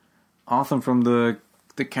awesome, from the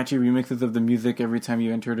catchy remixes of the music every time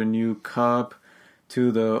you entered a new cup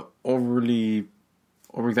to the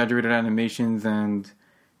over-exaggerated animations and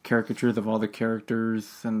caricatures of all the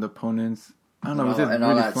characters and the opponents. I don't know, it was just and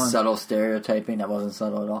really all that fun. subtle stereotyping that wasn't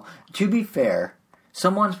subtle at all. To be fair,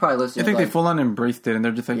 someone's probably listening. I think they full on embraced it, and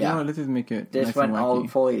they're just like, you know what, let's just make it they nice just went and all wacky.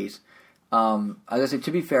 full 80s. I was gonna say,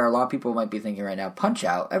 to be fair, a lot of people might be thinking right now,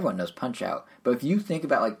 Punch-Out, everyone knows Punch-Out. But if you think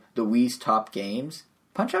about like the Wii's top games,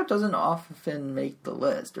 Punch-Out doesn't often make the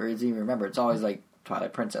list, or is even remember. It's always like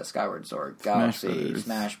Twilight Princess, Skyward Sword, Galaxy,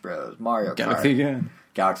 Smash Bros, Mario Kart,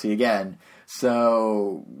 Galaxy again.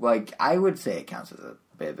 So, like, I would say it counts as a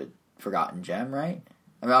bit of a forgotten gem, right?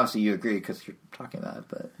 I mean, obviously you agree because you're talking about it,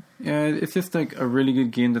 but... Yeah, it's just like a really good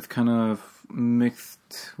game that's kind of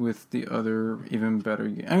mixed with the other even better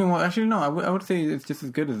game. I mean, well, actually, no, I would say it's just as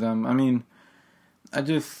good as them. I mean, I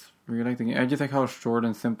just really like the game. I just like how short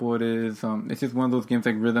and simple it is. It's just one of those games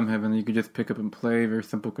like Rhythm Heaven that you could just pick up and play. Very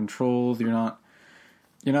simple controls. You're not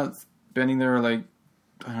spending there like,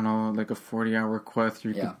 I don't know, like a 40-hour quest.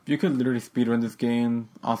 You could literally speedrun this game.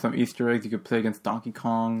 Awesome Easter eggs. You could play against Donkey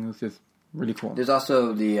Kong. It was just really cool. There's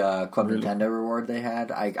also the Club Nintendo reward they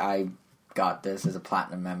had. I got this as a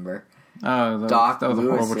platinum member. Oh, that was a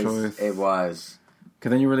horrible choice. It was.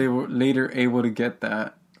 Because then you were later able to get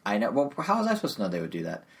that. I know. Well, how was I supposed to know they would do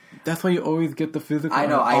that? That's why you always get the physical, I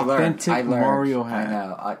know. authentic Mario hat.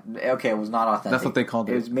 I know. Okay, it was not authentic. That's what they called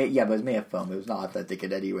it. It was made, but it was made of foam. It was not authentic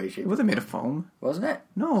in any way, shape. It wasn't made of foam, wasn't it?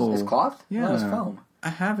 No, it's cloth. Yeah, no, it was foam. I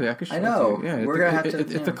have it. I could show I know. it to you. Yeah, we're gonna have to.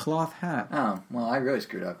 It's a cloth hat. Oh well, I really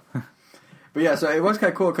screwed up. But yeah, so it was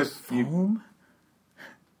kind of cool because foam.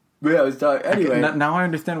 Yeah, it was anyway. Now I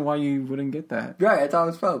understand why you wouldn't get that. Right, I thought it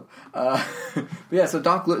was foam. But yeah, so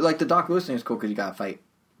the Doc Lewis thing is cool because you gotta fight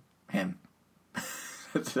him.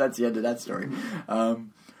 That's the end of that story. But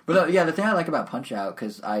the thing I like about Punch-Out,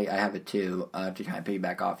 because I have it too, to kind of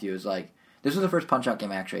piggyback off you, is like, this was the first Punch-Out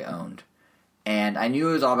game I actually owned. And I knew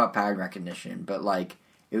it was all about pattern recognition, but like,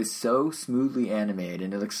 it was so smoothly animated,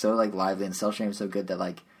 and it looked so like lively, and cel shading was so good that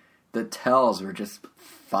like, the tells were just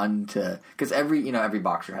fun to, because every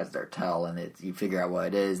boxer has their tell, and you figure out what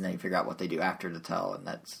it is, and then you figure out what they do after the tell, and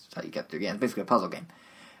that's how you get through the game. It's basically a puzzle game.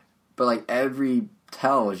 But like every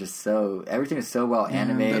tell was just so... Everything was so well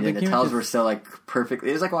animated, and the tells were so, like, perfect.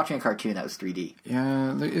 It was like watching a cartoon that was 3D.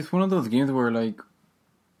 Yeah, like, it's one of those games where, like,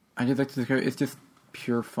 I just like to describe it's just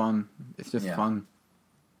pure fun. It's just fun.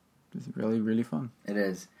 It's really, really fun. It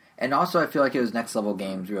is. And also, I feel like it was Next Level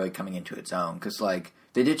Games really coming into its own, because, like,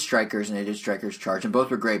 they did Strikers and they did Strikers Charge, and both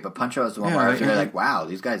were great, but Punch-Out was the one where I was really like, wow,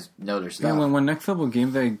 these guys know their stuff. Yeah, when Next Level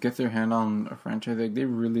Games, like, get their hand on a franchise, like, they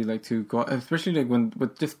really like to go... Especially, like, when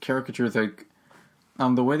with just caricatures, like...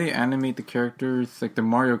 the way they animate the characters, like the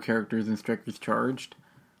Mario characters in Strikers Charged,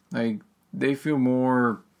 like they feel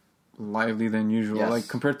more lively than usual. Yes. Like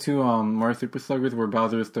compared to Mario Super Sluggers, where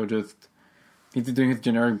Bowser is still he's doing his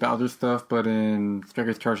generic Bowser stuff, but in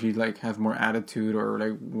Strikers Charged he like has more attitude, or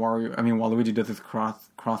like Waluigi does his cross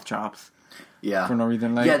chops. Yeah. For no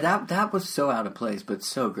reason. Like, yeah, that was so out of place, but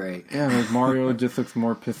so great. Yeah, like Mario just looks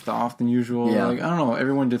more pissed off than usual. Yeah. Like I don't know,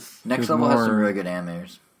 everyone just Next Level has some really good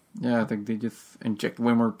animators. Yeah, I think they just inject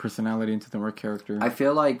way more personality into the character. I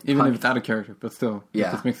feel like... Even if it's out of character, but still. Yeah.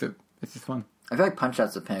 It just makes it... It's just fun. I feel like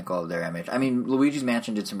Punch-Out's the pinnacle of their animation. I mean, Luigi's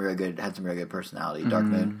Mansion had some really good personality, Dark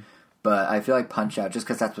Moon. But I feel like Punch-Out, just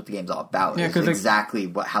because that's what the game's all about, is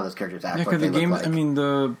exactly how those characters act. Yeah, because the game... Like. I mean,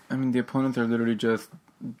 the opponents are literally just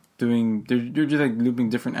doing... They're just like looping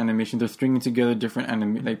different animations. They're stringing together different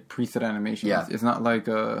preset animations. Yeah. It's not like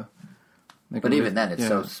a... Like but even then, it's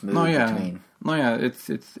so smooth between... No, yeah,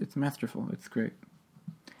 it's masterful. It's great.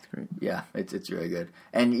 It's great. Yeah, it's really good.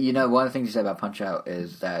 And you know, one of the things you said about Punch-Out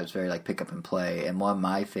is that it's very like pick up and play. And one of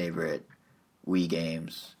my favorite Wii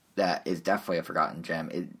games that is definitely a forgotten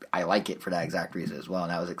gem. I like it for that exact reason as well.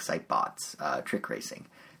 And that was Excitebots Trick Racing.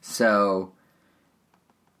 So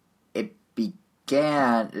it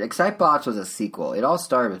began. Excitebots was a sequel. It all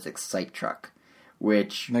started with Excite Truck,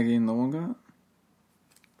 which that game no one got.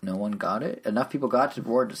 No one got it. Enough people got to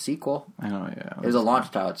warrant a sequel. I know, yeah. It was a launch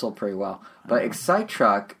title. It sold pretty well. But Excite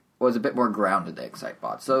Truck was a bit more grounded than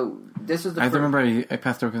Excitebot. So this is the first... remember I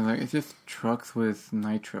passed over because like, it's just trucks with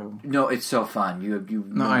nitro. No, it's so fun. You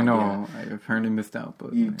No, I know. I apparently missed out.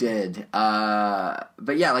 But you did.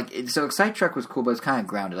 But yeah, so Excite Truck was cool, but it's kind of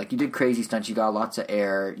grounded. Like, you did crazy stunts. You got lots of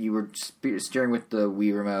air. You were steering with the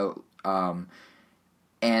Wii remote.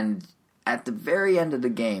 And... at the very end of the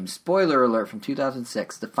game, spoiler alert from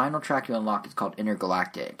 2006, the final track you unlock is called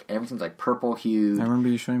Intergalactic, and everything's like purple hued. I remember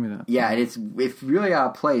you showing me that. Yeah, and it's really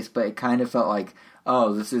out of place, but it kind of felt like,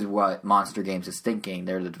 oh, this is what Monster Games is thinking.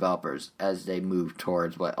 They're the developers as they move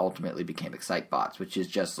towards what ultimately became Excitebots, which is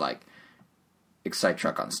just like Excite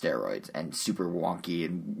Truck on steroids and super wonky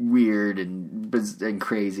and weird and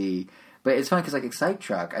crazy. But it's funny because like Excite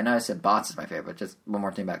Truck, I know I said Bots is my favorite, but just one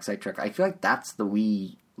more thing about Excite Truck, I feel like that's the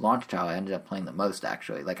Wii launch title I ended up playing the most,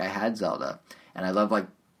 actually. Like, I had Zelda, and I love, like,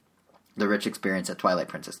 the rich experience that Twilight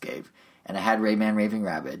Princess gave. And I had Rayman Raving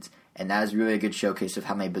Rabbids, and that is really a good showcase of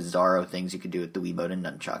how many bizarro things you could do with the Wiimote and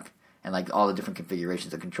Nunchuck, and, like, all the different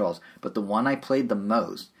configurations of controls. But the one I played the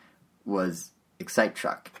most was Excite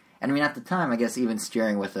Truck. And, I mean, at the time, I guess even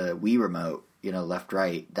steering with a Wii remote,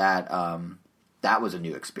 left-right, that was a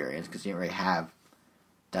new experience, because you didn't really have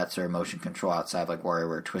that sort of motion control outside of like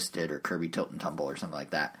WarioWare Twisted or Kirby Tilt and Tumble or something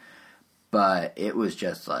like that. But it was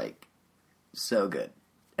just like so good.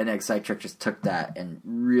 And Excite Truck just took that and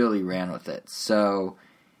really ran with it. So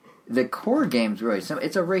the core game's really simple.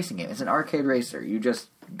 It's a racing game. It's an arcade racer. You just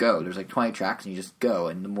go. There's like 20 tracks and you just go.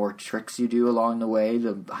 And the more tricks you do along the way,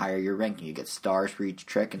 the higher your ranking. You get stars for each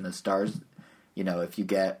trick, and the stars, if you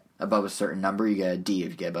get above a certain number, you get a D.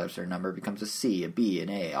 If you get above a certain number, it becomes a C, a B, an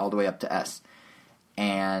A, all the way up to S.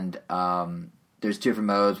 And there's two different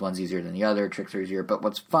modes. One's easier than the other. Tricks are easier. But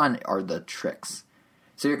what's fun are the tricks.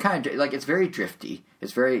 So you're kind of... like, it's very drifty.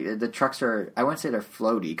 The trucks are... I wouldn't say they're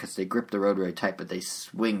floaty because they grip the road really tight, but they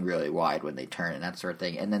swing really wide when they turn and that sort of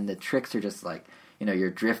thing. And then the tricks are just like, you're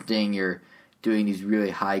drifting. You're doing these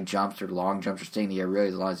really high jumps or long jumps. You're staying in the air really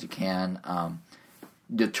as long as you can.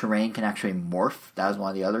 The terrain can actually morph. That was one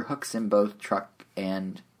of the other hooks in both Truck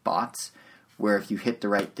and Bots, where if you hit the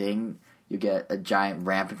right thing... you get a giant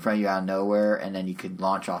ramp in front of you out of nowhere, and then you can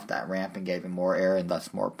launch off that ramp and get even more air and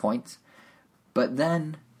thus more points. But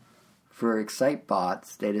then, for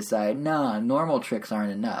Excitebots, they decide, nah, normal tricks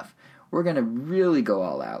aren't enough. We're going to really go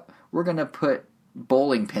all out. We're going to put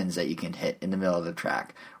bowling pins that you can hit in the middle of the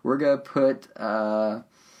track. We're going to put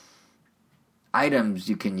items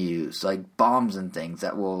you can use, like bombs and things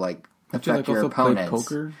that will like affect your opponents.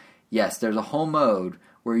 Poker? Yes, there's a whole mode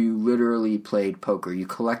where you literally played poker. You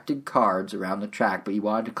collected cards around the track, but you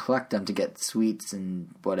wanted to collect them to get sweets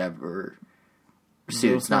and whatever.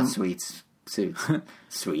 Suits, not sweets. Suits.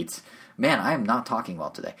 Sweets. Man, I am not talking well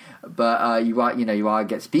today. But you want to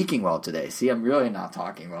get speaking well today. See, I'm really not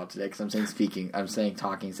talking well today because I'm saying speaking. I'm saying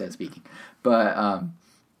talking instead of speaking. But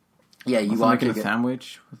yeah, you want to make a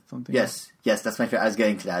sandwich with something. Yes, that's my favorite. I was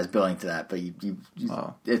getting to that. I was building to that, but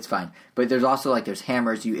it's fine. But there's also there's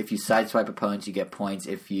hammers. If you sideswipe opponents, you get points.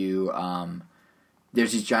 If you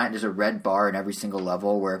there's a red bar in every single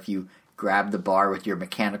level where if you grab the bar with your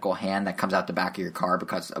mechanical hand that comes out the back of your car,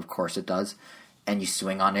 because of course it does, and you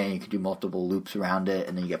swing on it and you can do multiple loops around it,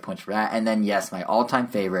 and then you get points for that. And then yes, my all-time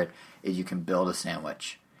favorite is you can build a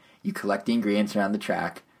sandwich. You collect the ingredients around the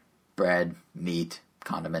track: bread, meat,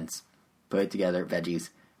 condiments, put it together, veggies,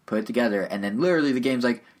 put it together, and then literally the game's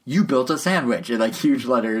like, you built a sandwich in huge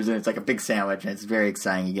letters, and it's a big sandwich, and it's very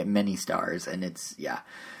exciting. You get many stars, and it's, yeah.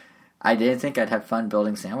 I didn't think I'd have fun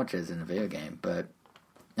building sandwiches in a video game, but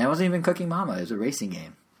I wasn't even Cooking Mama. It was a racing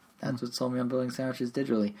game. That's what sold me on building sandwiches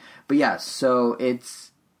digitally. But yeah, so it's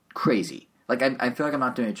crazy. I feel like I'm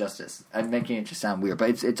not doing it justice. I'm making it just sound weird,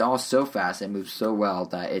 but it's all so fast and moves so well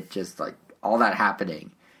that it just, all that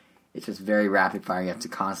happening, it's just very rapid fire.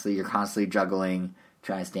 You're constantly juggling,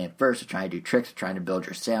 trying to stand first, or trying to do tricks, or trying to build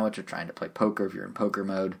your sandwich, or trying to play poker if you're in poker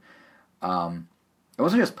mode. It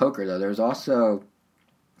wasn't just poker, though. There's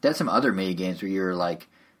some other mini games where you're,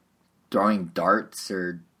 throwing darts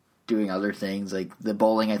or doing other things. The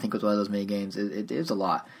bowling, I think, was one of those mini games. It was a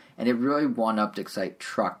lot. And it really one-upped Excite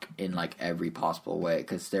Truck in, every possible way,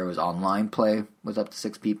 because there was online play with up to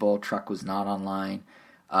 6 people. Truck was not online.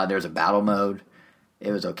 There was a battle mode.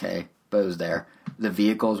 It was okay, but it was there. The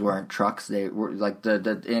vehicles weren't trucks. They were,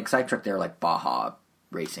 in Excite Truck, they were, Baja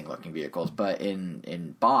racing-looking vehicles. But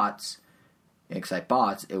in bots... Excite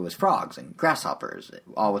Bots, it was frogs and grasshoppers,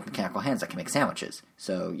 all with mechanical hands that can make sandwiches.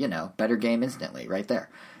 So, better game instantly, right there.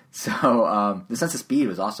 So, the sense of speed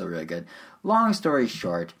was also really good. Long story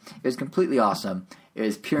short, it was completely awesome. It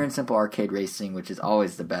was pure and simple arcade racing, which is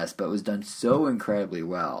always the best, but it was done so incredibly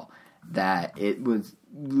well that it was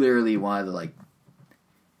literally one of the,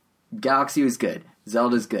 Galaxy was good,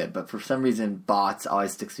 Zelda's good, but for some reason, Bots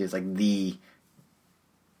always sticks to me as, the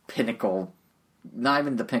pinnacle. Not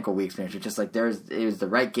even the pinnacle Wii experience, it's just it was the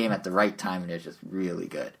right game at the right time, and it was just really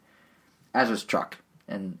good. As was Truck,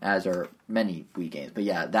 and as are many Wii games. But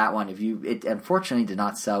yeah, that one, it unfortunately did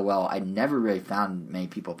not sell well. I never really found many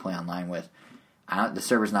people play online with. The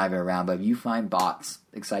server's not even around, but if you find bots,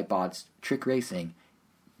 Excite Bots, Trick Racing,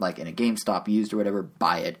 in a GameStop used or whatever,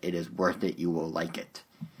 buy it. It is worth it. You will like it.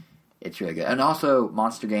 It's really good. And also,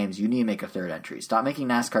 Monster Games, you need to make a third entry. Stop making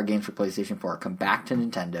NASCAR games for PlayStation 4. Come back to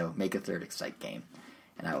Nintendo. Make a third Excite game.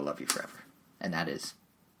 And I will love you forever. And that is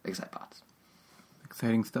Excite Bots.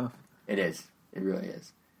 Exciting stuff. It is. It really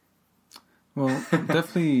is. Well,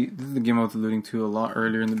 definitely, this is the game I was alluding to a lot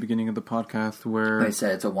earlier in the beginning of the podcast where... I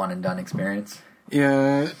said it's a one-and-done experience.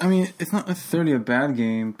 Yeah, I mean, it's not necessarily a bad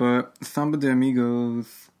game, but Samba de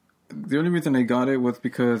Amigos... The only reason I got it was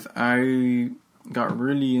because I... got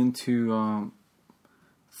really into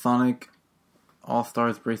Sonic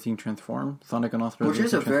All-Stars Racing Transform. Sonic and All-Stars Racing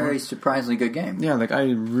Transform. Which is a very surprisingly good game. Yeah, I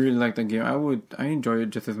really like that game. I enjoy it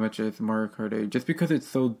just as much as Mario Kart 8, just because it's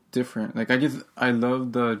so different. I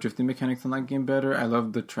love the drifting mechanics on that game better. I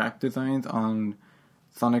love the track designs on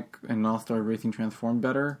Sonic and All-Star Racing Transform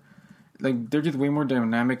better. They're just way more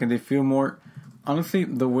dynamic, and they feel more... Honestly,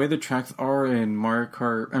 the way the tracks are in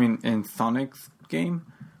in Sonic's game...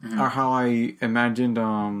 Mm-hmm. Are how I imagined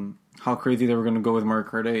how crazy they were going to go with Mario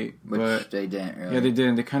Kart 8. Which they didn't really. Yeah, they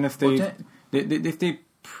didn't. They kind of stayed... They stayed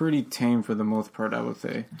pretty tame for the most part, I would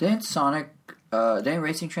say. Didn't didn't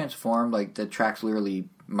Racing Transform, the tracks literally,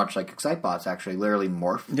 much like Excitebots, actually, literally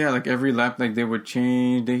morph? Yeah, every lap, they would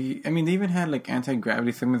change. They even had,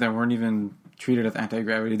 anti-gravity segments that weren't even treated as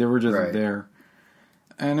anti-gravity. They were just there.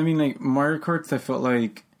 And, Mario Karts, I felt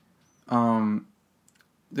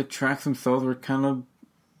the tracks themselves were kind of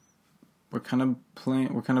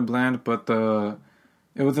plain, were kind of bland, but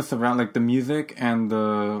it was just around the music and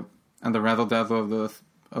the razzle dazzle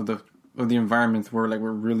of the environments were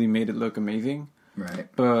really made it look amazing. Right.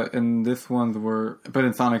 But in this ones but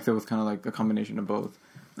in Sonic's it was kind of a combination of both.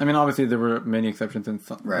 Obviously there were many exceptions in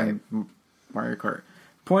Mario Kart.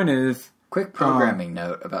 Point is, quick programming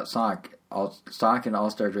note about Sonic and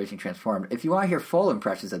All-Stars Racing Transformed. If you want to hear full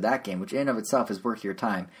impressions of that game, which in and of itself is worth your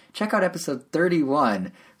time, check out episode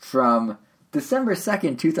 31 from December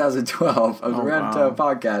 2nd, 2012 of the Random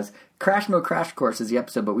Podcast. Crash Mode Crash Course is the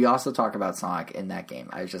episode, but we also talk about Sonic in that game.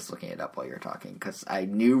 I was just looking it up while you were talking, because I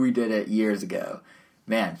knew we did it years ago.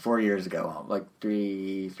 Man, 4 years ago.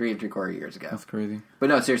 3 3/4 years ago. That's crazy. But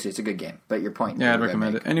no, seriously, it's a good game. But your point. Yeah, I'd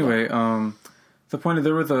recommend it. Anyway, the point is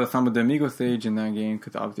there was a Samba de Amigo stage in that game,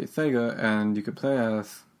 because obviously it's Sega, and you could play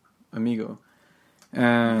as Amigo.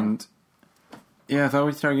 And yeah, so I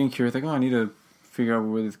always started getting curious, like, I need to figure out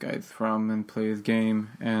where this guy's from and play his game.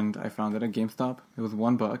 And I found it at GameStop. It was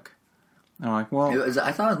 $1. And I'm like, well,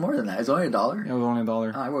 I thought it was more than that. It was only $1. It was only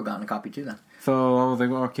 $1. Oh, I would have gotten a copy too then. So I was like,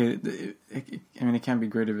 well, okay, it can't be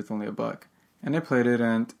great if it's only $1. And I played it,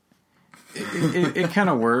 and it kind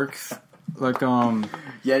of works. Like,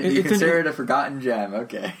 yeah, you consider it a forgotten gem.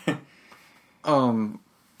 Okay.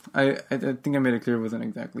 I think I made it clear it wasn't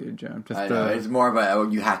exactly a gem. Just I know, it's more of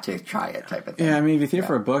a you have to try it type of thing. Yeah, I mean, if you see it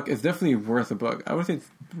for $1, it's definitely worth $1. I would say it's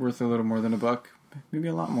worth a little more than $1, maybe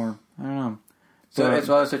a lot more. I don't know. So it's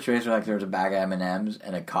one of those situations where, like, there was a bag of M&Ms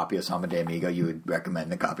and a copy of Samba de Amigo. You would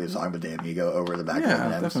recommend the copy of Samba de Amigo over the bag of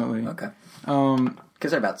M&Ms? Yeah, definitely. Okay.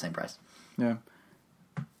 Because they're about the same price. Yeah.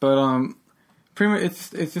 But pretty much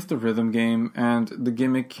it's just a rhythm game, and the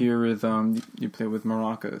gimmick here is you play with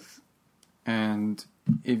maracas, and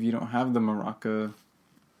if you don't have the maraca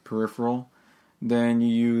peripheral, then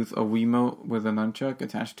you use a Wiimote with a nunchuck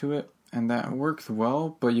attached to it, and that works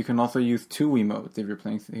well. But you can also use 2 Wiimotes if you're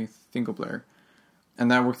playing single player. And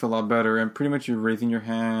that works a lot better. And pretty much you're raising your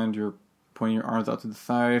hand, you're pointing your arms out to the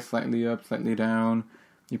side, slightly up, slightly down.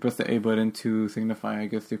 You press the A button to signify, I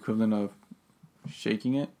guess, the equivalent of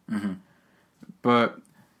shaking it. Mm-hmm.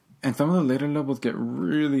 And some of the later levels get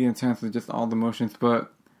really intense with just all the motions.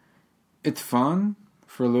 But it's fun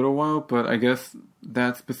for a little while. But I guess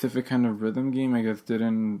that specific kind of rhythm game, I guess,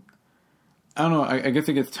 didn't... I don't know. I guess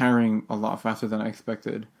it gets tiring a lot faster than I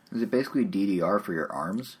expected. Is it basically DDR for your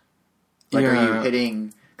arms? Like, yeah. Are you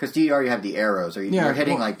hitting... Because DDR, you have the arrows. Or you're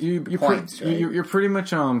hitting, points, right? You're pretty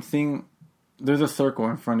much seeing... There's a circle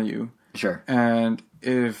in front of you. Sure. And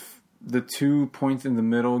if the 2 points in the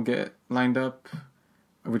middle get lined up,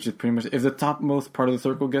 which is pretty much... If the topmost part of the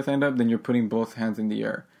circle gets lined up, then you're putting both hands in the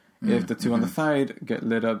air. If the 2 on the side get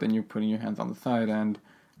lit up, then you're putting your hands on the side. And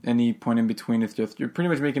any point in between is just... You're pretty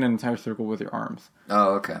much making an entire circle with your arms.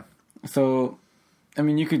 Oh, okay. So, I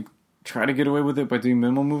mean, you could try to get away with it by doing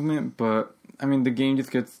minimal movement, but, I mean, the game just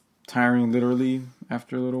gets tiring literally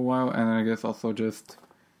after a little while, and I guess also just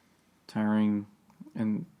tiring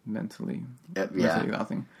and mentally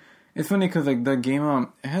exhausting. It's funny because, like, the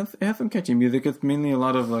game, it has some catchy music. It's mainly a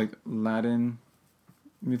lot of, like, Latin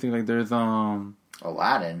music. Like, there's,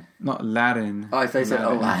 Aladdin? Not Latin. Oh, I thought you said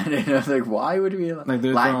Aladdin. I was like, why would it be Aladdin? Like,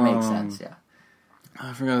 there's, Latin makes sense, yeah.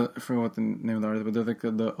 I forgot what the name of the artist, but there's, like,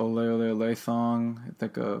 the Ole Ole Ole song. It's,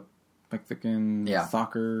 like, a Mexican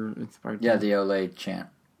soccer inspired. Yeah, the Ole chant.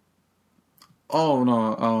 Oh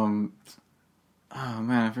no! Oh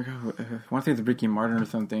man, I forgot. I want to say it's Ricky Martin or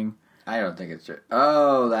something. I don't think it's.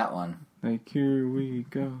 Oh, that one. Like, here we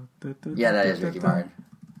go. Yeah, that is Ricky Martin.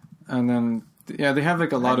 And then they have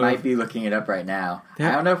like a lot of. I might be looking it up right now.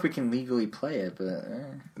 I don't know if we can legally play it, but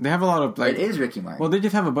they have a lot of like. It is Ricky Martin. Well, they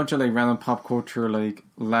just have a bunch of like random pop culture like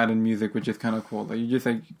Latin music, which is kind of cool. Like you just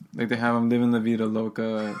like they have them living la vida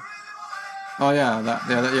loca. Oh yeah,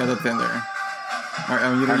 that's in there.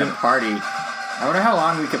 Kind of party. I wonder how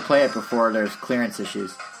long we could play it before there's clearance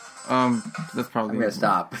issues. That's probably... I'm going to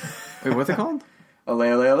stop. Wait, what's it called? Ole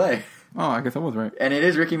Ole Ole. Oh, I guess I was right. And it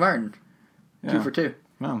is Ricky Martin. Yeah. 2 for 2.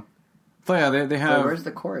 Wow. So yeah, they have... Well, where's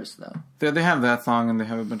the chorus, though? They have that song, and they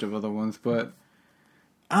have a bunch of other ones, but...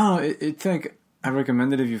 I don't know, it's like... I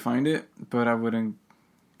recommend it if you find it, but I wouldn't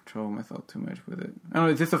trouble myself too much with it. I don't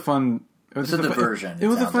know, it's just a fun... It's a diversion. It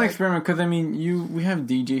was a fun experiment because I mean, we have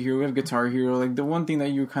DJ Hero, we have Guitar Hero. Like the one thing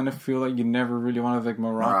that you kind of feel like you never really want is like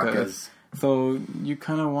maracas. So you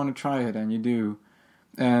kind of want to try it, and you do.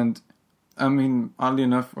 And I mean, oddly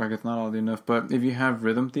enough, or I guess not oddly enough, but if you have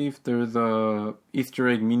Rhythm Thief, there's a Easter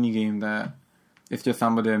egg mini game that it's just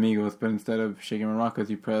Samba de Amigos, but instead of shaking maracas,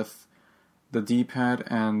 you press the D-pad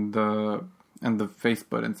and the face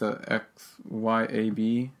button, so X, Y, A,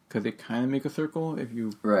 B, because they kind of make a circle if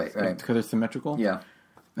you... Right. Because they're symmetrical. Yeah.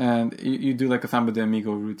 And you do like a Samba de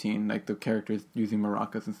Amigo routine, like the characters using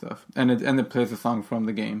maracas and stuff. And it plays a song from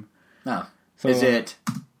the game. Oh. So, is it...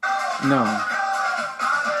 No.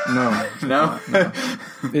 No?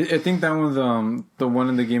 I think that was the one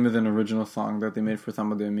in the game is an original song that they made for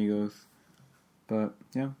Samba de Amigos. But,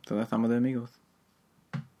 yeah, so that's Samba de Amigos.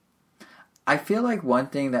 I feel like one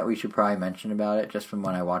thing that we should probably mention about it, just from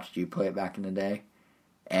when I watched you play it back in the day,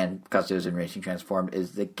 and because it was in Racing Transformed,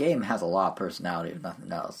 is the game has a lot of personality, if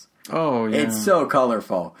nothing else. Oh, yeah. It's so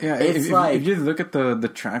colorful. Yeah, it's if you just look at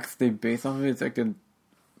the tracks they base off of it, it's like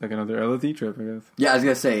another LSD trip, I guess. Yeah, I was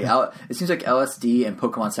going to say, it seems like LSD and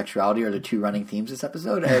Pokemon sexuality are the 2 running themes this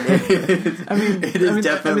episode, and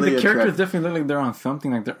definitely the characters definitely look like they're on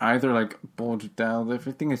something, like they're either like bulged out,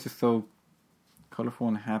 everything is just so colorful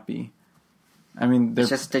and happy. I mean, they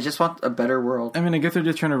just want a better world. I mean, I guess they're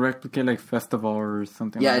just trying to replicate like Festival or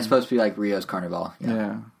something. Yeah, it's supposed to be like Rio's Carnival.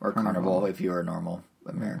 Yeah. Or Carnival if you're a normal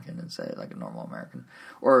American and say it like a normal American.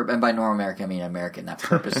 And by normal American, I mean American that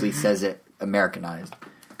purposely says it Americanized.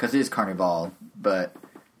 Because it is Carnival, but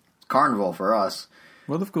Carnival for us.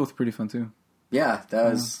 World of Goo is pretty fun too. Yeah,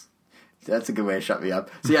 that's a good way to shut me up.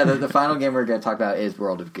 So yeah, the final game we're going to talk about is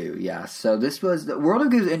World of Goo. Yeah, so World of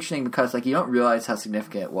Goo is interesting because like you don't realize how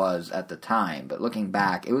significant it was at the time, but looking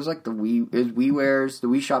back, it was like the WiiWare's, the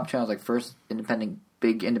Wii Shop Channel's like first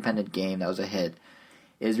big independent game that was a hit.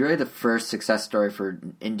 It was really the first success story for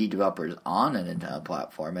indie developers on a Nintendo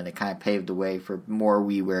platform, and it kind of paved the way for more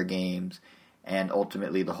WiiWare games, and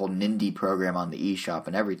ultimately the whole Nindy program on the eShop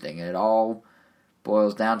and everything. And it all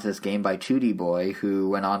boils down to this game by 2D Boy,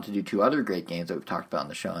 who went on to do two other great games that we've talked about on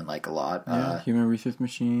the show and like a lot. Human Resource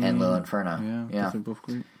Machine. And Little Inferno. Yeah. They're both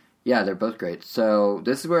great. Yeah, they're both great. So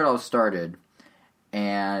this is where it all started.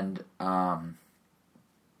 And,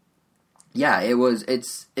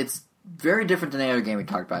 it's very different than any other game we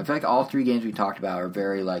talked about. I feel like all three games we talked about are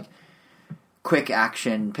very, like, quick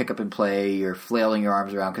action, pick up and play. You're flailing your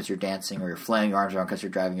arms around because you're dancing, or you're flailing your arms around because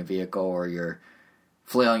you're driving a vehicle, or you're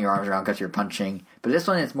flailing your arms around because you're punching. But this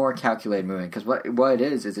one is more calculated moving, because what it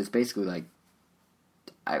is it's basically like,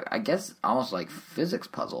 I guess almost like physics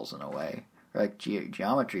puzzles in a way, or like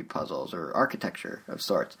geometry puzzles or architecture of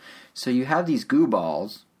sorts. So you have these goo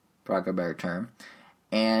balls, for lack of a better term,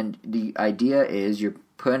 and the idea is you're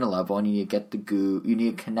put in a level and you need to get the goo, you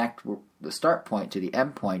need to connect the start point to the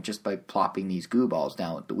end point just by plopping these goo balls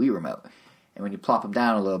down with the Wii remote. And when you plop them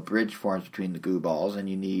down, a little bridge forms between the goo balls, and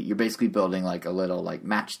you're basically building like a little like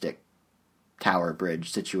matchstick tower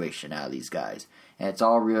bridge situation out of these guys. And it's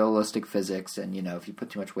all realistic physics, and if you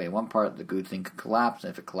put too much weight in one part, the goo thing could collapse,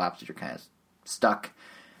 and if it collapses, you're kind of stuck.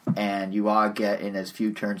 And you want to get in as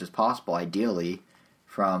few turns as possible, ideally,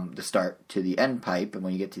 from the start to the end pipe, and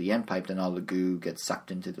when you get to the end pipe, then all the goo gets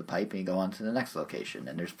sucked into the pipe, and you go on to the next location.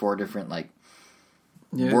 And there's 4 different,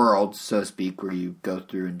 worlds, so to speak, where you go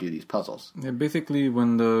through and do these puzzles. Yeah, basically,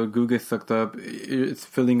 when the goo gets sucked up, it's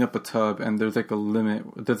filling up a tub, and there's a limit.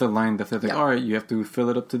 There's a line that says, all right, you have to fill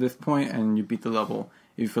it up to this point, and you beat the level.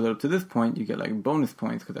 If you fill it up to this point, you get, bonus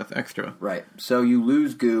points, because that's extra. Right. So you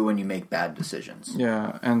lose goo when you make bad decisions.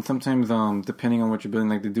 Yeah, and sometimes, depending on what you're building,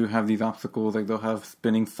 they do have these obstacles, they'll have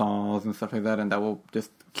spinning saws and stuff like that, and that will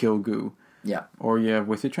just kill goo. Yeah. Or you have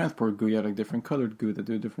wasted transport goo, you have, different colored goo that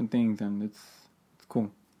do different things, and it's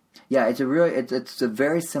cool. Yeah, it's a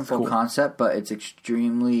very simple concept, but it's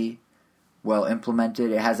extremely well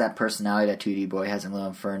implemented. It has that personality that 2D Boy has in Little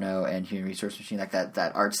Inferno and Human Resource Machine, like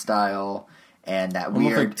that art style and that almost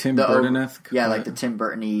weird, like Tim Burton-esque. Yeah, like the Tim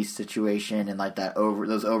Burton-y situation, and like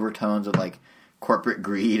those overtones of like corporate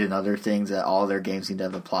greed and other things that all their games seem to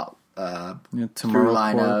have a plot through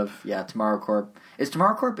line of. Yeah, Tomorrow Corp. Is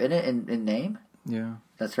Tomorrow Corp in it in name? Yeah,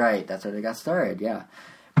 that's right. That's how they got started. Yeah.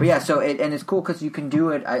 But yeah, so it's cool because you can do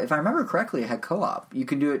it. If I remember correctly, it had co-op. You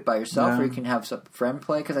can do it by yourself, or you can have some friend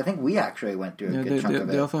play. Because I think we actually went through a good chunk of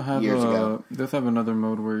it. They also have years ago. They also have another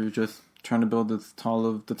mode where you're just trying to build the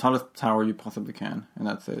tallest tower you possibly can, and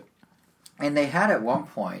that's it. And they had at one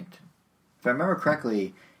point, if I remember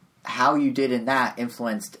correctly, how you did in that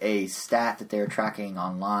influenced a stat that they were tracking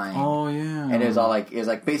online. Oh yeah, and it was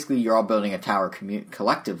like basically you're all building a tower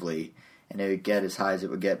collectively, and it would get as high as it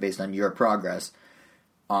would get based on your progress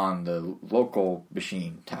on the local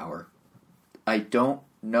machine tower. I don't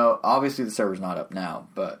know. Obviously, the server's not up now,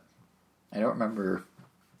 but I don't remember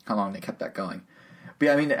how long they kept that going. But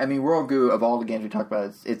yeah, I mean, World Goo, of all the games we talked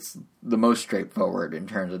about, it's the most straightforward in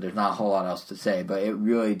terms of there's not a whole lot else to say. But it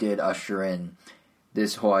really did usher in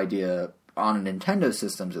this whole idea on Nintendo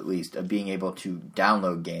systems, at least, of being able to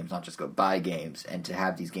download games, not just go buy games, and to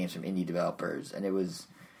have these games from indie developers. And it was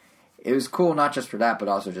cool not just for that, but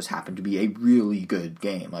also just happened to be a really good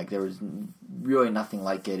game. Like, there was really nothing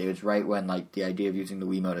like it. It was right when, the idea of using the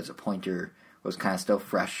Wiimote as a pointer was kind of still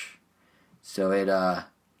fresh. So it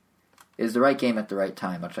is the right game at the right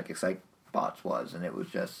time, much like Excite Bots was. And it was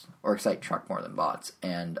just... Or Excite Truck more than Bots.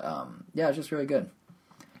 And, yeah, it's just really good.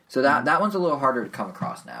 So that one's a little harder to come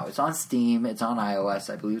across now. It's on Steam. It's on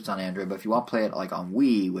iOS. I believe it's on Android. But if you want to play it, on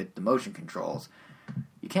Wii with the motion controls...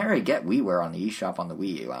 You can't really get WiiWare on the eShop on the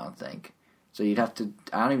Wii U, I don't think. So you'd have to...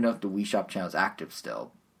 I don't even know if the Wii Shop channel is active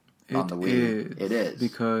still on the Wii. It is.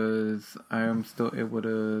 Because I am still able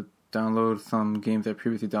to download some games I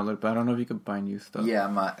previously downloaded, but I don't know if you can buy new stuff.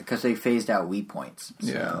 Yeah, because they phased out Wii points.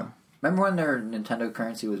 So. Yeah. Remember when their Nintendo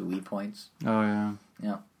currency was Wii points? Oh, yeah.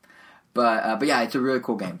 Yeah. But yeah, it's a really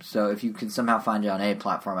cool game. So if you can somehow find it on any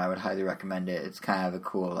platform, I would highly recommend it. It's kind of a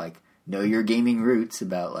cool, know your gaming roots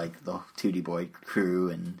about like the 2D Boy crew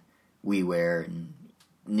and WiiWare and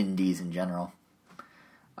Nindies in general.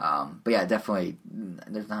 But yeah, definitely,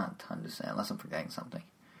 there's not a ton to say unless I'm forgetting something.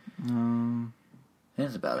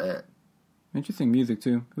 That's about it. Interesting music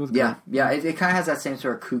too. It was Yeah, good. yeah. It kind of has that same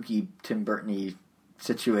sort of kooky Tim Burton-y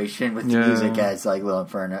situation with the music as like Little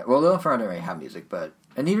Inferno. Well, Little Inferno doesn't really have music, but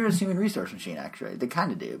and neither does Human Resource Machine actually. They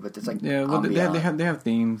kind of do, but it's like well, they have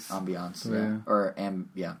themes. Ambiance,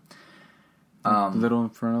 The Little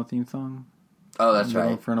Inferno theme song. Oh, that's Little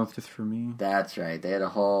right. Inferno's just for me. That's right. They had a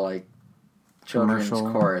whole like children's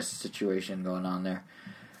Commercial. chorus situation going on there.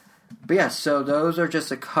 But yeah, so those are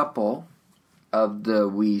just a couple of the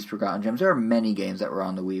Wii's Forgotten Gems. There are many games that were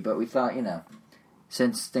on the Wii, but we thought,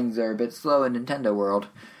 since things are a bit slow in Nintendo world,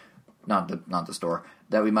 not the store,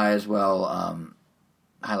 that we might as well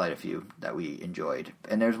highlight a few that we enjoyed.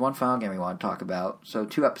 And there's one final game we want to talk about. So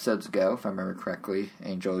 2 episodes ago, if I remember correctly,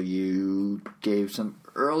 Angel, you gave some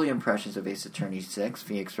early impressions of Ace Attorney 6,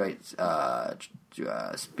 Phoenix Wright's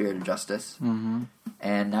Spirit of Justice. Mm-hmm.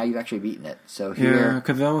 And now you've actually beaten it. So here... Yeah,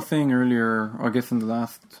 because I was saying earlier, or I guess in the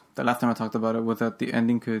last time I talked about it, was that the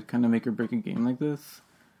ending could kind of make or break a game like this.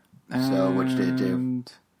 So, which did it do?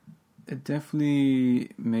 It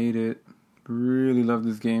definitely made it. Really love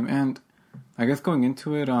this game. And I guess going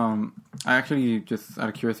into it, I actually just out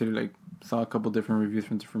of curiosity, saw a couple different reviews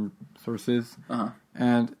from different sources. Uh-huh.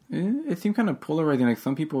 And it seemed kind of polarizing. Like,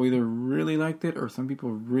 some people either really liked it or some people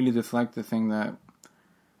really disliked it, saying that,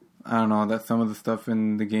 I don't know, that some of the stuff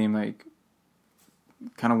in the game,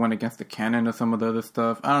 kind of went against the canon of some of the other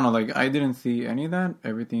stuff. I don't know, I didn't see any of that.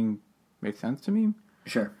 Everything made sense to me.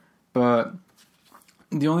 Sure. But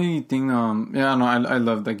the only thing, I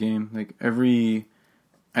loved that game.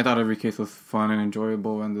 I thought every case was fun and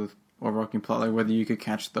enjoyable, and the overarching plot, whether you could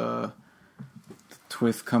catch the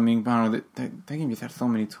twist coming. But I don't know, that game just had so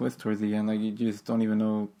many twists towards the end. You just don't even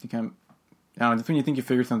know. You can't. I don't know. Just when you think you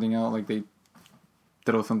figure something out, they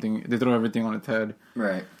throw everything on its head.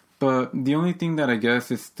 Right. But the only thing that I guess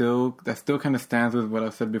is still kind of stands with what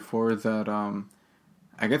I've said before is that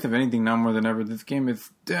I guess if anything now more than ever, this game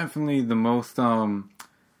is definitely the most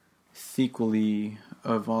sequel-y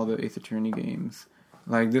of all the Ace Attorney games.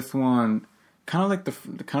 This one, kind of like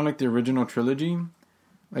the original trilogy.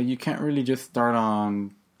 You can't really just start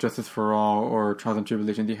on Justice for All or Trials and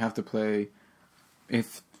Tribulations. You have to play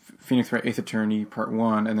Phoenix Wright Ace Attorney Part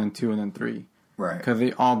 1 and then 2 and then 3. Right. Because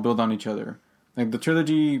they all build on each other. The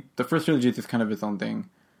trilogy, the first trilogy is just kind of its own thing.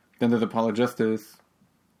 Then there's Apollo Justice,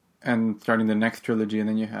 and starting the next trilogy, and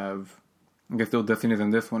then you have, I guess, Dual Destinies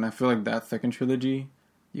and this one. I feel like that second trilogy,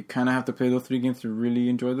 you kind of have to play those 3 games to really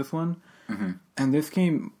enjoy this one. Mm-hmm. And this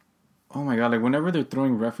game, oh my god, whenever they're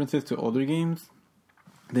throwing references to older games,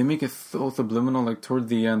 they make it so subliminal. Towards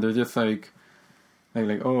the end, they're just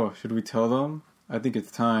oh, should we tell them? I think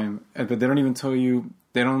it's time. But they don't even tell you.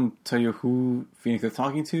 They don't tell you who Phoenix is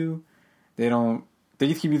talking to. They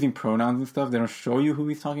just keep using pronouns and stuff. They don't show you who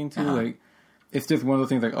he's talking to. Uh-huh. It's just one of those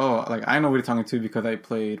things I know what he's talking to because I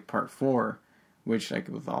played Part 4, which it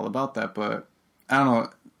was all about that. But I don't know.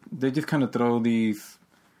 They just kind of throw these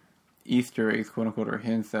Easter eggs, quote unquote, or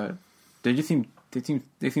hints that they seem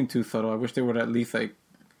too subtle. I wish they would at least I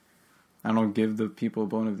don't know, give the people a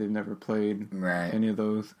bone if they've never played any of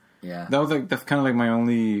those. Yeah. That's kind of my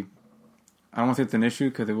only. I don't want to say it's an issue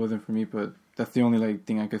because it wasn't for me, but that's the only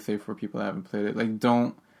thing I could say for people that haven't played it. I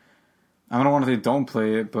don't want to say don't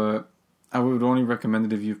play it, but I would only recommend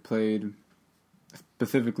it if you've played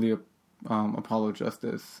specifically Apollo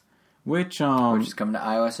Justice, which is coming to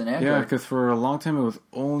iOS and Android. Yeah, because for a long time it was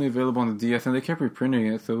only available on the DS, and they kept reprinting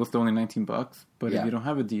it, so it was still only $19. But if you don't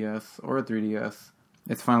have a DS or a 3DS,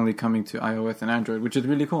 it's finally coming to iOS and Android, which is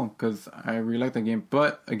really cool because I really like that game.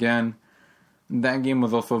 But again, that game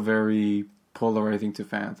was also very polarizing to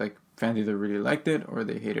fans. Fans either really liked it or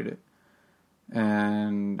they hated it.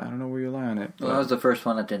 And I don't know where you lie on it. Well, that was the first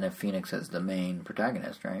one that didn't have Phoenix as the main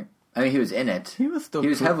protagonist, right? I mean, he was in it. He was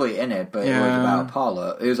heavily in it, but it was about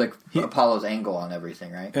Apollo. It was Apollo's angle on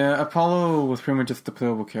everything, right? Yeah, Apollo was pretty much just a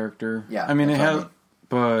playable character. Yeah, I mean,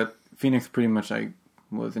 but Phoenix pretty much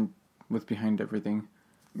was behind everything.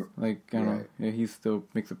 I don't know. Yeah, he still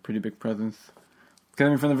makes a pretty big presence.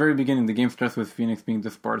 Because from the very beginning, the game starts with Phoenix being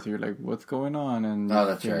disbarred, so you're like, what's going on? And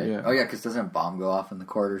that's right. Yeah. Oh, yeah, because doesn't a bomb go off in the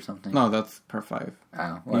court or something? No, that's Part 5.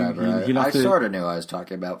 Oh, whatever. I sort of knew what I was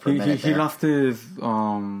talking about for a minute he lost his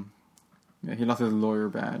lawyer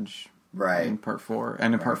badge in Part 4.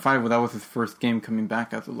 And in Part 5, that was his first game coming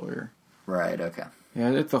back as a lawyer. Right, okay.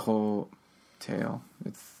 Yeah, it's a whole tale.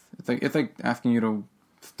 It's like asking you to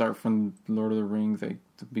start from Lord of the Rings, like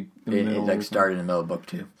the middle. It like started in the middle of book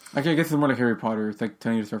 2. Actually, I guess it's more like Harry Potter. It's like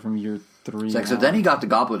telling you to start from year 3. It's like, so then he got the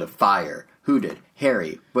Goblet of Fire. Who did?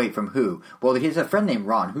 Harry. Wait, from who? Well, he has a friend named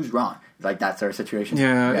Ron. Who's Ron? Like, that's our situation.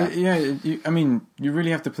 Yeah. I mean, you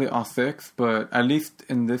really have to play all 6, but at least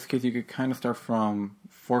in this case, you could kind of start from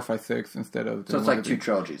 4, 5, 6 instead of... So it's like 2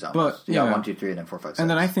 trilogies almost. But, yeah. 1, 2, 3, and then 4, 5, 6. And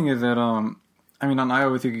the nice thing is that, I mean, on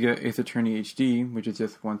iOS, you could get Ace Attorney HD, which is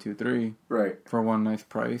just 1, 2, 3. Right. For one nice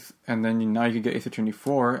price. And then now you can get Ace Attorney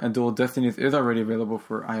 4, and Dual Destinies is already available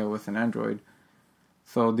for iOS and Android.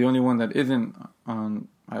 So the only one that isn't on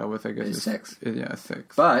iOS, I guess, is 6.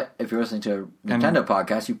 6. But if you're listening to a Nintendo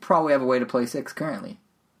podcast, you probably have a way to play 6 currently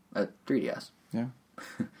at 3DS. Yeah.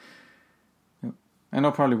 Yep. And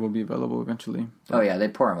it probably will be available eventually. So. Oh yeah, they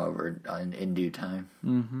pour them over in due time.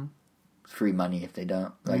 Mm-hmm. It's free money if they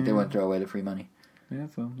don't. Like they wouldn't throw away the free money. Yeah,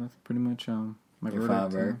 so that's pretty much my Your final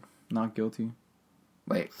verdict. Not guilty.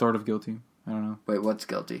 Wait. Sort of guilty. I don't know. Wait, what's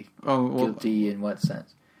guilty? Oh, well, guilty in what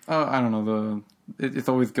sense? Oh, I don't know. It's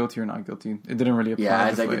always guilty or not guilty. It didn't really apply. Yeah,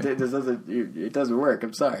 it's like it doesn't work.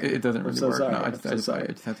 I'm sorry. It doesn't really work. Sorry. No, I just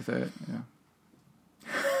have to say it.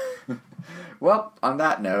 Yeah. Well, on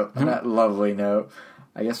that note, on that lovely note,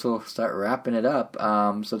 I guess we'll start wrapping it up.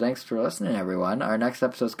 So thanks for listening, everyone. Our next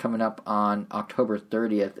episode's coming up on October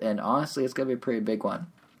 30th, and honestly, it's going to be a pretty big one.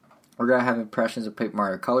 We're going to have impressions of Paper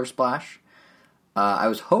Mario Color Splash. I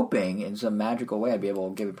was hoping in some magical way I'd be able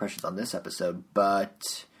to give impressions on this episode,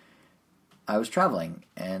 but I was traveling,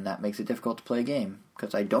 and that makes it difficult to play a game,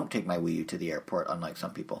 because I don't take my Wii U to the airport, unlike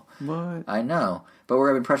some people. What? I know. But we're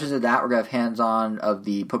going to have impressions of that. We're going to have hands-on of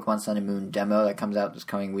the Pokemon Sun and Moon demo that comes out this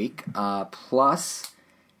coming week. Plus,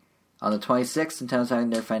 on the 26th, Nintendo's having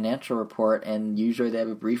their financial report, and usually they have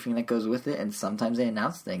a briefing that goes with it, and sometimes they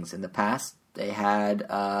announce things. In the past, they had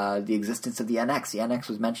the existence of the NX. The NX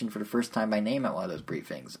was mentioned for the first time by name at one of those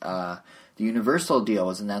briefings. The Universal deal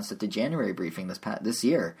was announced at the January briefing this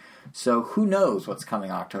year. So who knows what's coming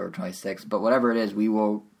October 26th, but whatever it is, we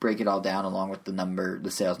will break it all down along with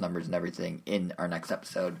the sales numbers and everything in our next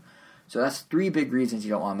episode. So that's 3 big reasons you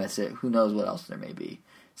don't want to miss it. Who knows what else there may be.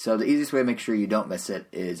 So the easiest way to make sure you don't miss it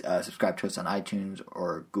is subscribe to us on iTunes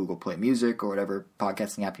or Google Play Music or whatever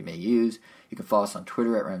podcasting app you may use. You can follow us on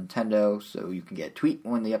Twitter at Nintendo so you can get a tweet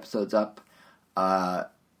when the episode's up.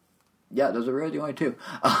 Yeah, those are really the only 2.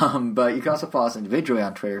 But you can also follow us individually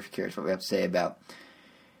on Twitter if you're curious what we have to say about,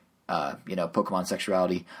 Pokemon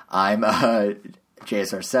sexuality. I'm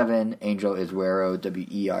JSR7. Angel is Wero,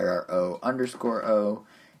 WERRO_O.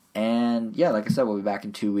 And yeah, like I said, we'll be back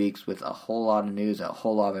in 2 weeks with a whole lot of news, a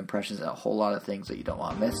whole lot of impressions, and a whole lot of things that you don't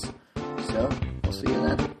want to miss. So, we'll see you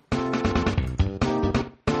then.